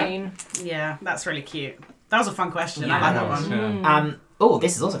 Yeah. Jane. Yeah, that's really cute. That was a fun question. Yeah, I like that that was, one. yeah. Oh,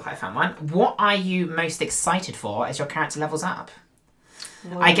 this is also quite a fun one. What are you most excited for as your character levels up?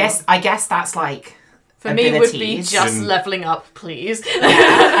 I guess that's like For me, it would be abilities. just In- leveling up, please.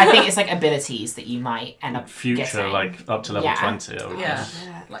 Yeah, I think it's like abilities that you might end up Future, getting. like up to level Yeah. 20. I would Yeah. guess.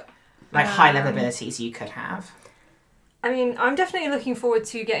 like high level abilities you could have. I mean, I'm definitely looking forward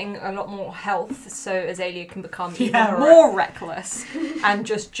to getting a lot more health so Azalea can become even Yeah, right. more reckless and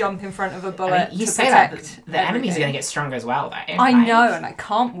just jump in front of a bullet I mean, you to say that, protect but the enemies are everything. going to get stronger as well, though. I like- know, and I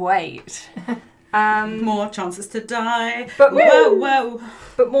can't wait. More chances to die. But Whoa.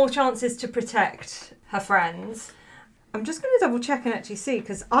 but more chances to protect her friends. I'm just going to double check and actually see,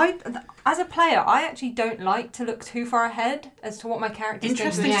 because as a player, I actually don't like to look too far ahead as to what my character's going to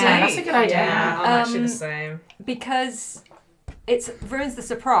Interesting do. Yeah, that's a good idea. Yeah, I'm actually Um, the same. Because it ruins the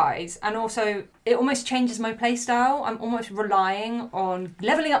surprise, and also it almost changes my playstyle. I'm almost relying on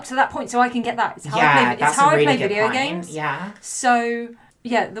leveling up to that point so I can get that. It's how Yeah, I play, that's it's how a really I play good video point. games. Yeah. So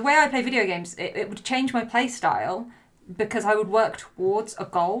yeah, the way I play video games, it would change my playstyle because I would work towards a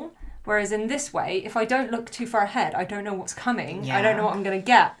goal. Whereas in this way, if I don't look too far ahead, I don't know what's coming. I don't know what I'm going to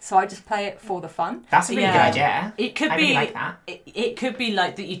get, so I just play it for the fun. That's a really Yeah. good idea. It could I be really like that. It could be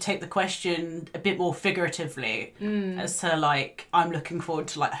like that you take the question a bit more figuratively as to like I'm looking forward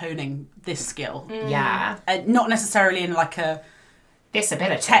to like honing this skill. Yeah. Not necessarily in like a This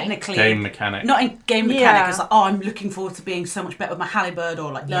ability. technically Game mechanic. not in game mechanic. Yeah. It's like I'm looking forward to being so much better with my halberd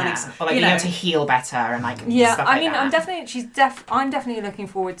or like learning. Yeah. Or like you being know, able to heal better and like Yeah, stuff I like mean, that. I'm definitely looking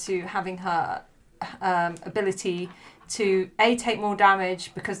forward to having her ability to take more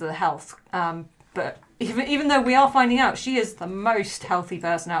damage because of the health. But even though we are finding out she is the most healthy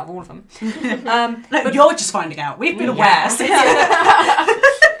person out of all of them. no, you're just finding out. We've been aware. Yeah. since-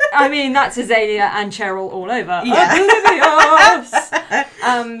 I mean, that's Azalea and Cheryl all over. Yeah. Oblivious!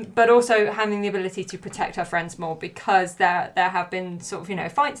 But also having the ability to protect her friends more because there have been sort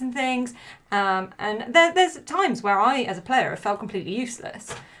of, fights and things. And there's times where I, as a player, have felt completely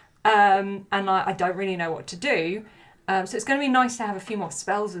useless. And I don't really know what to do. So it's going to be nice to have a few more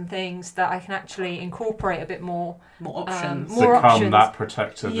spells and things that I can actually incorporate a bit more. More options. more Become options. that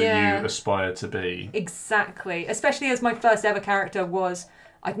protector that Yeah. you aspire to be. Exactly. Especially as my first ever character was...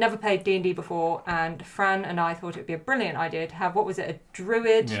 I'd never played D&D before, and Fran and I thought it would be a brilliant idea to have, what was it, a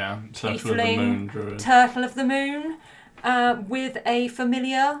druid, Yeah, Turtle of the tiefling, Moon Druid. turtle of the moon, with a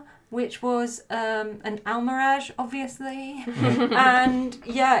familiar, which was an Almirage, obviously. And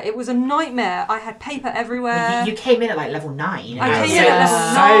yeah, it was a nightmare. I had paper everywhere. You came in at like level 9. I and came it in at was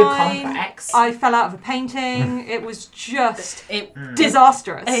level 9. so complex. I fell out of a painting. It was just It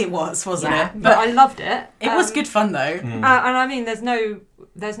disastrous. it was, wasn't Yeah. it? But I loved it. it was good fun though. And I mean, there's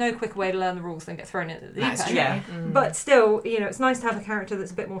no quicker way to learn the rules than get thrown in at the deep That's end. true. Yeah. But still, it's nice to have a character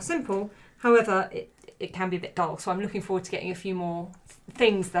that's a bit more simple. However, it can be a bit dull. So I'm looking forward to getting a few more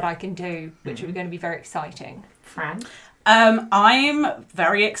things that I can do, which are going to be very exciting. Fran? I'm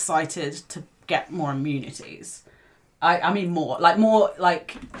very excited to get more immunities. I mean more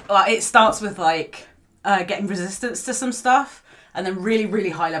like it starts with like getting resistance to some stuff, and then really really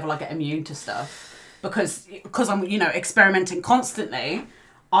high level I get immune to stuff because I'm experimenting constantly.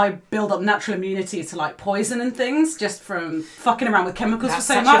 I build up natural immunity to like poison and things just from fucking around with chemicals That's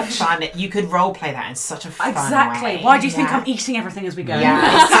for so such much. a fun... You could roleplay that in such a fun Exactly. way. Why do you think Yeah. I'm eating everything as we go?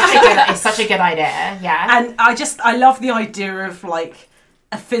 Yeah, it's such a good idea. Yeah. And I love the idea of like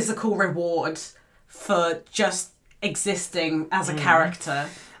a physical reward for just existing as a character.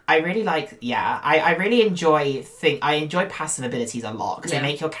 I really like, I really enjoy passive abilities a lot because Yeah. they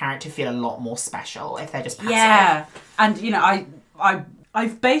make your character feel a lot more special if they're just passive. Yeah. And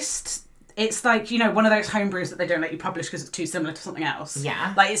I've based it's like, one of those homebrews that they don't let you publish because it's too similar to something else.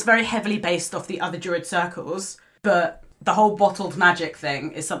 Yeah. Like it's very heavily based off the other druid circles, but the whole bottled magic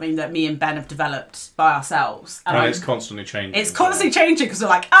thing is something that me and Ben have developed by ourselves. And I'm- it's constantly changing. It's constantly changing because we're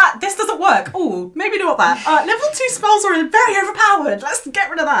like, this doesn't work. Oh, maybe not that. Level 2 spells are very overpowered. Let's get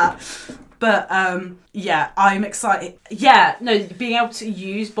rid of that. But yeah, I'm excited. Yeah, no, being able to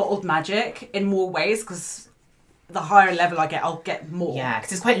use bottled magic in more ways because the higher level I get, I'll get more. Yeah,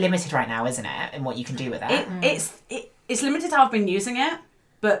 because it's quite limited right now, isn't it, in what you can do with it? It's limited how I've been using it,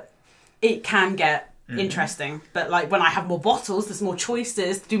 but it can get interesting. But like when I have more bottles, there's more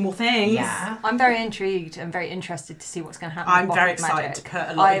choices to do more things. Yeah. I'm very intrigued and very interested to see what's going to happen. I'm with very bottled excited magic. to put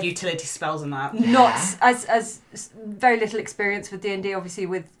a lot of I've utility spells in that. Not as very little experience with D&D, obviously,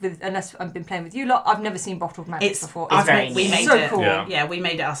 with unless I've been playing with you lot. I've never seen bottled magic before. it's very we neat. made so it. cool. Yeah. We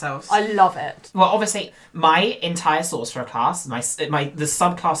made it ourselves. I love it. Well, obviously, my entire sorcerer class, the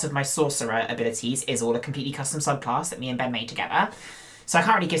subclass of my sorcerer abilities is all a completely custom subclass that me and Ben made together. So I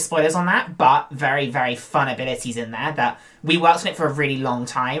can't really give spoilers on that, but very, very fun abilities in there that we worked on it for a really long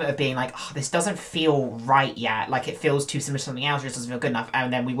time of being like, oh, this doesn't feel right yet. Like, it feels too similar to something else, or it doesn't feel good enough.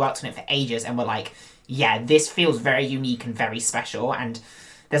 And then we worked on it for ages, and we're like, yeah, this feels very unique and very special, and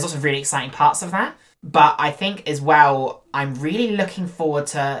there's lots of really exciting parts of that. But I think as well, I'm really looking forward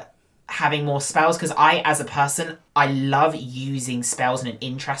to having more spells, because as a person, I love using spells in an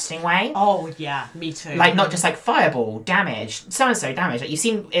interesting way. Oh yeah, me too. Like, not just like fireball, damage, so-and-so damage. Like, you've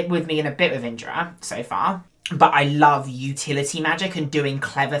seen it with me in a bit with Indra so far. But I love utility magic and doing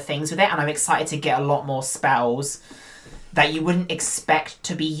clever things with it, and I'm excited to get a lot more spells that you wouldn't expect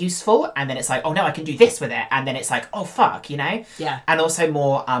to be useful, and then it's like, oh no, I can do this with it, and then it's like, oh fuck, you know? Yeah. And also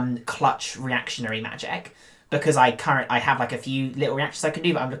more clutch reactionary magic, because I have like a few little reactions I can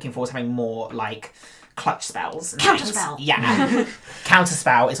do, but I'm looking forward to having more like clutch spells. And Counterspell. things. Yeah.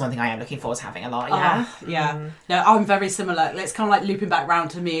 Counterspell is one thing I am looking forward to having a lot, yeah. Yeah. No, I'm very similar. It's kind of like looping back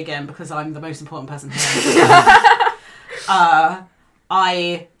round to me again because I'm the most important person here.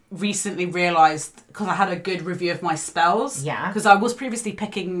 I recently realised, because I had a good review of my spells. Yeah. Because I was previously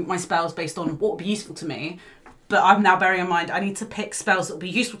picking my spells based on what would be useful to me, but I'm now bearing in mind I need to pick spells that will be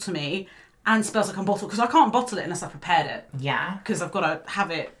useful to me and spells I can bottle, because I can't bottle it unless I've prepared it. Yeah. Because I've got to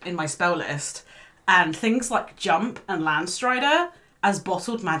have it in my spell list. And things like Jump and Landstrider as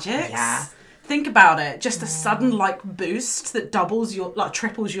bottled magics. Yeah. Think about it. Just a sudden like boost that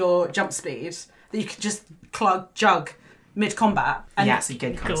triples your jump speed that you can just jug mid-combat. And, Yeah, it's a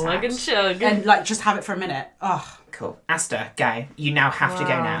good concept. Glug and chug. and like just have it for a minute. Oh, Cool. Asta, go. You now have to go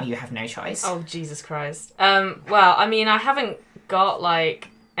Wow. now. You have no choice. Oh, Jesus Christ. Well, I mean, I haven't got, like,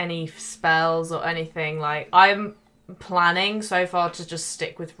 any spells or anything. Like, I'm planning so far to just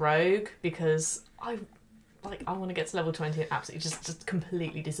stick with Rogue, because I want to get to level 20 and absolutely just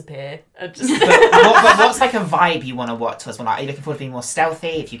completely disappear. And just... but what's like a vibe you want to work towards? Like, are you looking forward to being more stealthy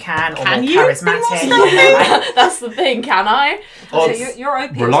if you can, or Can more you be more charismatic? stealthy? That's the thing, can I? Or- So you're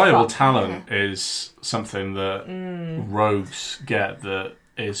OP as Reliable fuck. talent is something that rogues get that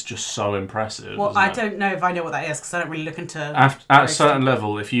is just so impressive. well, isn't I it? don't know if I know what that is because I don't really look into. At a certain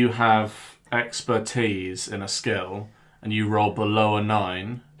level, if you have expertise in a skill and you roll below a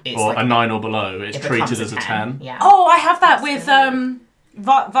 9, It's or like a 9 or below, it's it becomes treated as a 10. Yeah. Oh, I have that with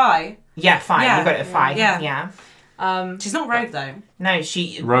Vi. Yeah, fine. Yeah. You've got it at 5. Yeah. Yeah. She's not Rogue though. No,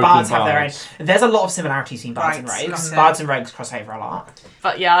 Rogue bards and have their own. bards. There's a lot of similarities between bards and Right, rogues. got it. Bards and rogues cross over a lot.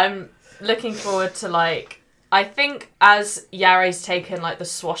 But yeah, I'm looking forward to, like, I think as Yare's taken, like, the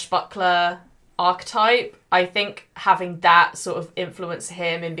swashbuckler archetype, I think having that sort of influence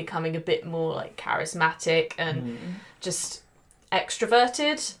him in becoming a bit more, like, charismatic and just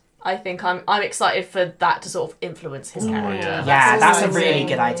extroverted. I think I'm excited for that to sort of influence his character. yeah. Yeah, that's a amazing. really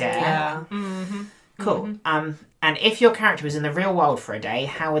good idea. Yeah. Cool. And if your character was in the real world for a day,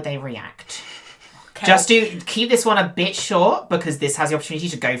 how would they react? Okay. Just keep this one a bit short, because this has the opportunity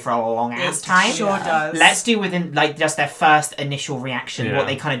to go for a long ass It time. sure does. Let's do within like just their first initial reaction, Yeah. what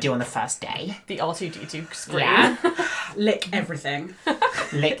they kind of do on the first day. The R2D2 scream. Yeah. lick everything.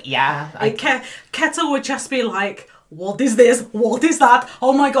 Kettle would just be like, what is this? What is that?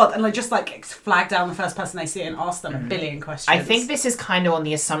 Oh my god. And like just like flag down the first person they see and ask them a billion questions. I think this is kind of on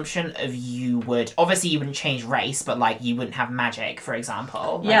the assumption of you wouldn't change race, but like you wouldn't have magic, for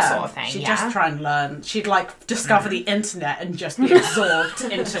example. Like, sort of thing. she'd yeah? just try and learn. She'd like discover the internet and just be absorbed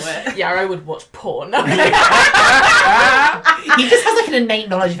into it. Yare would watch porn. He just has like an innate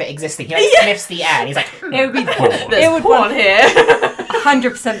knowledge of it existing. He like sniffs the air and he's like, It would be There's it would porn here.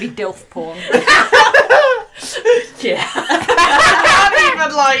 100% be DILF porn. Yeah. I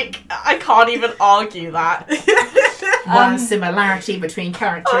can't even argue that. one similarity between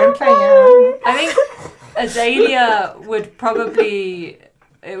character and player. I think Azalea would probably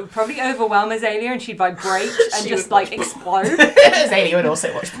overwhelm Azalea and she'd vibrate and She just would like explode. Azalea would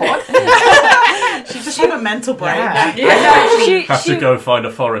also watch porn. She'd just have a mental break. Yeah. Have to go find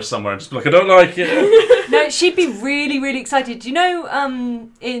a forest somewhere and just be like, I don't like it. No, she'd be really, really excited. Do you know,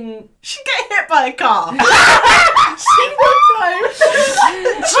 in... She'd get hit by a car. She would know.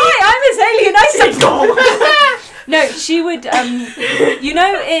 Hi, I'm Azalea, nice to... No, she would. You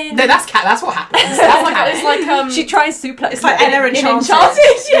know, in No, that's what happens. It's like she tries suplex. It's like them. Ella in Enchanted.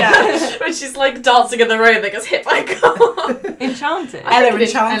 Enchanted, yeah. When she's like dancing in the road that gets hit by a car. Enchanted. Ella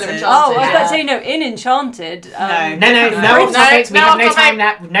Enchanted. Enchanted. Oh, I was about yeah. to say no. In Enchanted. No No, off topics. We no have no off time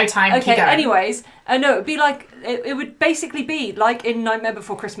now. No time. Okay. Keep going. Anyways, no, it'd be like it would basically be like in Nightmare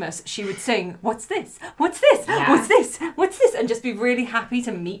Before Christmas. She would sing, "What's this? What's this? Yeah. What's this? What's this?" and just be really happy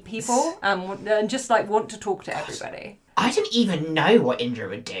to meet people and just like want to talk to everybody. I didn't even know what Indra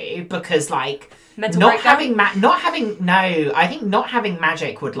would do because like Mental not breakdown? I think not having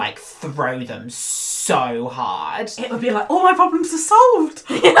magic would like throw them so hard. It would be like, all my problems are solved.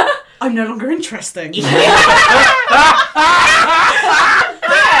 I'm no longer interesting. It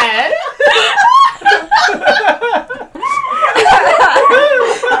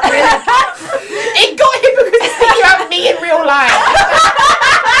got him because he's thinking about me in real life.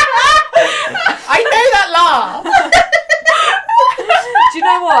 I know that laugh. Do you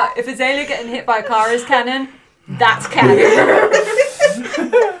know what? If Azalea getting hit by a car is canon, that's canon.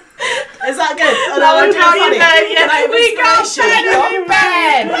 Is that good? Oh, That no, was I'm really good, yeah. Like, We got inspiration.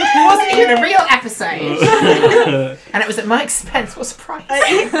 Ben. It wasn't even a real episode. And it was at my expense. What a surprise.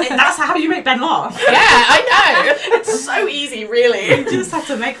 That's how you make Ben laugh. Yeah, I know. It's so easy, really. You just have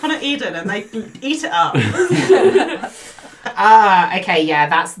to make fun of Eden and they eat it up. Okay, yeah,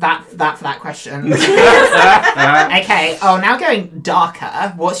 that's that for that question. Okay, now going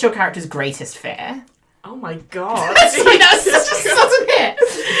darker. What's your character's greatest fear? Oh my god. That's such a sudden hit.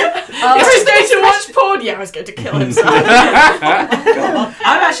 He was going to watch porn. Yeah, I was going to kill himself.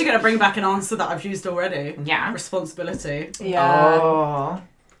 I'm actually going to bring back an answer that I've used already. Yeah. Responsibility. Yeah. Oh.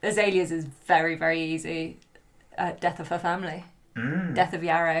 Azalea's is very, very easy. Death of her family. Death of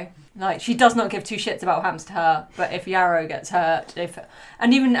Yarrow. Like, she does not give two shits about what happens to her, but if Yarrow gets hurt,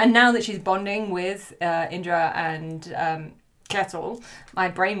 and now that she's bonding with Indra and Kettle, my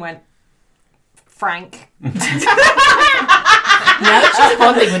brain went Frank. Now that she's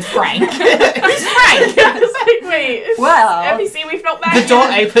bonding with Frank. Who's Frank? It's like, wait. Well, NPC we've not met The door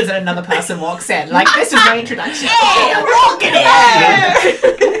yet. opens and another person walks in. Like, this is my introduction. Hey, I'm rocking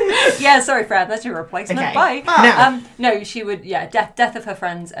it! yeah, sorry, Fran, that's your replacement. Okay. Bye. No. No, she would, death of her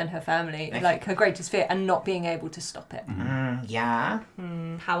friends and her family, like her greatest fear, and not being able to stop it. Yeah.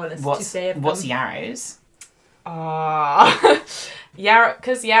 Powerless to What's save them. Yarrow's? Yarrow,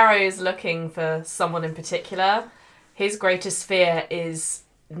 because Yarrow is looking for someone in particular. His greatest fear is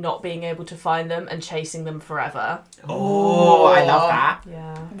not being able to find them and chasing them forever. Oh, I love that.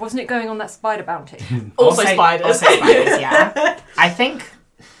 Yeah. Wasn't it going on that spider bounty? Also spiders. Also spiders, yeah. I think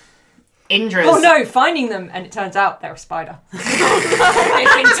Indra's... Oh no, finding them, and it turns out they're a spider. They're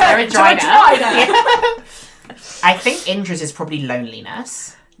a drider. Yeah. I think Indra's is probably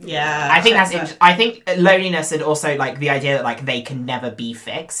loneliness. Yeah. I think loneliness and also like the idea that like they can never be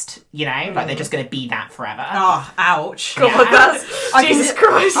fixed, you know? Like they're just gonna be that forever. Oh, ouch. God, that's Jesus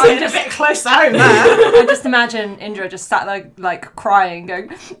Christ. I'm a bit close to home there. I just imagine Indra just sat there like crying,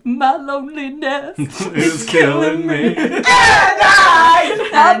 going, "My loneliness It's killing me.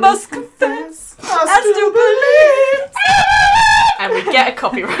 I must confess, I still believe." And we get a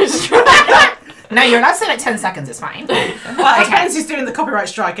copyright strike. No, you're allowed to say like 10 seconds, it's fine. Well, it depends who's doing the copyright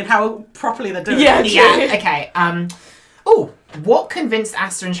strike and how properly they're doing it. Yeah, okay. What convinced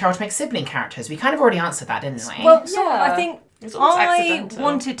Asta and Cheryl to make sibling characters? We kind of already answered that, didn't we? Well, I think It's almost I accidental.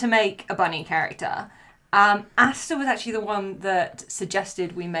 wanted to make a bunny character. Asta was actually the one that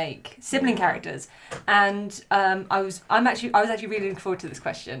suggested we make sibling characters, and I was actually really looking forward to this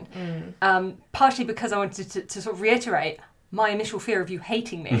question. Partially because I wanted to sort of reiterate my initial fear of you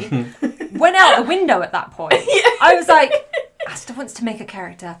hating me went out the window at that point. I was like, Asta wants to make a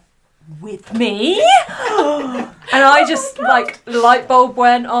character with me, and I just like the light bulb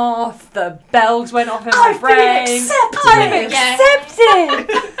went off, the bells went off in my brain. I'm accepted.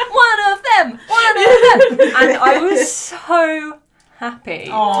 One of them, and I was so happy.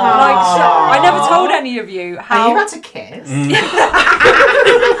 I never told any of you Are how. you about to kiss?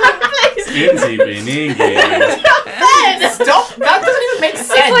 Itsy bitty game. Stop! That doesn't even make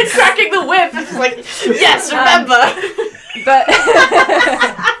sense. It's like cracking the whip. It's like, yes, remember. But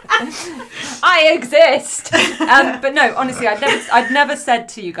I exist. But no, honestly, I'd never said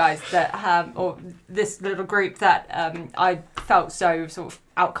to you guys that, or this little group that I felt so sort of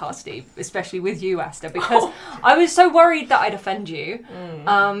outcasty, especially with you, Asta, because I was so worried that I'd offend you.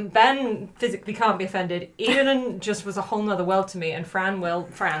 Ben physically can't be offended. Eden just was a whole nother world to me, and Fran. Yeah.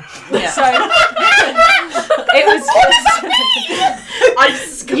 So it was. I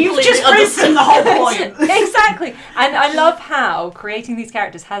just You've completely just understood proven the whole point. Exactly. And I love how creating these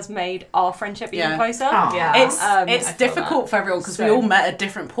characters has made our friendship even closer. Aw. Yeah. It's I feel difficult that. for everyone because we So- all met at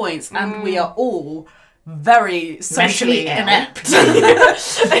different points and we are all very socially Mentally ill. inept.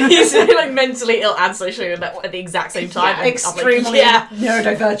 He's like mentally ill and socially ill at the exact same time. Yeah, And I'm extremely like,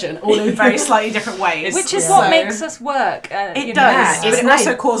 neurodivergent, all in very slightly different ways. Which is So- what makes us work. It you does, know. but it's it nice.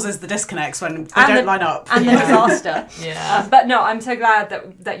 also causes the disconnects when they And don't the- line up. And the disaster. Yeah. But no, I'm so glad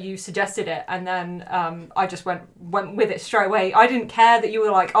that you suggested it, and then I just went with it straight away. I didn't care that you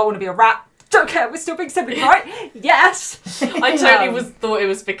were like, I want to be a rat. Don't care, we're still being siblings, right? Yes. I totally thought it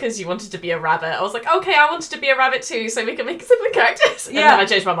was because you wanted to be a rabbit. I was like, okay, I wanted to be a rabbit too, so we can make sibling characters. And Yeah. then I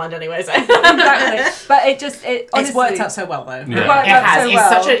changed my mind anyway. So. Exactly. But it honestly, It's worked out so well though. Yeah. It worked It out has. so It's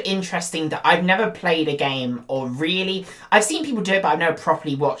well. such an interesting. I've never played a game or really. I've seen people do it, but I've never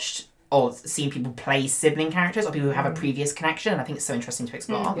properly watched or seen people play sibling characters or people who have a previous connection. And I think it's so interesting to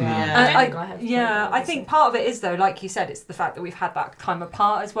explore. And Yeah. I think part of it is though, like you said, it's the fact that we've had that time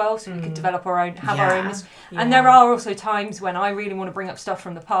apart as well, so we could develop our own, have our own. And there are also times when I really want to bring up stuff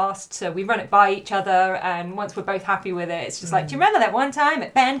from the past, so we run it by each other, and once we're both happy with it, it's just like, do you remember that one time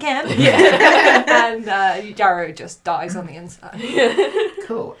at band camp? And Jarrow just dies on the inside.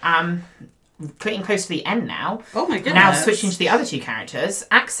 Cool. Getting close to the end now. Oh my goodness. Now switching to the other two characters,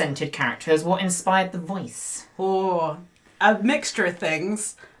 accented characters. What inspired the voice? Or a mixture of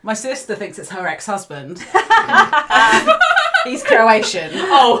things. My sister thinks it's her ex-husband. He's Croatian.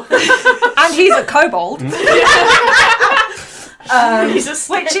 Oh, And he's a kobold. he's a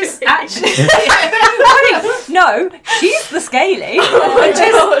Which is actually... No, she's the scaly.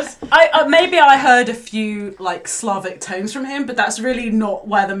 maybe I heard a few like Slavic tones from him, but that's really not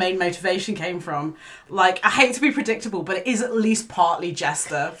where the main motivation came from. Like, I hate to be predictable, but it is at least partly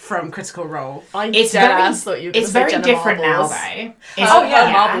Jester from Critical Role. It's thought you were gonna It's say very Jenna different Marbles. now, though. Oh, It's-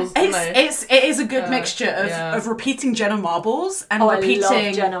 yeah, Marbles. It is a good mixture of, yeah. of repeating Jenna Marbles and Oh, I repeating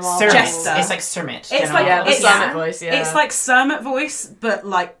love Jenna Marbles. Cermit. Jester. It's like Cermit. It's Jenna like- Yeah, the Marbles. it's- Summit voice, yeah. It's like Sermit voice, but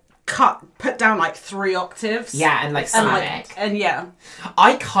like put down like 3 octaves. Yeah, and like And Slavic. yeah.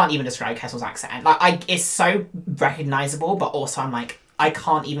 I can't even describe Kessel's accent. Like, it's so recognizable, but also I'm like, I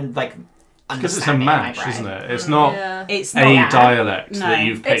can't even like Because it's a understand it in my mash, brain. isn't it? It's not Yeah. It's a not dialect No. that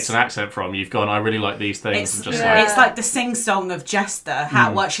you've picked It's- an accent from. You've gone, I really like these things, It's, and just Yeah. like, it's like the sing-song of Jester,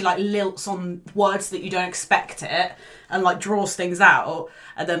 how it works. She like lilts on words that you don't expect it and like draws things out.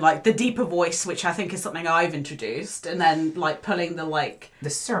 And then like the deeper voice, which I think is something I've introduced, and then like pulling the like The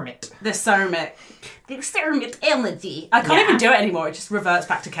Cermit. the Cermit elegy. I can't Yeah. even do it anymore. It just reverts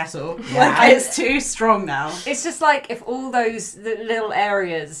back to Kessel. Yeah. Like, it's too strong now. It's just like if all those little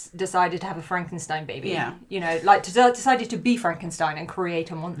areas decided to have a Frankenstein baby. Yeah. You know, like decided to be Frankenstein and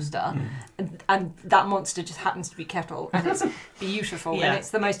create a monster, and that monster just happens to be Kettle, and it's beautiful, Yeah. and it's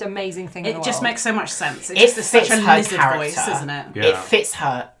the most amazing thing in the It just world. makes so much sense. It It just is such a fits her lizard character. voice, isn't it? yeah. It fits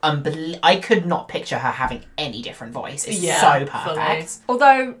her. I could not picture her having any different voice. It's Yeah, so fully. perfect.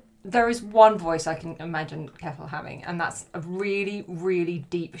 Although there is one voice I can imagine Kettle having, and that's a really, really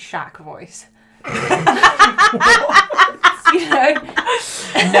deep Shaq voice. You know?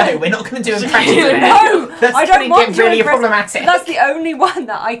 No, we're not going to do impressions. No, That's I going don't to want get to really impress- problematic. That's the only one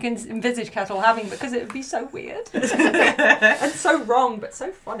that I can envisage Kettle having because it would be so weird and so wrong, but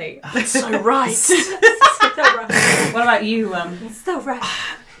so funny. so right. So right. What about you? So right.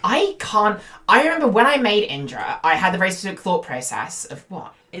 I can't. I remember when I made Indra, I had the very specific thought process of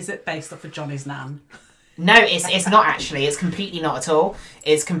what? Is it based off of Johnny's Nan? No, it's not actually. It's completely not at all.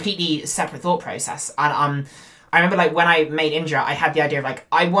 It's completely separate thought process. And I remember like when I made Indra, I had the idea of like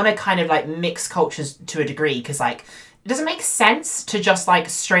I want to kind of like mix cultures to a degree because like it doesn't make sense to just like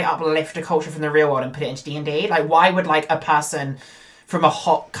straight up lift a culture from the real world and put it into D&D. Like why would like a person from a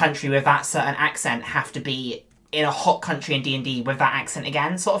hot country with that certain accent have to be in a hot country in D&D with that accent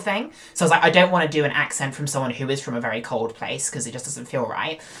again, sort of thing. So I was like, I don't want to do an accent from someone who is from a very cold place because it just doesn't feel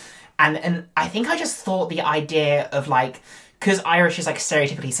right. And I think I just thought the idea of like, because Irish is like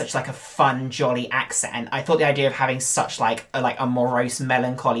stereotypically such like a fun, jolly accent, I thought the idea of having such like a morose,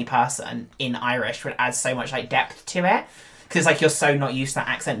 melancholy person in Irish would add so much like depth to it. Because like you're so not used to that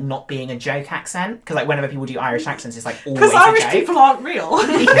accent not being a joke accent. Because like whenever people do Irish accents, it's like always Because a Irish joke. people aren't real.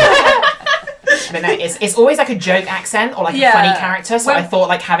 But no, it's always like a joke accent or like Yeah. a funny character. So I Well- thought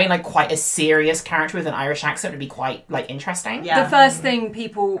like having like quite a serious character with an Irish accent would be quite like interesting. Yeah. The first thing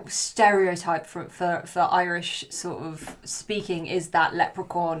people stereotype for Irish sort of speaking is that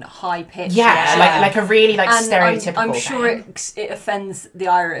leprechaun high pitch. Yeah, like a really like and stereotypical I'm sure thing. it offends the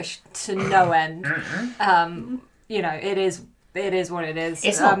Irish to no end. You know, it is what it is.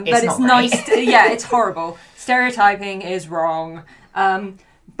 It's not- but it's it's not nice. Yeah, it's horrible. Stereotyping is wrong.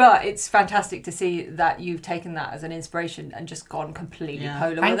 But it's fantastic to see that you've taken that as an inspiration and just gone completely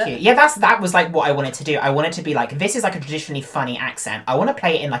polar Thank with you. it. Yeah, that was like what I wanted to do. I wanted to be like, this is like a traditionally funny accent. I want to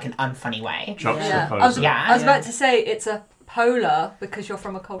play it in like an unfunny way. Juxtaposing. I was about to say it's a polar because you're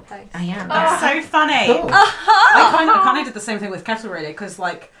from a cold place. I am. That's so funny. Cool. I kind of did the same thing with Kettle, really, because,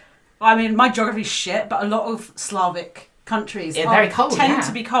 like, I mean, my geography's shit, but a lot of Slavic countries Very cold, tend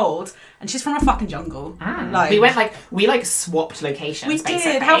to be cold, and she's from a fucking jungle. Like, we swapped locations. we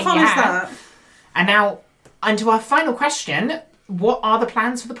basically. did. How fun Yeah. is that? And now, onto our final question. What are the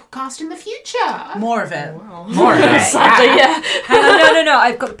plans for the podcast in the future? More of it. More of it. Sadly, yeah. Hang on, no.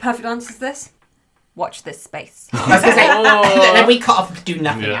 I've got the perfect answer to this. Watch this space. I was going to say, and then we cut off to do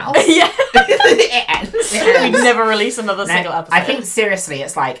nothing else. Yeah. It ends. We'd never release another single episode. I think seriously,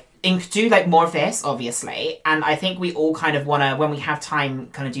 it's like do like more of this, obviously, and I think we all kind of want to, when we have time,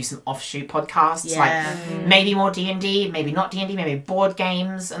 kind of do some offshoot podcasts, like maybe more D&D, maybe not D&D, maybe board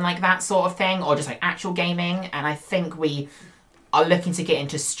games and like that sort of thing, or just like actual gaming. And I think we are looking to get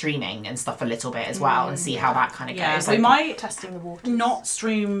into streaming and stuff a little bit as well, and see how that kind of goes. We Like, might testing the water. not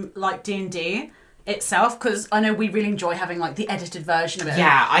stream like D&D itself, because I know we really enjoy having like the edited version of it.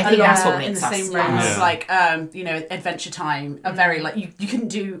 Yeah, I think that's what in makes the us. same room as like Adventure Time. A very like you couldn't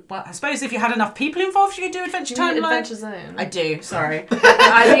do. Well, I suppose if you had enough people involved, you could do Adventure Time. Adventure Zone. I do. Sorry.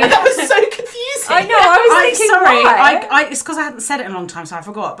 That was so confusing. I know. I was I'm thinking, sorry. why? It's because I hadn't said it in a long time, so I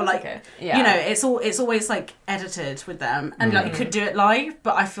forgot. But like, okay. Yeah. you know, it's always like edited with them, and like you could do it live,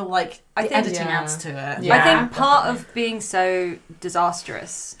 but I feel like I the think- editing yeah. adds to it. Yeah. I think part of being so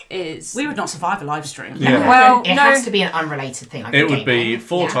disastrous is We would not survive a live stream. Yeah. well, It no, has to be an unrelated thing. Like It a would be gaming.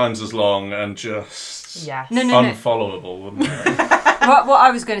 4 Yeah. times as long and just Yes. No. unfollowable, wouldn't it? what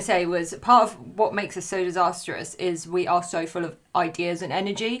I was going to say was part of what makes us so disastrous is we are so full of ideas and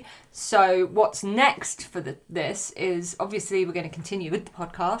energy. So what's next for this is obviously we're going to continue with the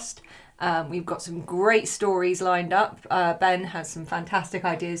podcast. We've got some great stories lined up. Ben has some fantastic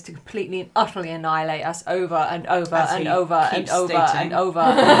ideas to completely and utterly annihilate us over and over As and he over and keeps over stating. and over.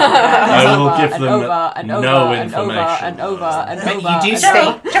 I will give them no and over information. and over and But over. you do and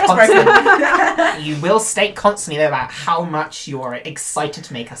state Gemma's constantly, you will state constantly though about how much you're excited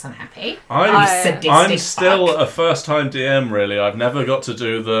to make us unhappy. I'm Sadistic still fuck. a first-time DM, really. I've never got to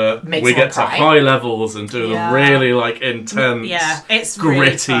do the Makes we one get to cry. high levels and do Yeah. the really like intense, Yeah, it's really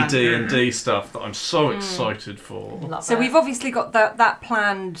gritty fun. D&D stuff that I'm so excited for. Love So it. we've obviously got that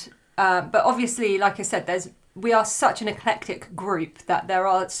planned, but obviously, like I said, we are such an eclectic group that there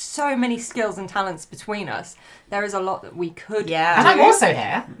are so many skills and talents between us. There is a lot that we could Yeah. And do. I'm also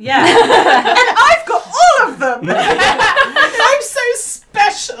here. Yeah. And I've got all of them. I'm so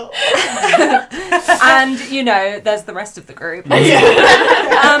special. And you know, there's the rest of the group.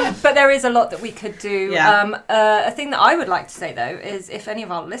 But there is a lot that we could do. Yeah. A thing that I would like to say though is if any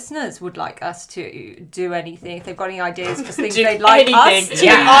of our listeners would like us to do anything, if they've got any ideas for things Do they'd like anything. us Do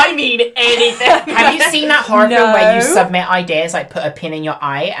to. I mean anything. Have you seen that horror film where you No. submit ideas, like put a pin in your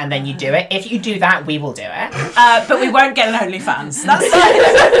eye, and then you do it? If you do that, we will do it. But we won't get an OnlyFans. That's No.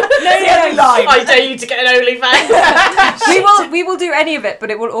 I dare you to get an OnlyFans. We will do any of it, but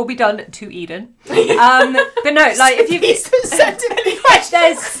it will all be done to Eden. But no, like if you Please don't send in any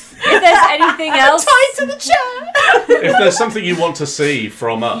if there's anything else, tied to the chair. If there's something you want to see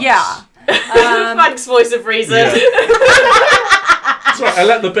from us, yeah. Thanks, voice of reason. Yeah. Sorry, I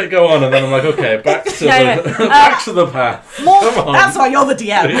let the bit go on and then I'm like, okay, back to back to the path. Come on. That's why you're the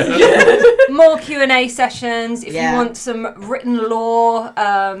DM. More Q&A sessions. If Yeah. you want some written lore,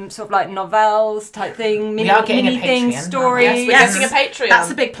 sort of like novels type thing, We are getting a mini things, Patreon. stories. Yes, We're Yes. getting a Patreon. That's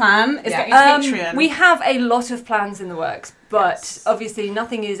the big plan. Is Yeah. getting a Patreon. We have a lot of plans in the works, but obviously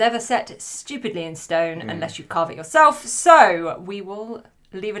nothing is ever set stupidly in stone unless you carve it yourself. So we will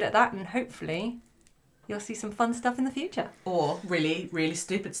leave it at that, and hopefully you'll see some fun stuff in the future. Or really, really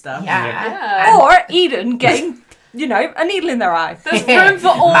stupid stuff. Yeah. Yeah. Or Eden getting, you know, a needle in their eye. There's room for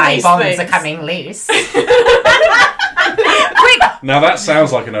all My these bonds things. are coming loose. Now that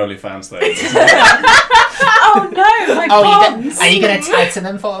sounds like an OnlyFans thing. Oh no, my bonds. Are you gonna tighten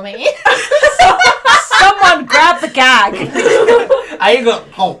them for me? Someone grab the gag. Are you going?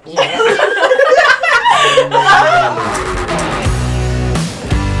 Oh, yeah.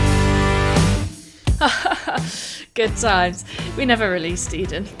 Good times. We never released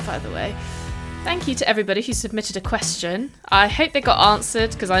Eden, by the way. Thank you to everybody who submitted a question. I hope they got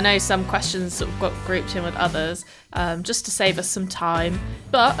answered because I know some questions sort of got grouped in with others, just to save us some time.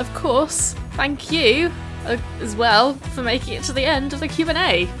 But of course, thank you as well for making it to the end of the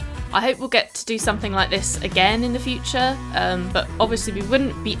Q&A. I hope we'll get to do something like this again in the future, but obviously we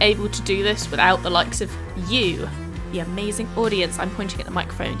wouldn't be able to do this without the likes of you. the amazing audience. I'm pointing at the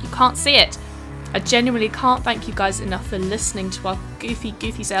microphone. You can't see it. I genuinely can't thank you guys enough for listening to our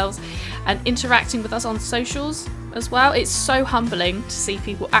goofy selves and interacting with us on socials as well. It's so humbling to see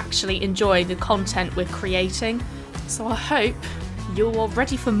people actually enjoy the content we're creating. So I hope you're all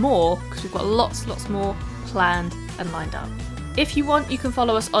ready for more, because we've got lots more planned and lined up. If you want, you can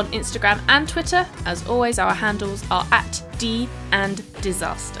follow us on Instagram and Twitter. As always, our handles are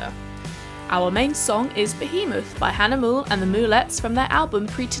 @D&Disaster. Our main song is Behemoth by Hannah Moole and the Moolettes from their album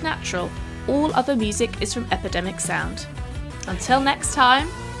Preternatural. All other music is from Epidemic Sound. Until next time,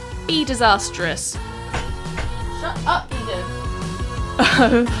 be disastrous. Shut up,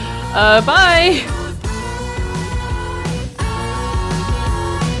 Eden. Bye.